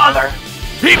with Father!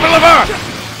 People of Earth,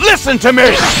 listen to me!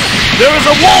 There is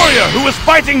a warrior who is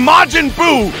fighting Majin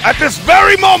Buu at this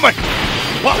very moment!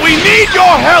 But we need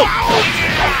your help!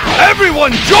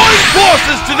 Everyone join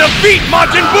forces to defeat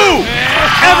Majin Buu!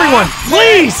 Everyone,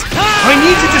 please! I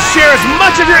need you to share as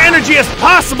much of your energy as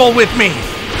possible with me!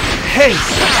 Hey,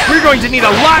 we're going to need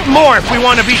a lot more if we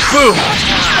want to beat Buu!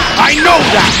 I know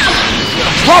that!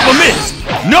 The problem is,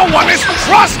 no one is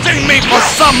trusting me for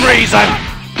some reason!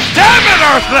 Damn it,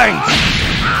 Earthlings!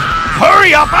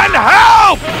 Hurry up and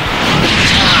help!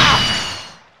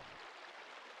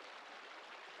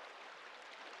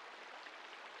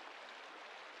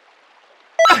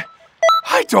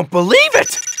 I don't believe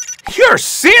it! You're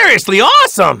seriously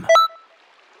awesome!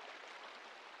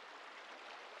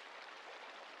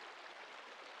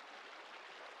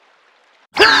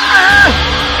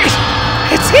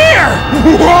 It's here!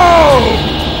 Whoa!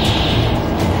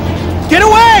 Get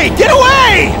away! Get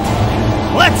away!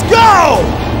 Let's go!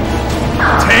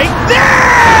 Take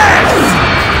this!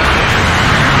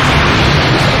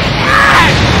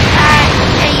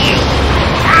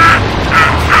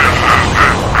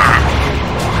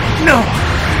 No!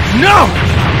 No!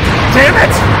 Damn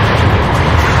it!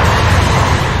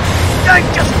 I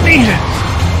just need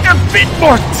a bit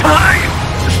more time!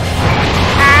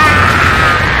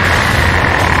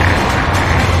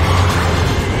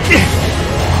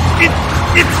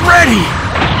 It's ready!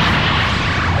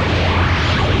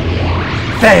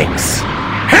 Thanks.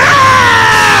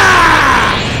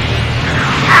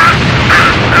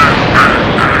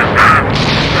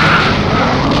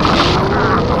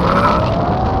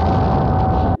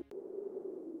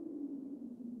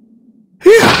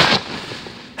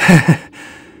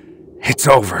 It's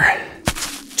over.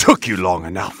 Took you long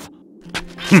enough.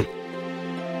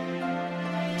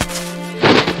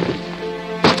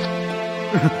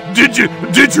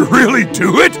 Did you really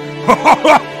do it?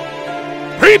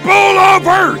 People of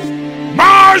Earth,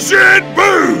 Majin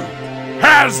Buu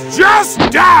has just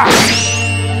died!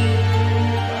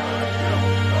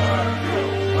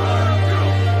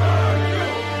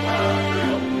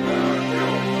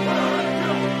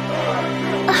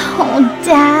 Oh,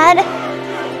 Dad.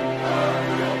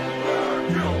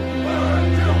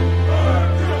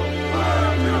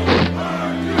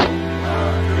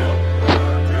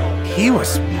 He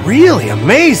was really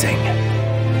amazing.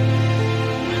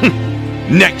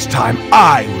 Next time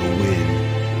I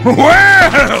will win.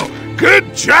 Well,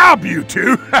 good job, you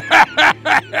two.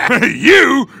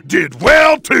 You did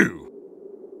well, too.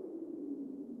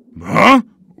 Huh?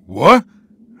 What?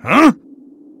 Huh?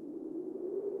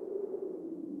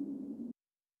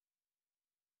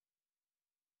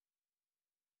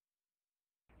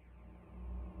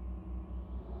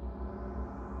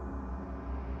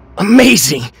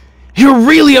 Amazing! You're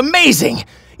really amazing!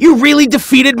 You really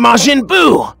defeated Majin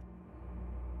Buu!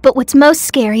 But what's most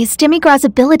scary is Demigras'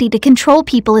 ability to control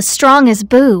people as strong as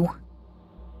Buu.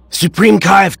 Supreme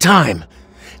Kai of Time,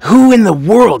 who in the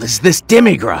world is this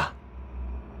Demigra?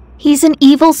 He's an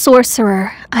evil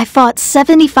sorcerer I fought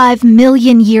 75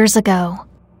 million years ago.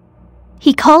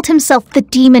 He called himself the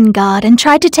Demon God and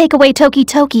tried to take away Toki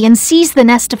Toki and seize the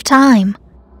Nest of Time.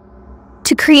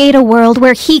 To create a world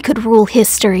where he could rule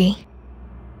history.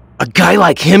 A guy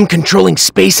like him controlling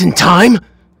space and time?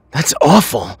 That's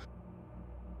awful.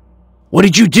 What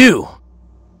did you do?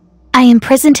 I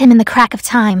imprisoned him in the crack of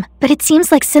time, but it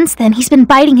seems like since then he's been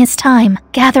biding his time,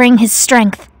 gathering his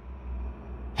strength.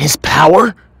 His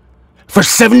power? For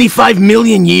 75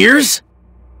 million years?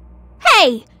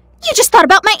 Hey! You just thought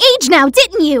about my age now,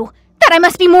 didn't you? That I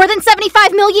must be more than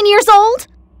 75 million years old?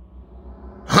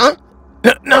 Huh?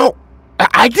 No,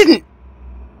 I didn't...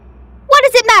 What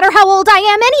does it matter how old I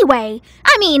am anyway?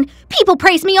 I mean, people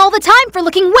praise me all the time for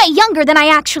looking way younger than I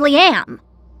actually am.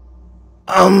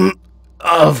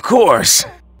 Of course.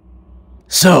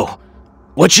 So,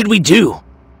 what should we do?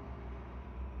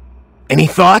 Any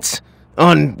thoughts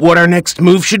on what our next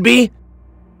move should be?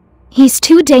 He's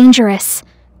too dangerous.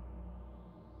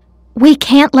 We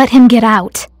can't let him get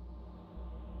out.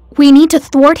 We need to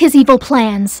thwart his evil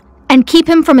plans and keep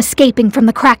him from escaping from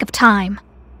the crack of time.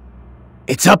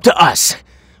 It's up to us.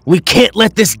 We can't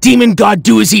let this demon god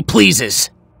do as he pleases.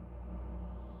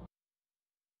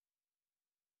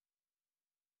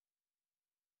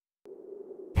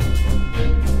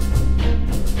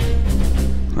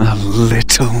 A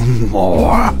little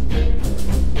more.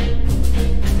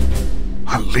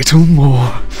 A little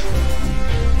more.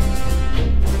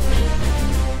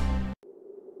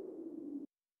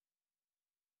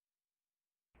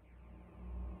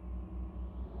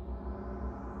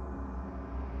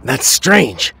 That's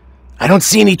strange. I don't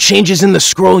see any changes in the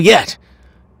scroll yet.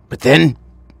 But then,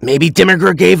 maybe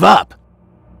Dimmerger gave up.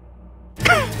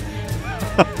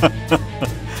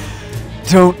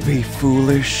 Don't be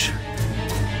foolish.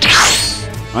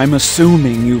 I'm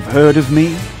assuming you've heard of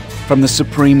me from the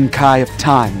Supreme Kai of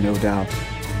Time, no doubt.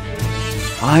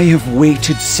 I have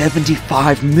waited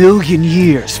 75 million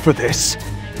years for this.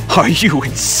 Are you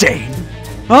insane?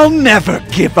 I'll never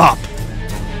give up.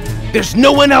 There's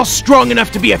no one else strong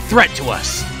enough to be a threat to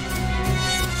us.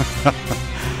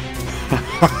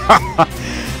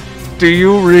 Do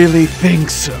you really think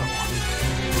so?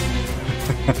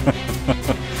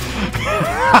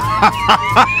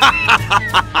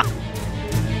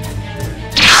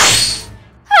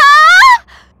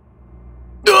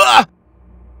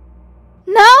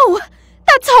 No!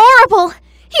 That's horrible!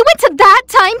 He went to that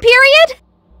time period?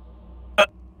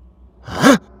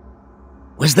 Huh?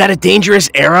 Was that a dangerous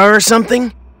era or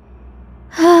something?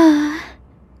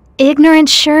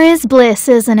 Ignorance sure is bliss,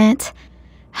 isn't it?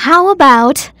 How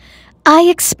about I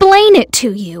explain it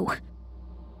to you?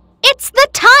 It's the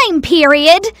time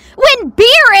period when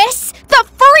Beerus, the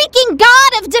freaking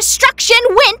god of destruction,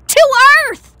 went to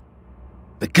Earth!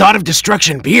 The god of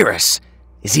destruction, Beerus?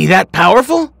 Is he that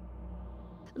powerful?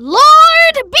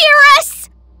 Lord Beerus!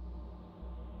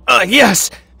 Yes.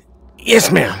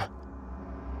 Yes, ma'am.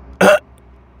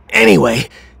 Anyway,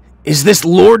 is this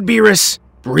Lord Beerus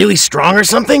really strong or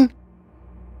something?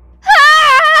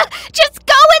 Ah! Just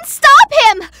go and stop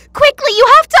him! Quickly, you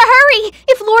have to hurry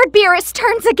if Lord Beerus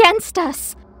turns against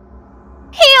us.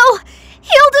 He'll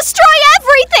destroy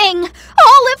everything!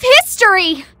 All of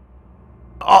history!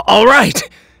 All right.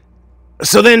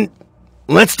 So then,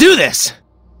 let's do this.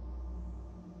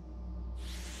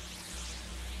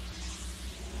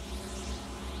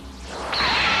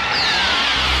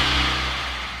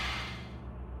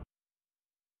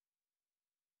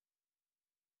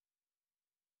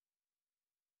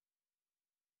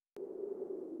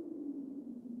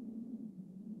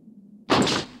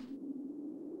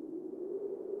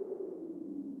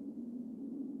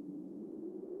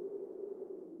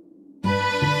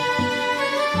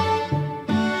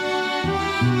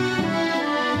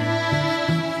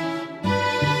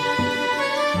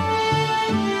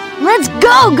 Let's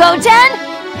go, Goten!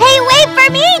 Hey, wait for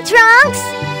me, Trunks!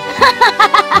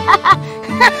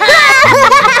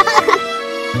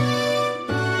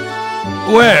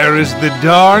 Where is the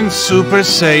darn Super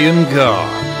Saiyan God?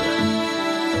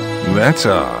 That's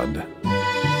odd.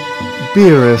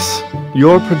 Beerus,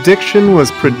 your prediction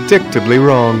was predictably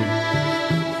wrong.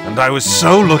 And I was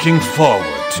so looking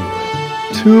forward to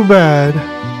it. Too bad.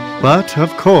 But,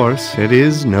 of course, it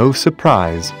is no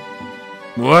surprise.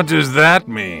 What does that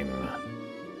mean?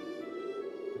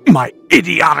 My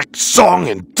idiotic song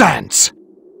and dance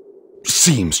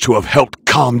seems to have helped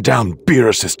calm down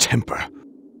Beerus's temper.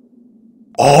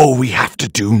 All we have to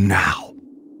do now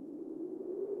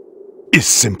is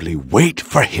simply wait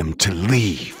for him to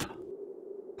leave.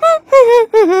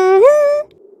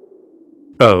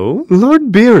 Oh,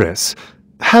 Lord Beerus,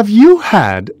 have you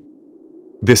had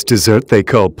this dessert they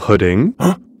call pudding?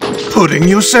 Huh? Pudding,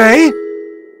 you say?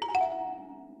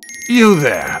 You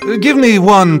there, give me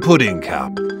one pudding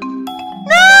cup.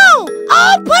 No!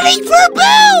 All pudding for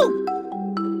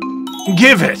Boo!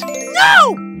 Give it!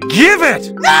 No! Give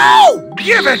it! No!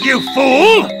 Give it, you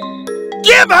fool!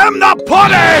 Give him the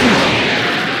pudding!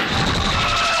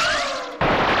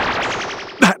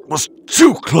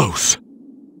 Too close!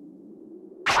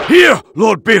 Here,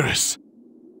 Lord Beerus!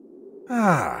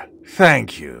 Ah,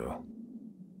 thank you.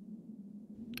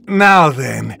 Now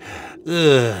then,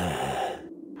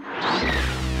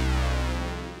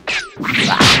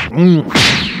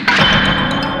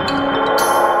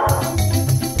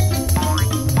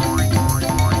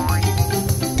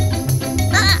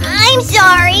 I'm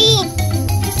sorry.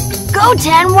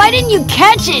 Goten, why didn't you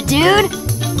catch it, dude?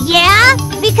 Yeah?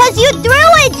 Because you threw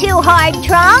it too hard,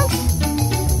 Trunks.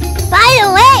 By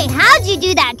the way, how'd you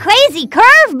do that crazy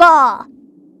curveball?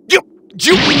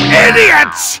 You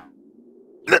idiots!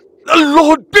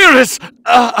 Lord Beerus!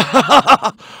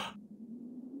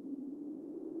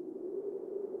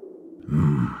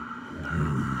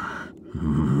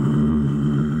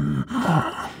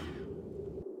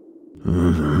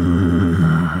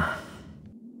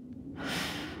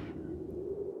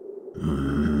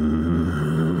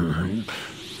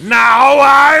 Now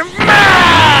I'm mad!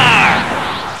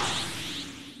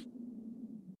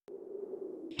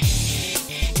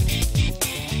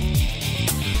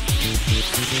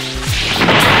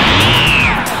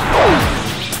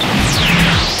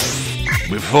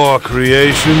 before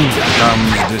creation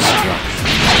comes destruction.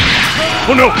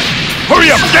 Oh no!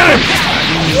 Hurry up! Get him!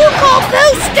 You call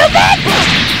Boo stupid?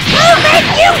 Who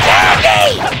made you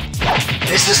candy?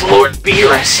 This is Lord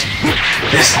Beerus.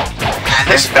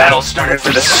 This battle started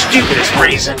for the stupidest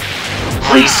reason.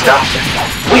 Please stop it.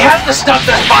 We have to stop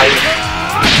that fight.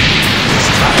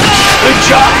 Good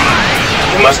job.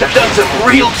 You must have done some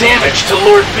real damage to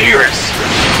Lord Beerus.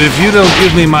 If you don't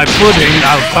give me my pudding,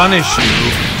 I'll punish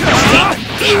you.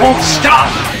 He won't stop.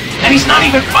 And he's not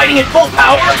even fighting at full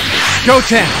power.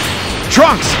 Goten!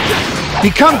 Trunks!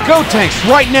 Become Gotenks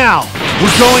right now!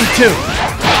 We're going to!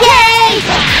 Yay!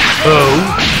 Oh?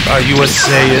 Are you a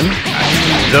Saiyan?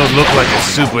 You don't look like a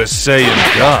Super Saiyan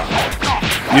God.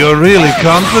 You're really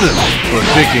confident for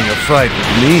picking a fight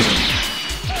with me.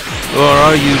 Or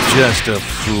are you just a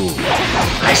fool?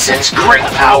 I sense great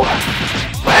power,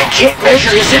 but I can't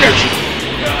measure his energy.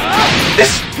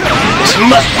 This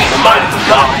must be the might of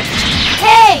God.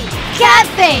 Hey,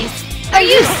 Catface! Are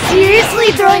you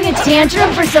seriously throwing a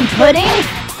tantrum for some pudding?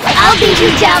 I'll beat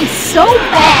you down so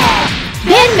bad!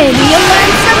 Then maybe you'll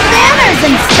learn some manners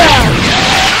and stuff!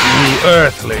 You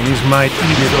Earthlings might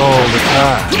eat it all the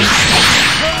time.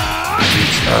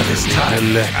 Each hardest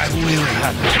dialect will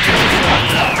have it.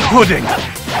 Pudding!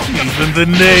 Even the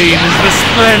name is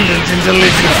resplendent in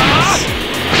deliciousness.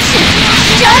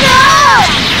 Shut up!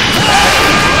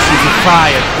 To defy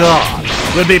a god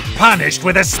will be punished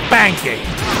with a spanking.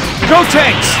 Go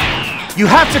Tanks! You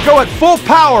have to go at full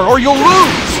power or you'll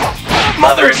lose!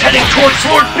 Mother is heading towards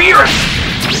Lord Beerus!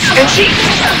 And she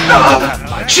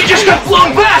just got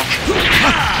blown back!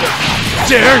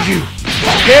 Dare you!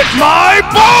 Hit my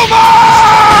Bulma!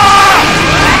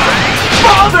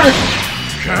 Father!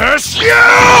 Curse you!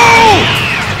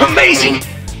 Amazing!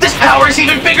 This power is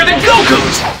even bigger than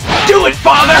Goku's! Do it,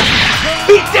 Father!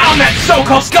 Beat down that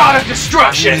so-called god of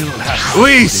destruction!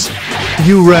 Whis!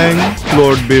 You rang,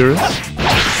 Lord Beerus?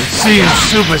 It seems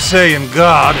Super Saiyan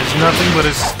God is nothing but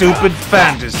a stupid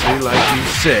fantasy, like you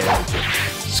said.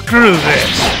 Screw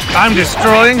this. I'm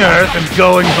destroying Earth and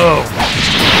going home.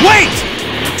 Wait!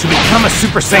 To become a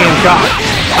Super Saiyan God,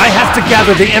 I have to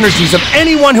gather the energies of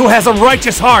anyone who has a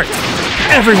righteous heart.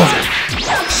 Everyone,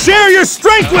 share your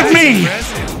strength with me!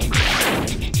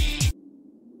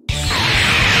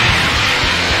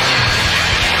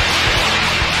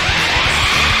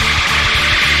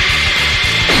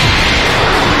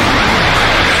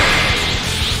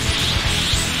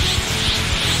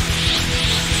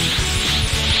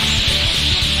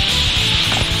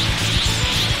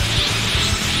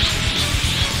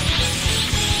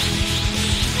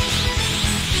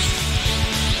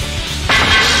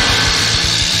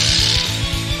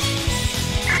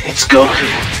 It's Goku.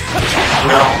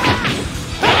 No.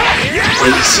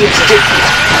 But he seems different.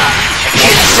 I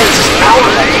can't sense his power.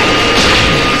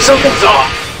 Something's off.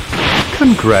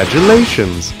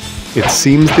 Congratulations. It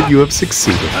seems that you have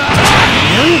succeeded.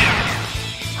 Really?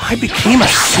 I became a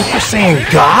Super Saiyan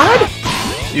God?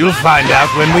 You'll find out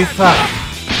when we fight.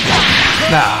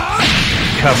 Now,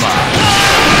 come on.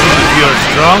 If you're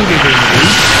stronger than me,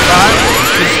 I'll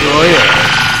destroy Earth.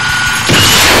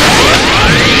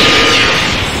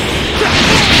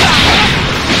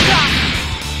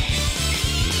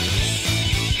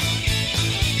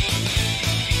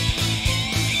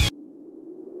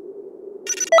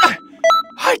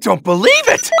 I don't believe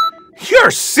it! You're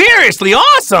seriously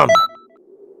awesome!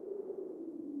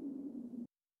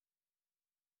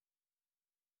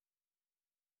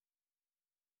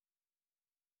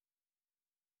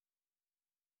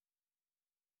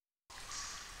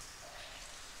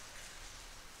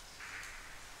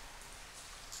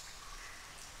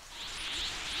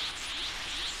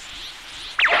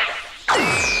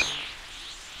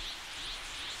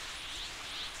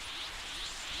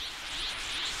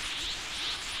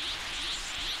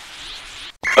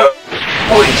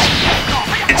 Wait,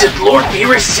 did Lord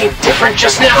Beerus seem different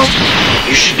just now?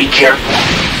 You should be careful.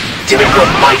 Demigod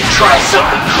might try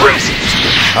something crazy.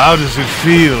 How does it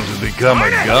feel to become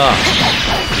a god?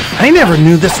 I never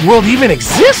knew this world even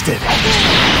existed.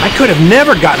 I could have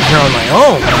never gotten here on my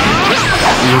own.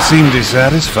 You seem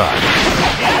dissatisfied.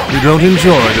 You don't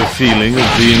enjoy the feeling of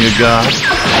being a god?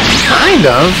 Kind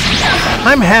of.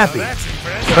 I'm happy.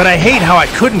 But I hate how I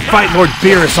couldn't fight Lord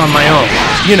Beerus on my own.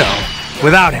 You know,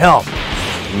 without help.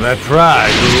 That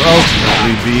pride will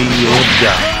ultimately be your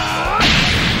death.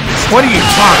 What are you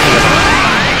talking about?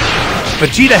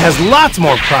 Vegeta has lots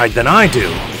more pride than I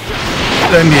do.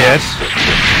 And yet...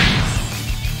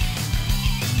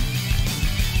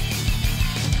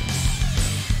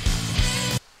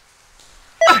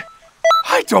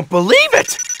 I don't believe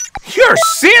it! You're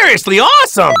seriously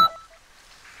awesome!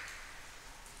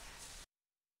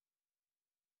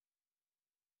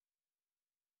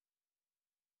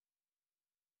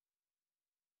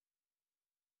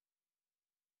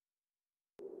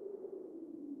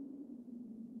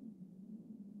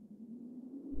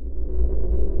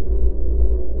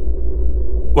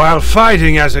 While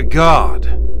fighting as a god,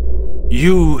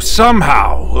 you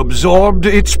somehow absorbed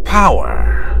its power.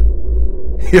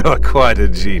 You're quite a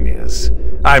genius.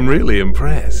 I'm really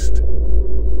impressed.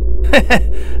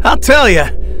 I'll tell you,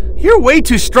 you're way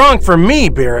too strong for me,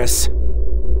 Beerus.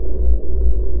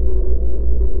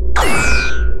 Time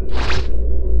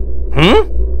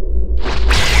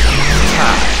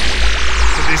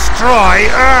to destroy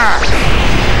Earth!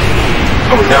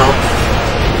 Oh no.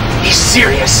 He's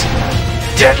serious.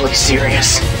 Deadly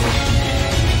serious.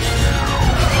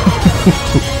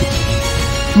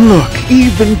 Look,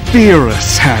 even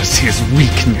Beerus has his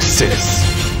weaknesses.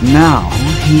 Now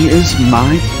he is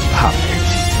my puppet.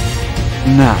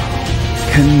 Now,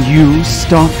 can you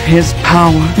stop his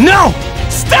power? No!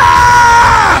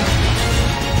 Stop!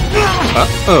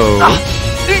 Uh-oh.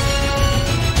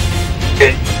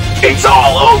 It's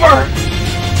all over!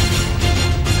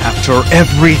 After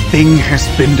everything has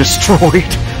been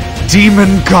destroyed,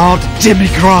 Demon God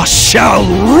Demigra shall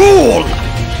rule!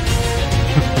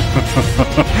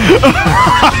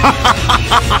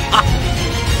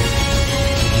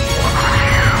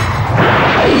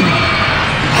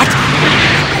 What?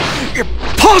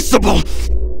 Impossible!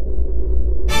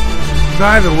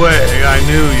 By the way, I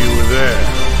knew you were there.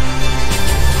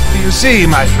 You see,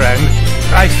 my friend,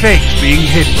 I faked being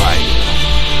hit by you.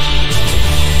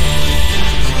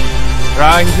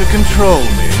 Trying to control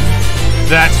me.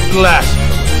 That's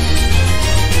blasphemous.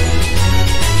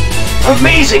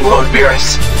 Amazing, Lord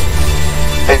Beerus.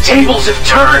 The tables have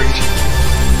turned.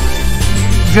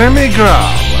 Demigra,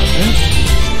 was it?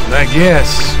 I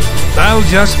guess I'll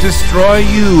just destroy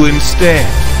you instead.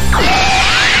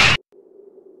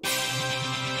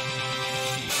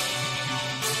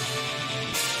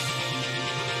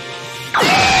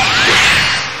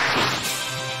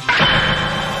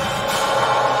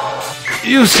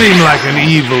 You seem like an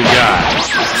evil guy,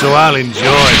 so I'll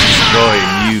enjoy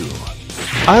destroying you.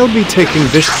 I'll be taking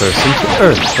this person to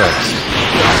Earth first.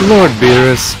 Lord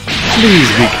Beerus, please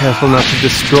be careful not to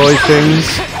destroy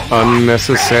things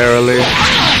unnecessarily.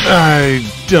 I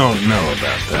don't know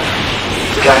about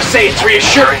that. Gotta say, it's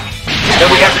reassuring that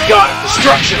we have the god of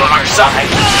destruction on our side.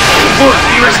 Lord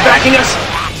Beerus backing us.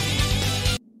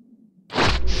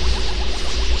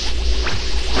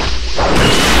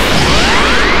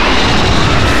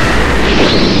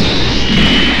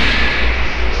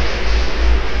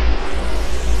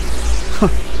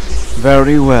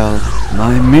 Very well.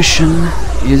 My mission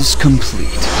is complete.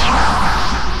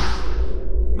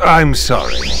 I'm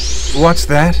sorry. What's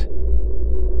that?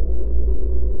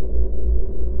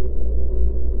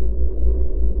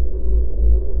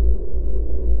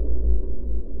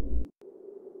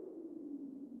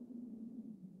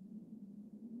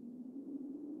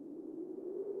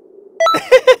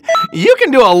 You can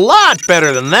do a lot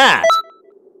better than that!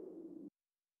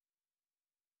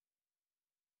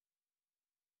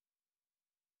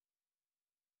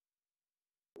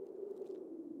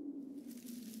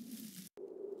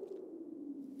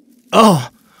 Oh,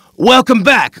 welcome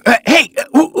back. Hey,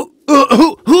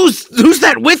 who's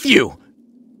that with you?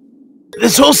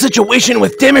 This whole situation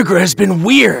with Demigra has been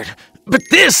weird, but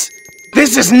this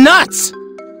is nuts.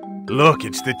 Look,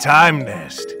 it's the Time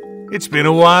Nest. It's been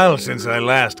a while since I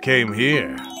last came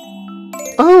here.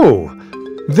 Oh,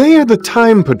 they are the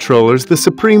Time Patrollers the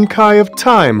Supreme Kai of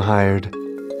Time hired.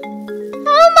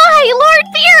 Oh my, Lord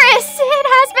Beerus! It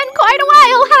has been quite a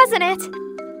while, hasn't it?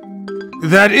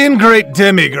 That ingrate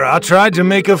Demigra tried to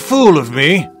make a fool of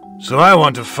me, so I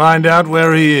want to find out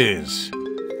where he is.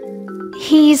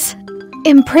 He's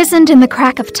imprisoned in the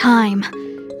crack of time.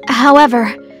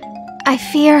 However, I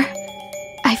fear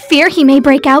he may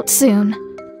break out soon.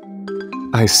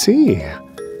 I see.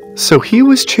 So he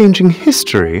was changing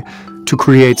history to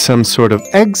create some sort of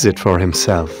exit for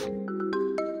himself.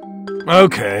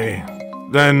 Okay.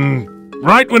 Then,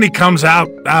 right when he comes out,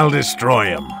 I'll destroy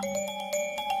him.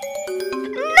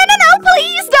 No,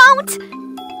 please don't!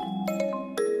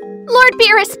 Lord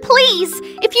Beerus, please!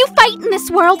 If you fight in this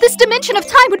world, this dimension of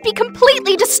time would be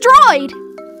completely destroyed!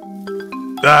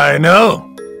 I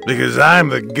know, because I'm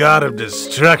the god of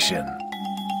destruction.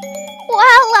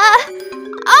 Well,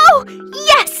 oh,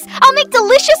 yes! I'll make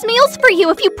delicious meals for you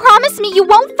if you promise me you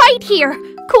won't fight here.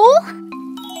 Cool?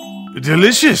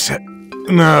 Delicious?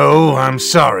 No, I'm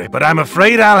sorry, but I'm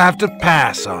afraid I'll have to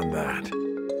pass on that.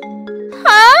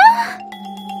 Huh?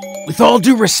 With all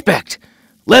due respect,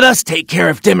 let us take care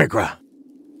of Demigra.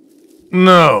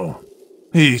 No.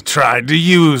 He tried to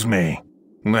use me.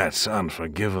 That's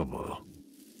unforgivable.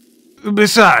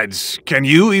 Besides, can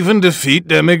you even defeat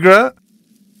Demigra?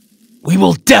 We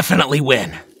will definitely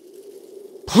win.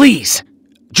 Please,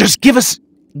 just give us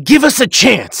a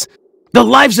chance. The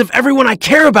lives of everyone I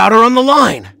care about are on the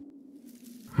line.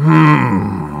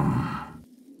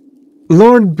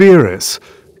 Lord Beerus,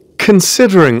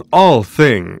 considering all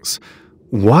things,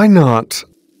 why not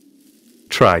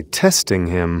try testing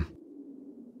him?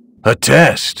 A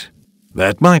test?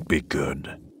 That might be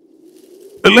good.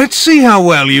 Let's see how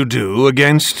well you do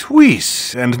against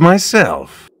Whis and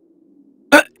myself.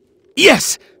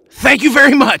 Yes! Thank you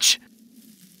very much!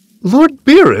 Lord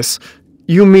Beerus,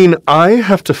 you mean I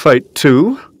have to fight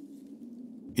too?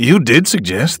 You did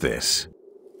suggest this.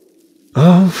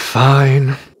 Oh,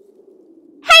 fine.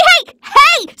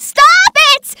 Hey! Stop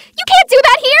it! You can't do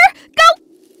that here! Go,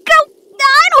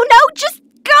 I don't know, just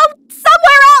go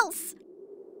somewhere else!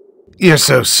 You're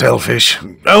so selfish.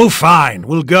 Oh, fine,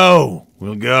 we'll go.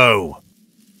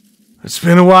 It's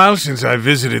been a while since I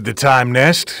visited the Time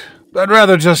Nest. I'd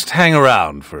rather just hang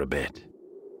around for a bit.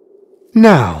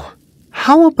 Now,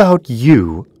 how about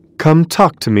you come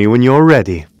talk to me when you're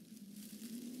ready?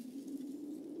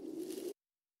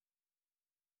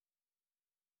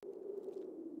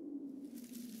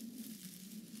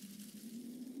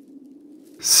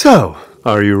 So,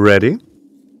 are you ready?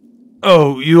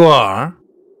 Oh, you are?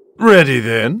 Ready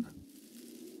then?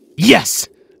 Yes!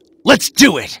 Let's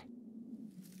do it!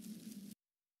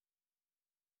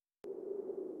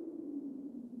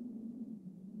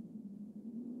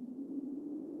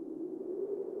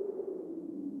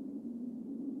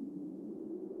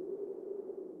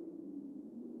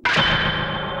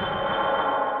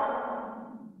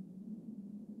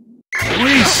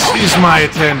 Whis is my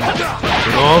attendant,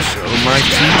 but also my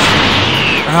teacher.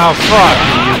 How far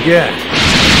can you get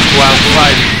while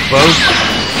fighting both?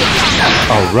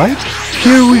 All right,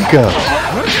 here we go.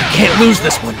 Can't lose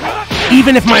this one,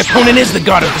 even if my opponent is the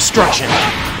god of destruction.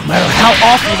 No matter how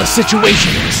awful the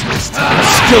situation is, there's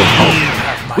still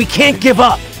hope. We can't give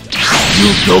up.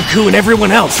 You, Goku, and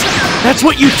everyone else. That's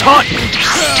what you taught me.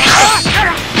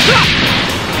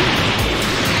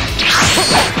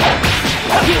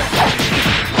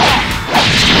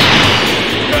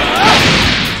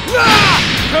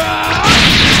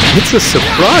 It's a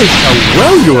surprise how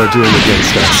well you are doing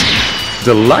against us.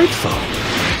 Delightful.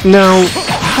 Now,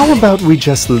 how about we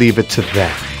just leave it to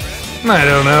them? I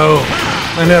don't know.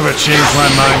 I never change my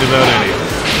mind about anything.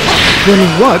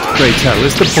 Then what, pray tell,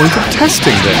 is the point of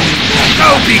testing them?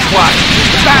 Oh, be quiet!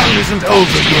 The battle isn't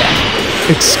over yet.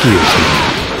 Excuse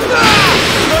me.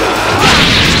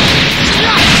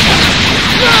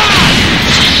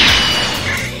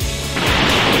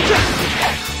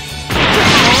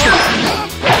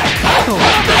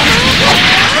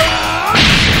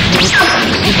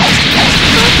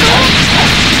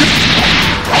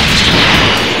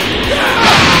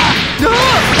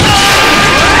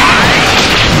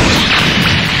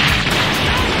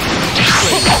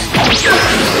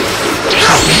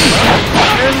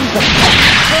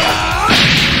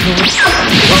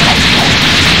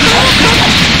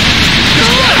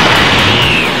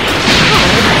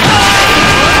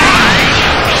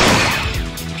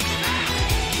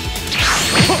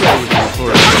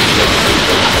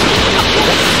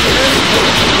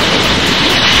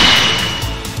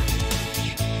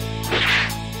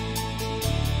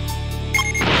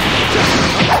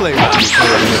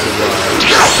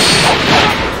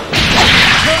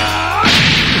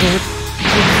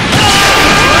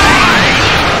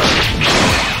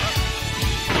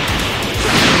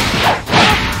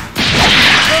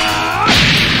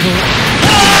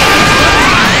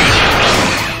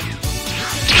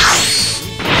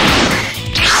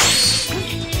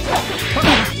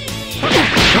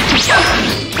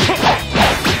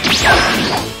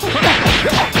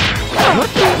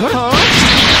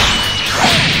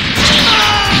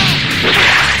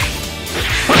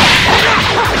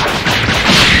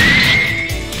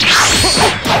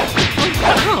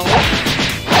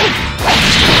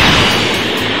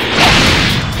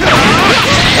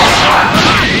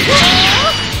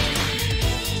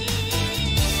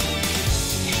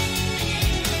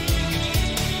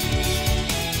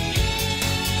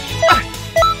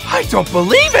 I don't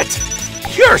believe it!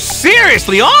 You're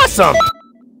seriously awesome!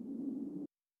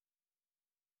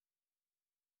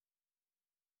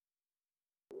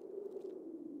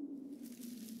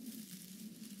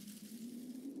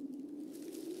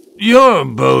 You're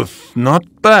both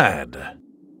not bad.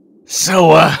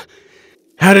 So,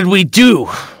 how did we do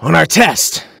on our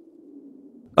test?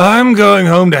 I'm going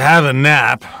home to have a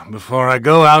nap before I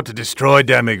go out to destroy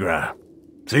Demigra.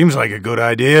 Seems like a good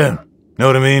idea. Know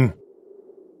what I mean?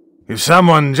 If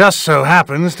someone just so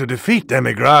happens to defeat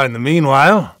Demigra in the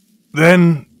meanwhile,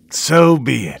 then so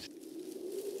be it.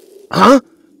 Huh?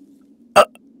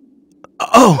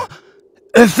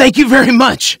 Thank you very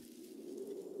much.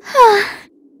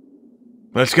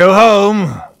 Let's go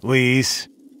home, Whis.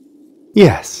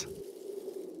 Yes.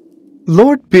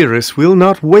 Lord Beerus will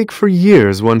not wake for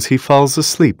years once he falls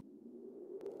asleep.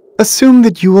 Assume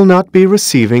that you will not be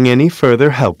receiving any further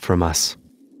help from us.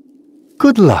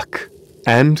 Good luck,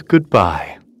 and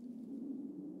goodbye.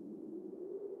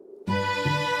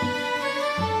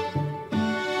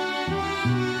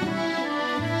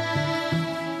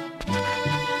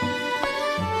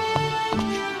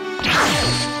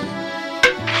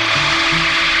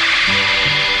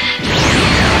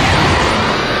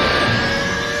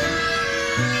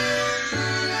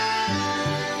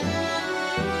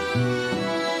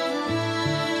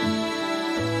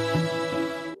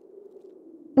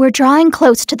 We're drawing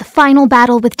close to the final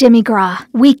battle with Demigra.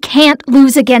 We can't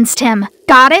lose against him.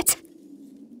 Got it?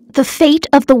 The fate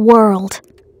of the world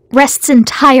rests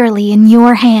entirely in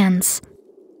your hands.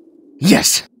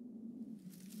 Yes.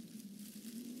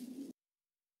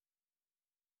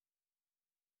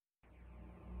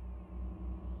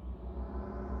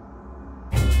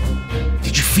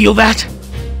 Did you feel that?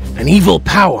 An evil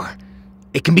power.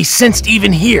 It can be sensed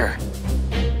even here.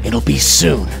 It'll be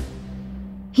soon.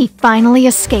 He finally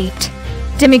escaped.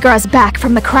 Demigra's back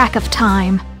from the crack of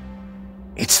time.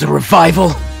 It's the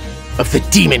revival of the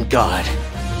demon god.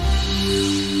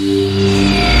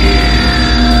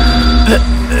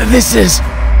 This is...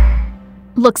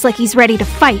 Looks like he's ready to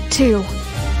fight, too.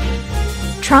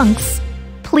 Trunks,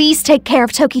 please take care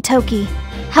of Toki Toki.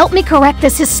 Help me correct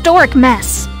this historic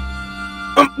mess.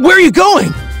 Where are you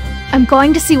going? I'm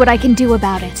going to see what I can do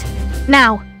about it.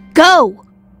 Now, go!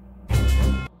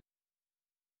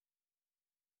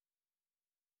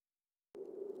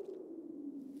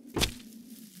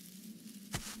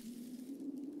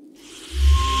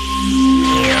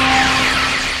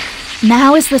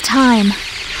 Now is the time.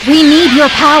 We need your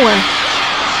power.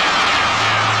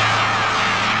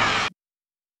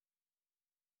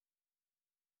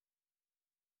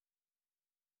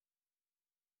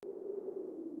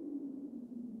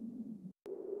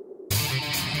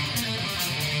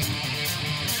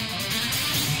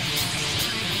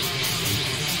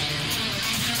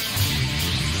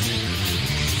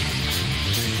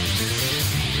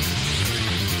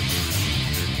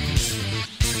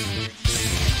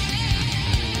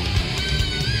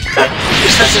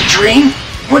 Is this a dream?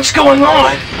 What's going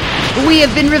on? We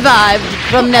have been revived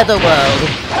from Netherworld.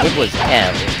 It was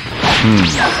hell.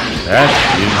 That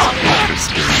is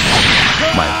interesting.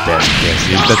 My best guess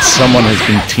is that someone has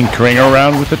been tinkering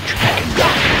around with the Dragon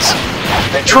Balls.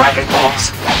 The Dragon Balls!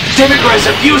 Demigra is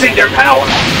abusing their power!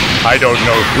 I don't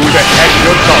know who the heck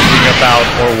you're talking about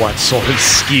or what sort of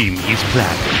scheme he's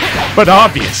planning. But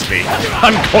obviously,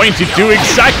 I'm going to do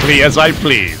exactly as I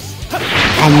please.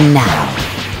 And now,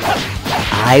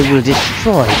 I will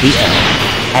destroy the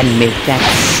Earth and make that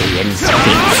Saiyan's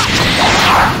feast.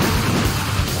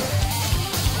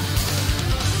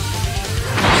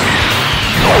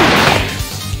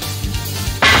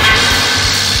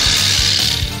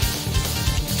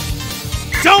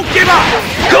 Don't give up!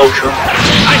 Goku!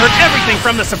 I heard everything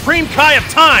from the Supreme Kai of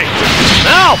Time!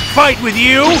 I'll fight with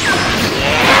you!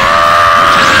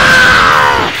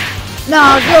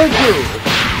 Now, Goku,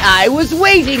 I was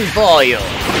waiting for you.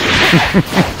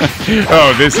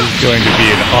 Oh, this is going to be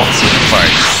an awesome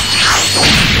fight.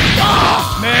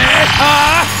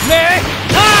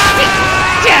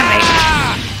 Damn it!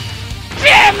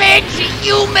 Damn it!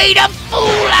 You made a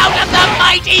fool out of the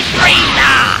mighty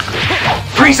Frieza!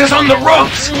 Frieza's on the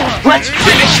ropes! Let's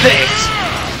finish things!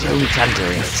 Don't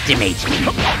underestimate me,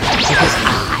 because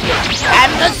I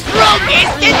am the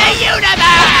strongest in the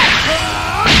universe!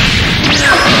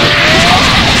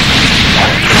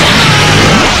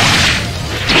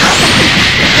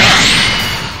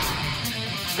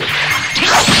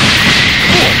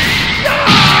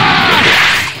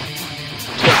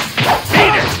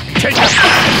 Take us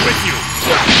with you!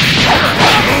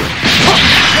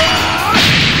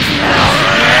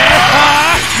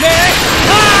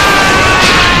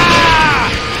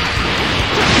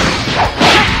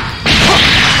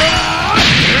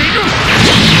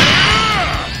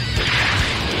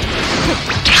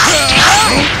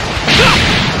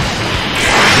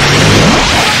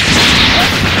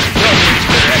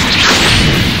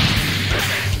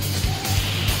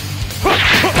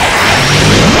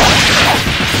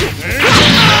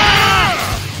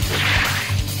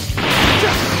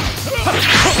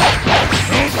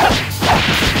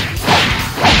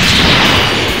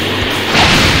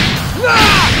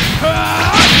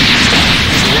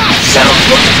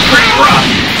 pretty rough.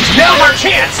 Now's our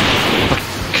chance.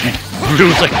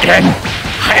 Lose again.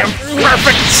 I am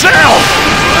perfect cell.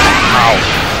 Power,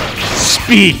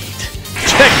 speed,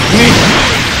 technique,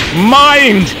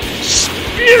 mind,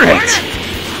 spirit.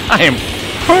 I am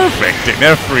perfect in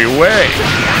every way.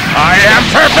 I am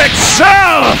perfect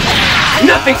cell.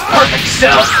 Nothing's perfect,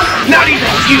 Cell. Not even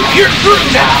you. You're through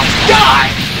now. Die.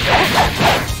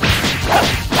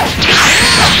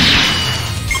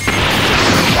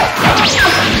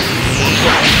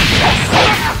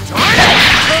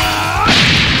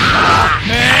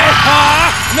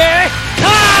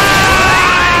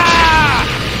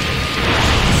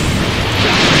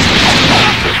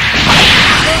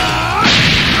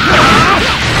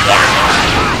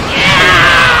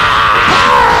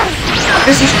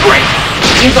 This is great.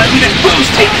 Seems like even Boo's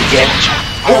taking damage.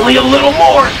 Only a little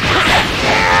more.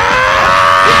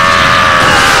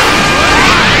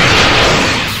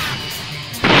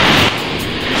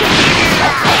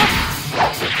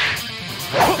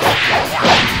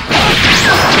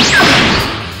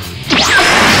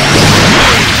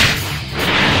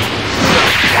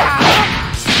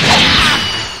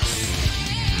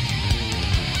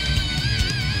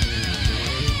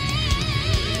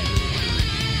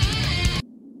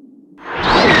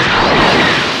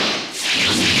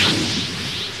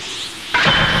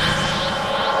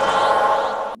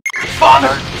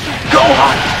 Father,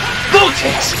 Gohan,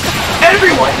 Gotenks,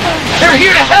 everyone, they're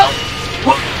here to help.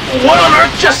 What on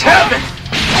earth just happened?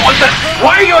 What the?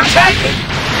 Why are you attacking?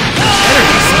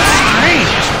 Energy seems strange.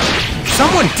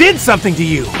 Someone did something to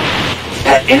you.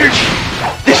 That energy.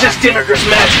 This is Demigra's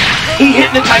magic. He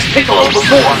hypnotized Piccolo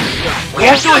before. We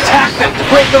have to attack them to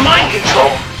break the mind control.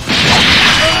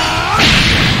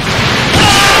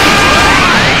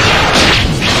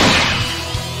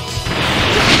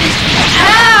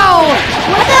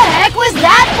 What the heck was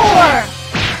that for?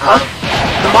 Huh?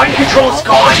 The mind control is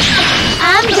gone?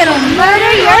 I'm gonna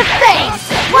murder your face!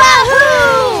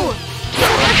 Wahoo!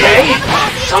 Okay,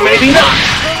 so maybe not.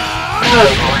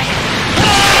 Oh boy.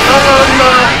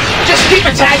 Just keep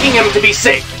attacking him to be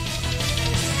safe.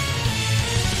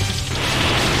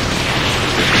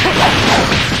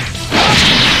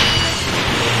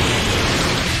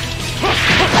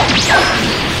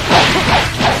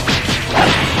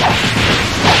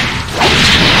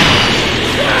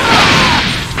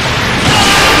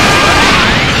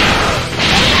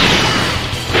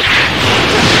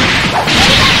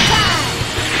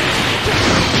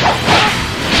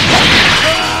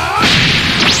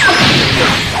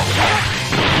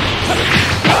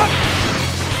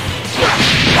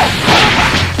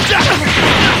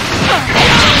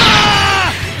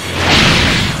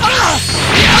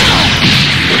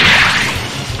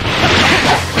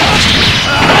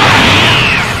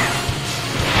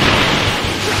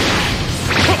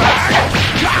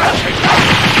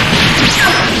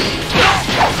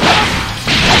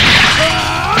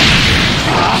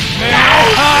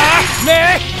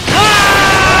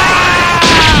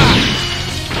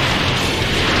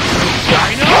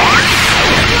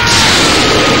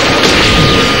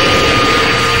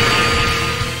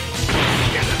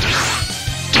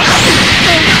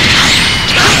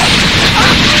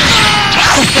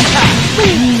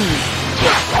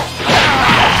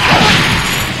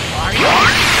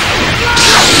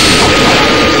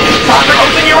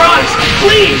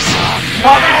 Please!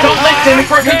 Father, don't let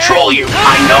Demigra control you!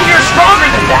 I know you're stronger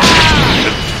than that!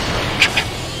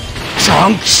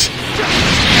 Trunks?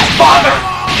 Father!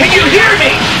 Can you hear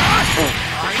me?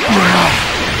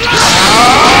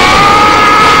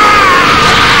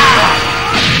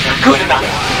 Good enough.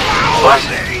 But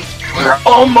we're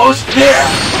almost there.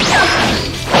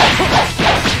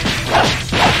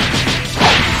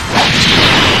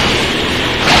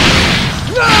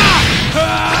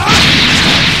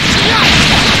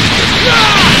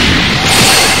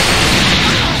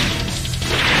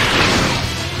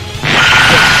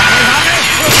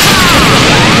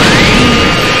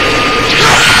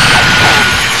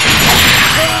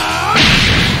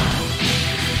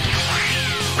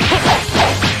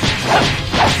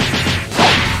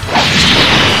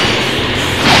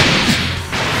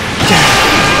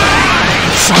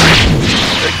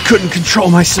 Couldn't control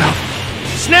myself.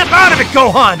 Snap out of it,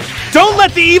 Gohan! Don't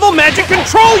let the evil magic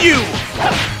control you!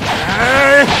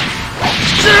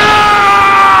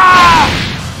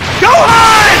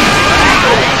 Gohan!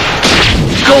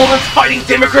 Gohan's fighting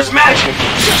Demigra's magic!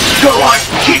 Gohan,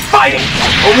 keep fighting!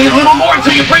 Only a little more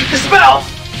until you break the spell!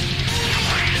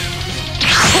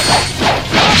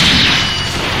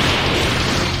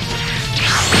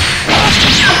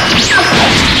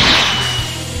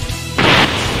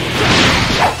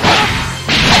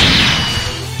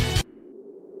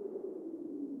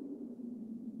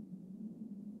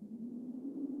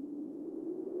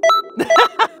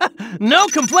 No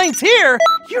complaints here!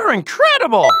 You're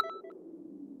incredible!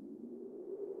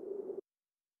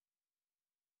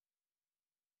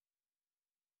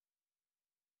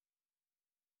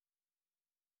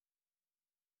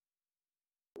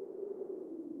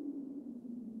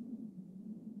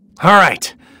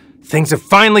 Alright, things have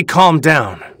finally calmed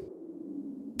down.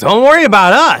 Don't worry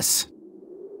about us!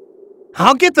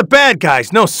 I'll get the bad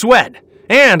guys, no sweat.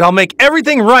 And I'll make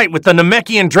everything right with the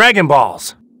Namekian Dragon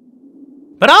Balls.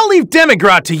 But I'll leave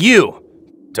Demigrod to you.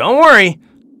 Don't worry,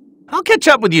 I'll catch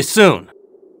up with you soon.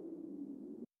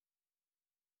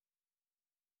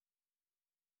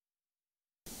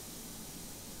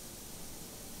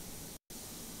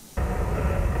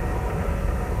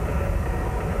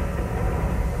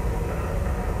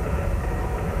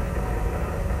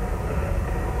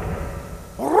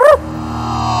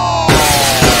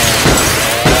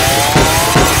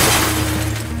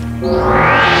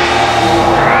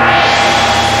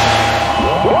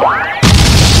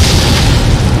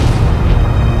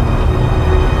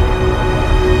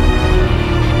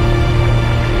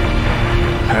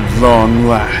 At long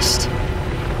last,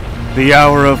 the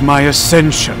hour of my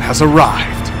ascension has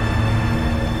arrived.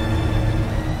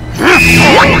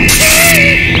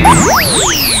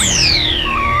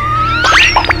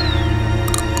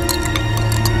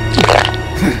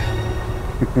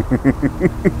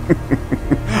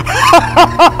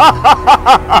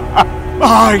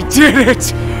 I did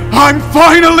it! I'm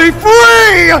finally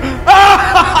free!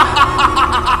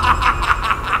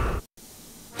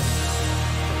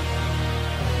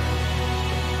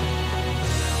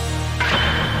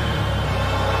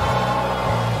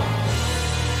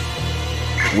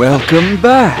 Welcome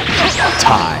back,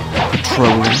 Time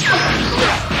Patroller.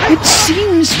 It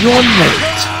seems you're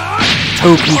late.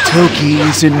 Toki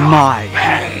is in my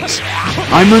hands.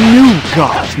 I'm a new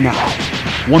god now,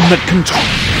 one that controls.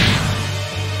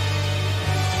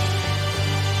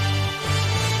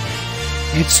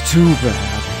 It's too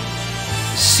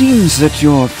bad. Seems that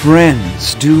your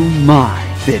friends do my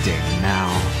bidding now.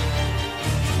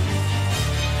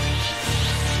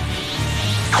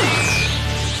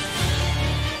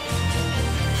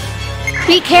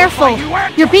 Be careful!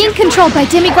 You're being controlled by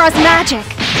Demigrod's magic!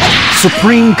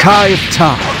 Supreme Kai of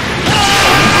Time.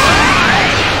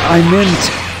 I meant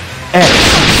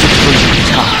Supreme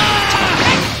Kai.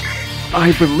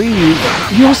 I believe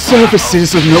your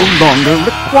services are no longer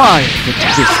required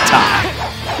at this time.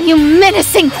 You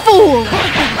menacing fool!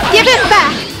 Give it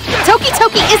back! Toki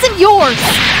isn't yours!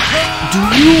 Do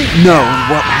you know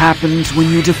what happens when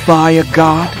you defy a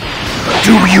god?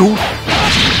 Do you?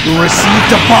 You receive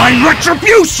divine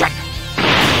retribution!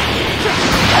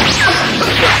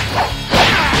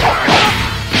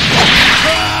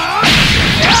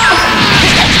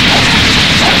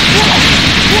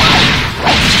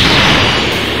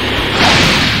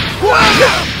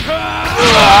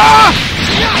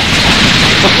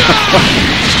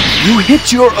 You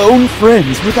hit your own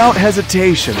friends without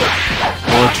hesitation.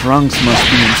 Poor Trunks must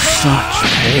be in such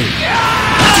pain.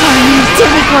 Darn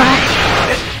Demigrod!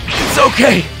 It's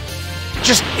okay.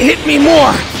 Just hit me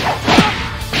more.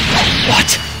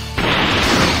 What?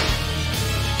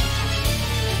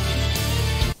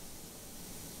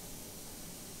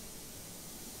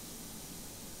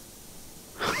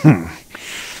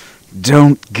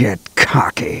 Don't get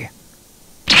cocky.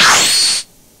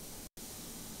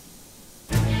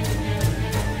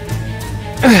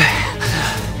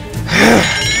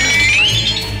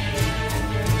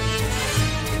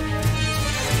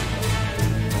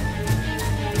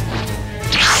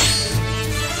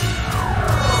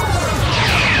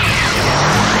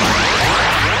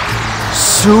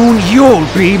 Soon you'll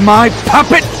be my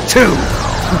puppet too!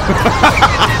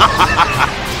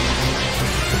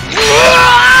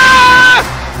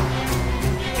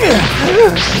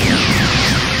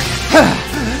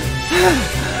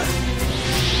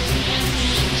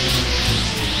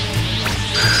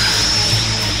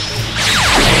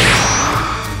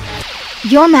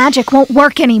 Your magic won't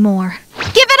work anymore.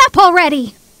 Give it up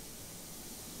already!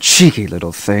 Cheeky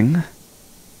little thing.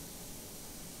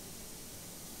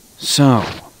 So,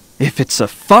 if it's a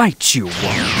fight you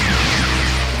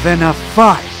want, then a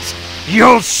fight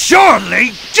you'll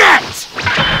surely get!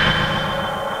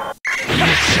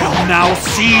 You shall now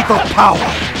see the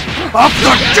power of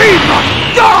the Demon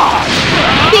God!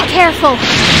 Be careful!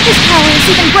 His power is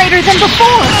even greater than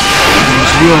before!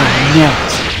 And you're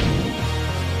not.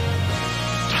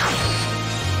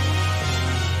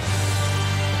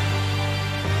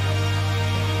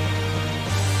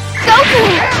 Goku!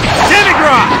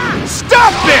 Demigrod!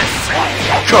 Stop this!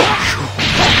 Goku!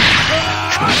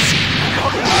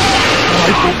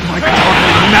 I hope my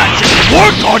godly magic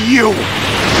work on you!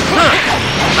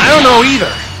 I don't know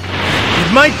either.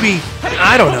 It might be,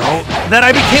 I don't know, that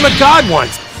I became a god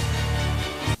once.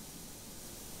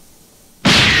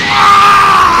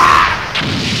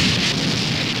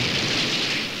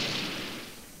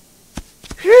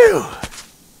 Phew!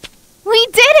 We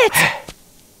did it!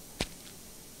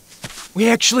 We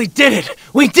actually did it!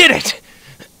 We did it!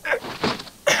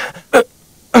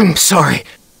 I'm sorry.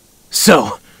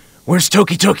 So, where's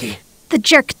Toki Toki? The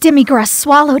jerk Demigra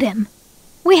swallowed him.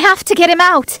 We have to get him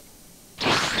out.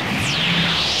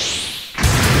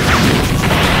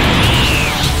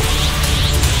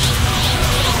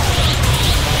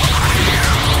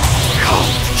 How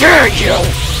dare you!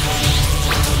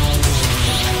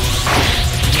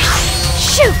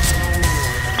 Shoot!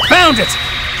 Found it!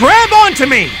 Grab onto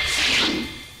me!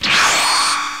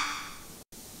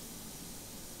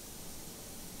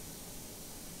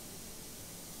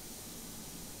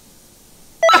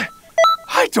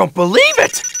 I don't believe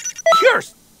it! You're...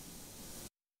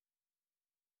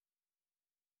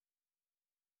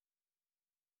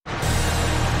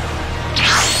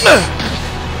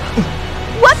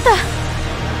 What the...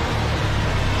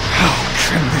 How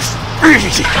can this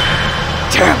be?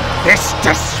 Damn this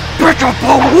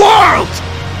despicable world!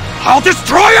 I'll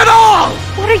destroy it all!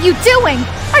 What are you doing?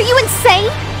 Are you insane?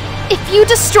 If you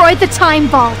destroy the time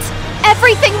vault,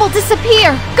 everything will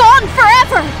disappear, gone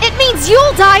forever! It means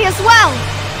you'll die as well!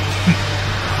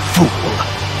 Fool,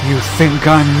 you think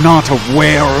I'm not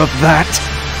aware of that?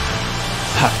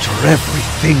 After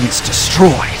everything is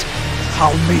destroyed,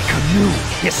 I'll make a new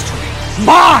history.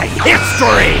 My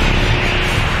history!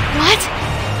 What?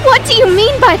 What do you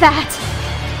mean by that?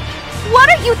 What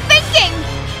are you thinking?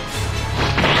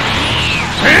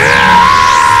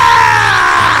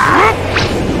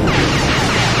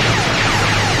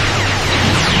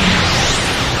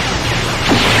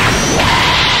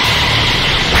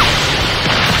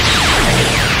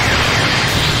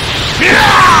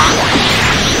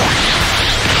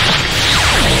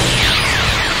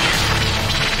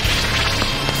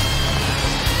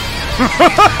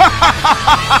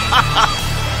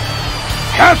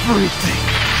 Everything!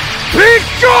 Be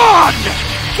gone!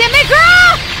 Demigra!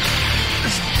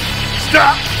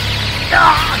 Stop!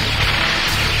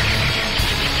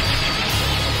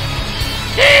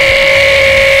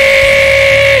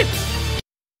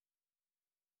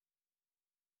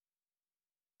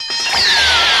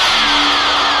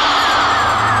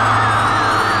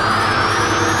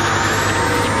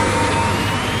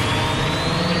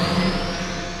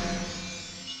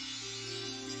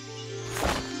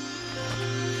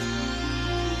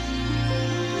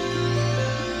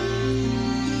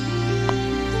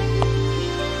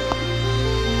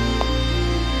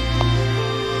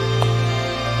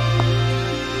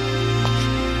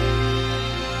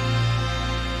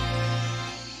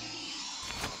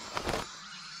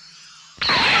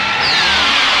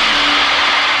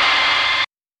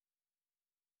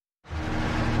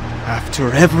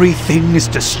 After everything is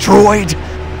destroyed,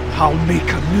 I'll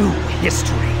make a new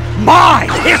history. My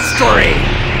history!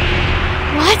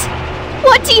 What?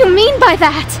 What do you mean by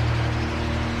that?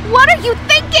 What are you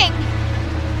thinking?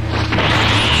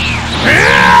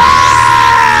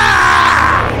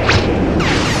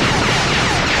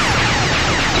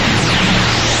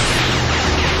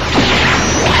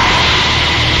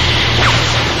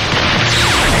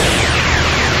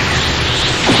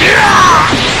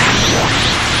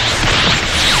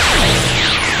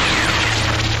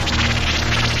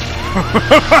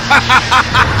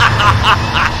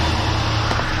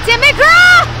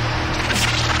 Demigra!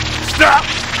 Stop!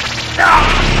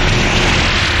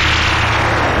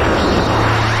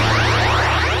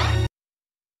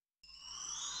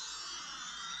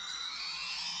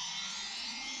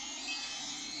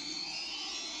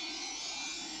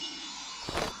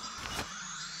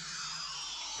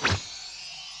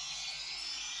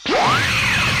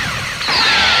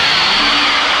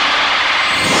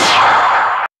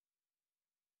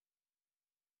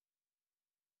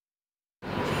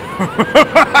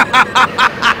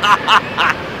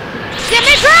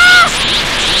 Demigra!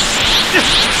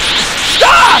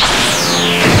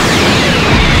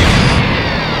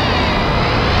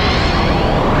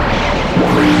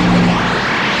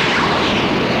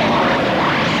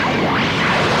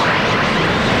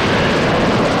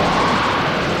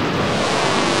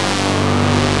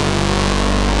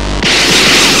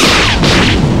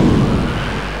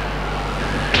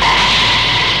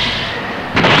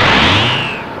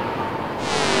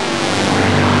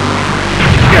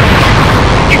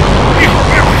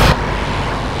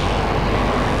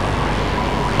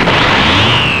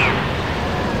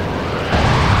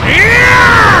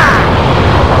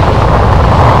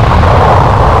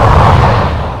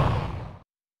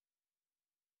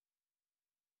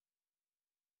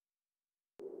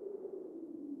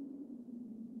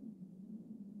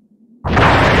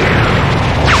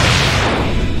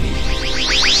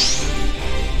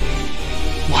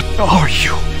 are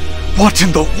you? What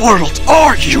in the world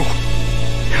are you?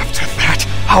 After that,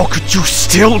 how could you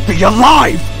still be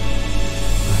alive?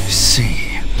 I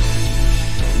see.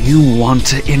 You want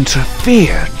to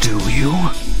interfere, do you?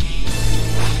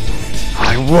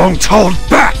 I won't hold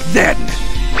back then!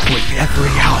 With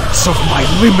every ounce of my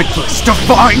limitless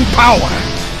divine power!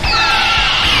 I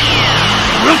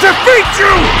will defeat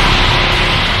you!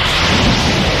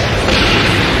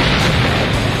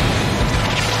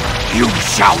 You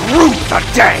shall rue the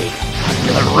day! I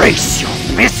will erase your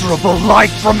miserable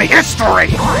life from history!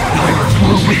 I'm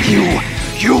through with you!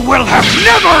 You will have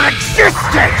never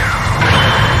existed!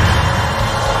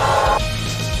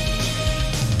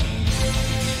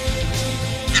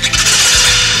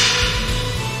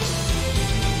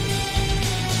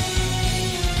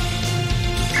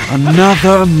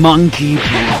 Another monkey brute.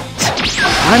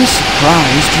 I'm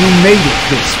surprised you made it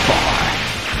this far.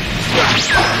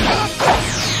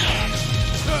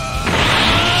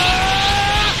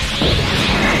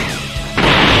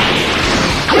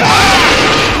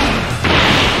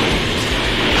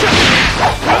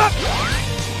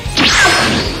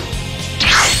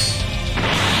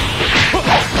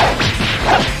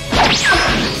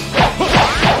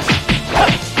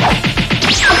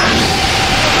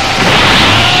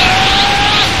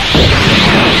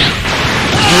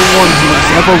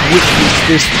 Ever witnessed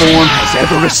this form has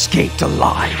ever escaped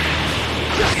alive.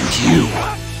 And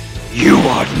you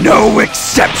are no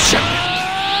exception.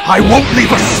 I won't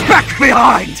leave a speck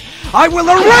behind. I will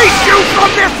erase you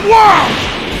from this world!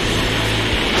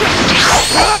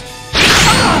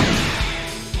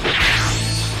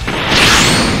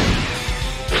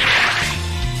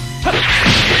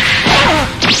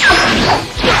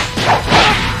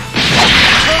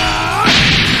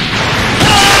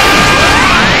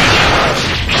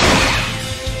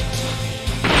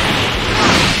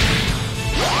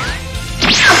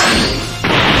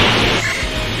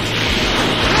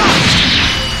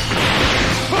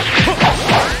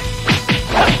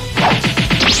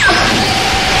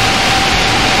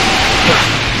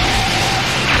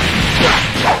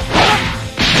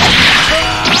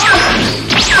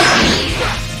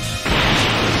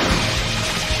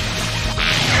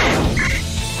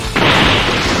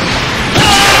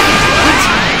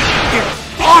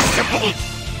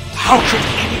 How could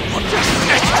anyone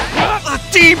resist the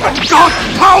demon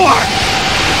god's power?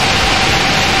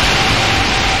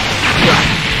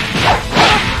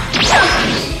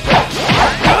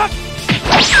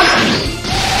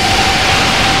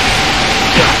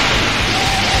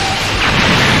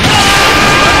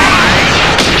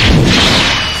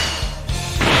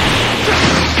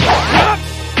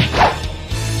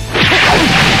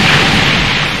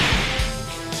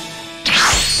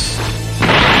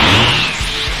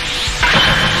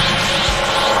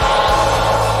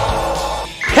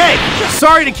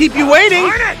 Sorry to keep you waiting.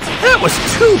 That was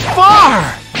too far.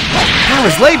 I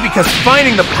was late because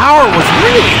finding the power was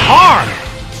really hard.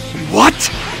 What?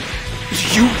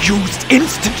 You used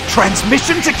instant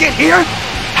transmission to get here?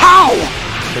 How?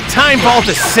 The time vault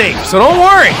is safe, so don't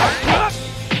worry.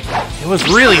 It was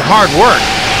really hard work.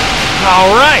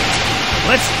 All right,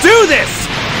 let's do this.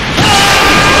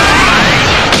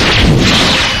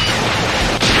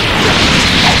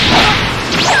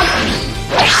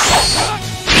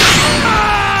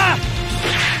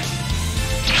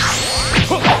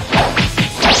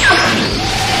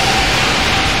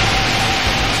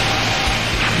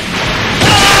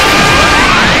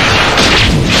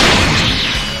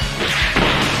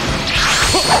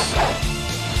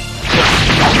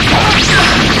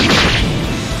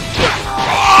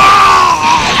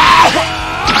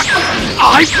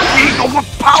 I'm being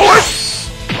overpowered?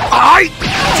 I,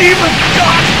 demon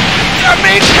god,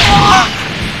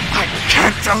 I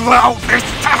can't allow this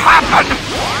to happen!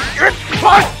 It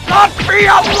must not be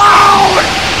allowed!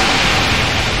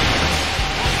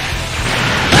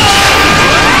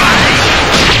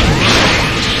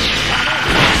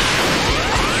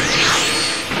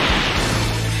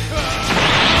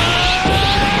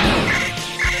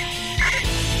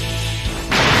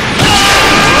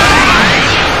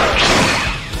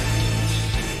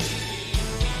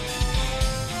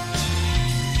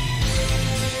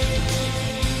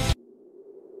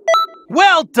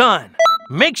 Well done!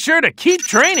 Make sure to keep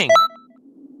training!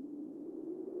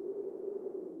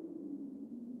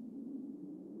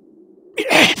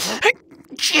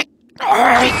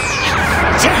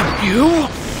 Damn you!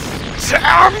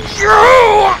 Damn you!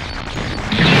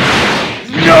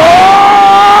 No!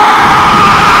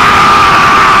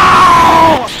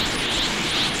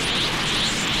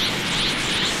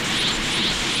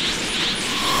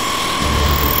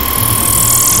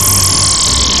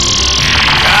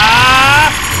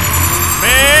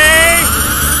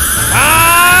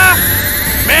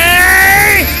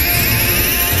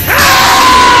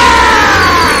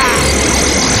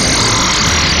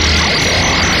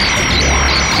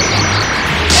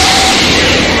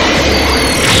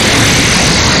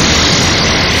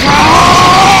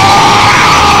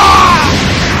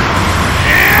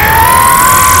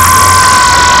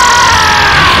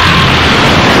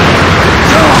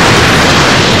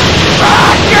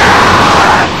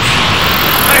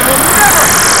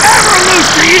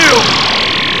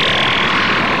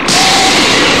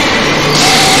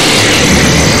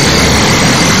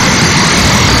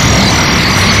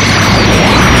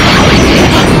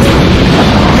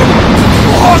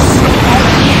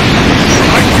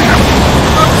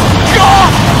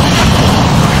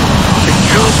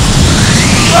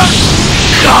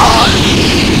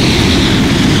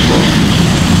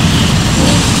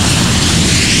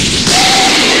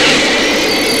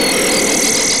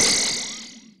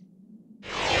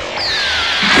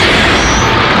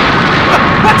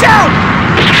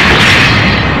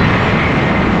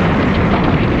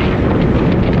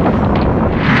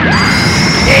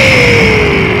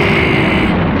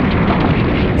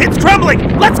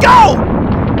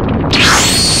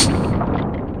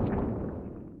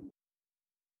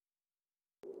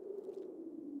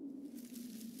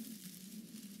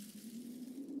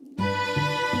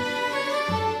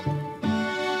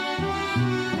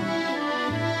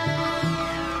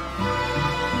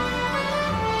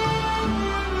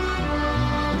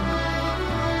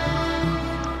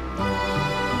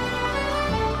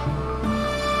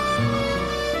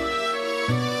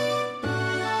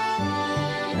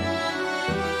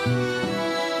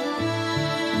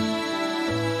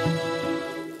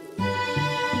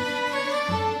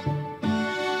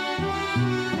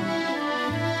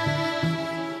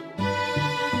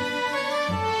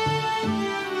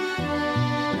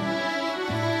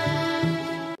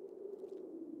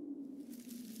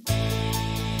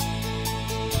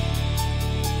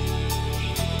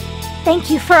 Thank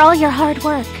you for all your hard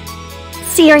work.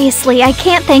 Seriously, I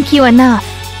can't thank you enough.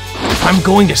 If I'm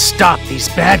going to stop these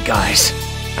bad guys,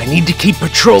 I need to keep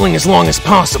patrolling as long as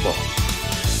possible.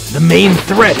 The main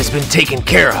threat has been taken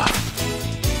care of.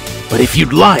 But if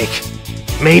you'd like,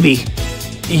 maybe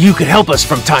you could help us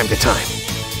from time to time.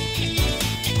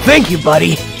 Thank you,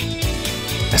 buddy.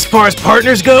 As far as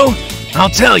partners go, I'll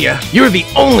tell you, you're the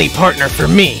only partner for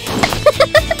me.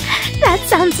 That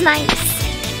sounds nice.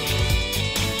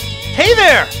 Hey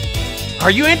there! Are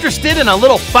you interested in a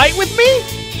little fight with me?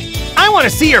 I want to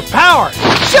see your power!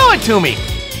 Show it to me!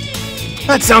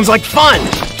 That sounds like fun!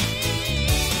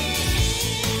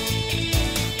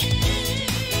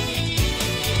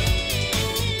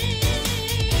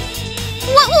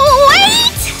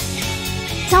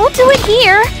 Wait! Don't do it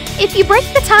here. If you break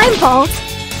the time vault,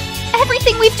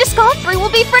 everything we've just gone through will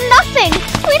be for nothing.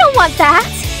 We don't want that.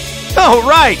 Oh,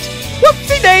 right!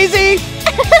 Whoopsie daisy!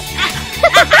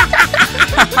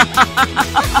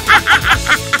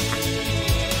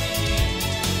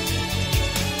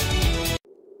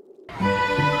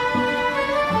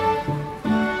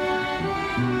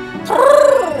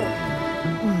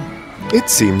 It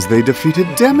seems they defeated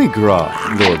Demigra,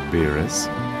 Lord Beerus.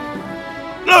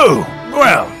 Oh,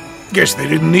 well, guess they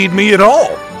didn't need me at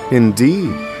all.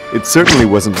 Indeed. It certainly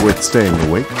wasn't worth staying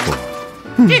awake for.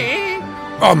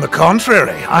 On the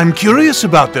contrary, I'm curious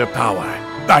about their power.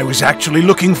 I was actually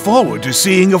looking forward to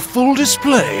seeing a full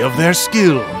display of their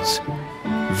skills.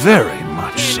 Very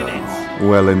much so.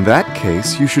 Well, in that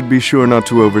case, you should be sure not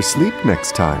to oversleep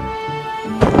next time.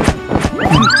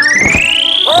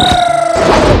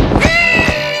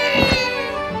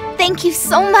 Thank you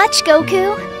so much,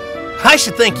 Goku. I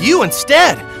should thank you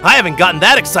instead. I haven't gotten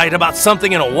that excited about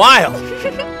something in a while.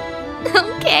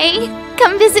 Okay,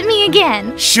 come visit me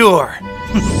again. Sure.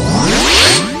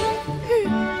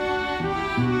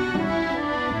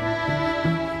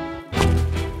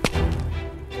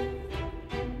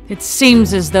 It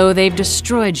seems as though they've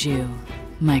destroyed you,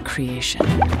 my creation.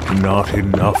 Not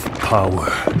enough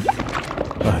power.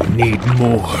 I need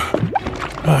more.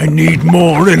 I need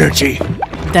more energy.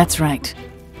 That's right.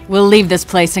 We'll leave this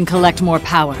place and collect more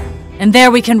power. And there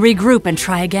we can regroup and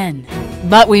try again.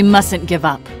 But we mustn't give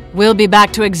up. We'll be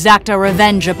back to exact our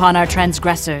revenge upon our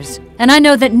transgressors. And I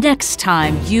know that next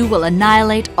time you will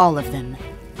annihilate all of them.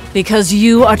 Because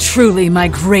you are truly my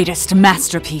greatest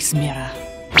masterpiece, Mira.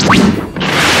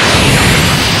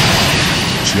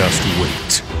 Just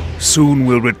wait. Soon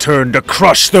we'll return to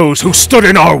crush those who stood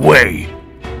in our way.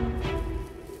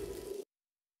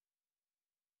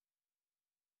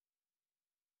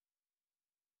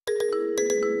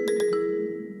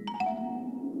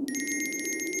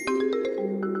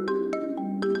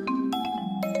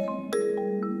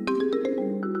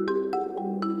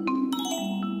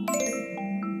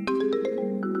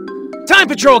 Time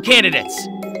Patrol candidates!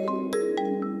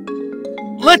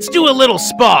 Let's do a little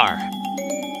spar.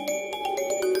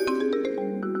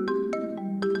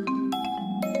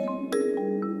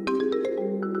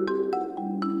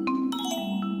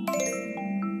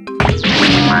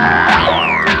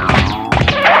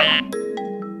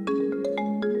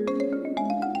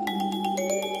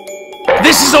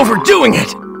 This is overdoing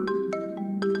it!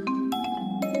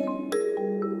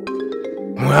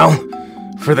 Well,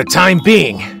 for the time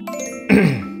being,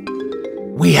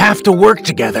 we have to work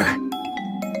together.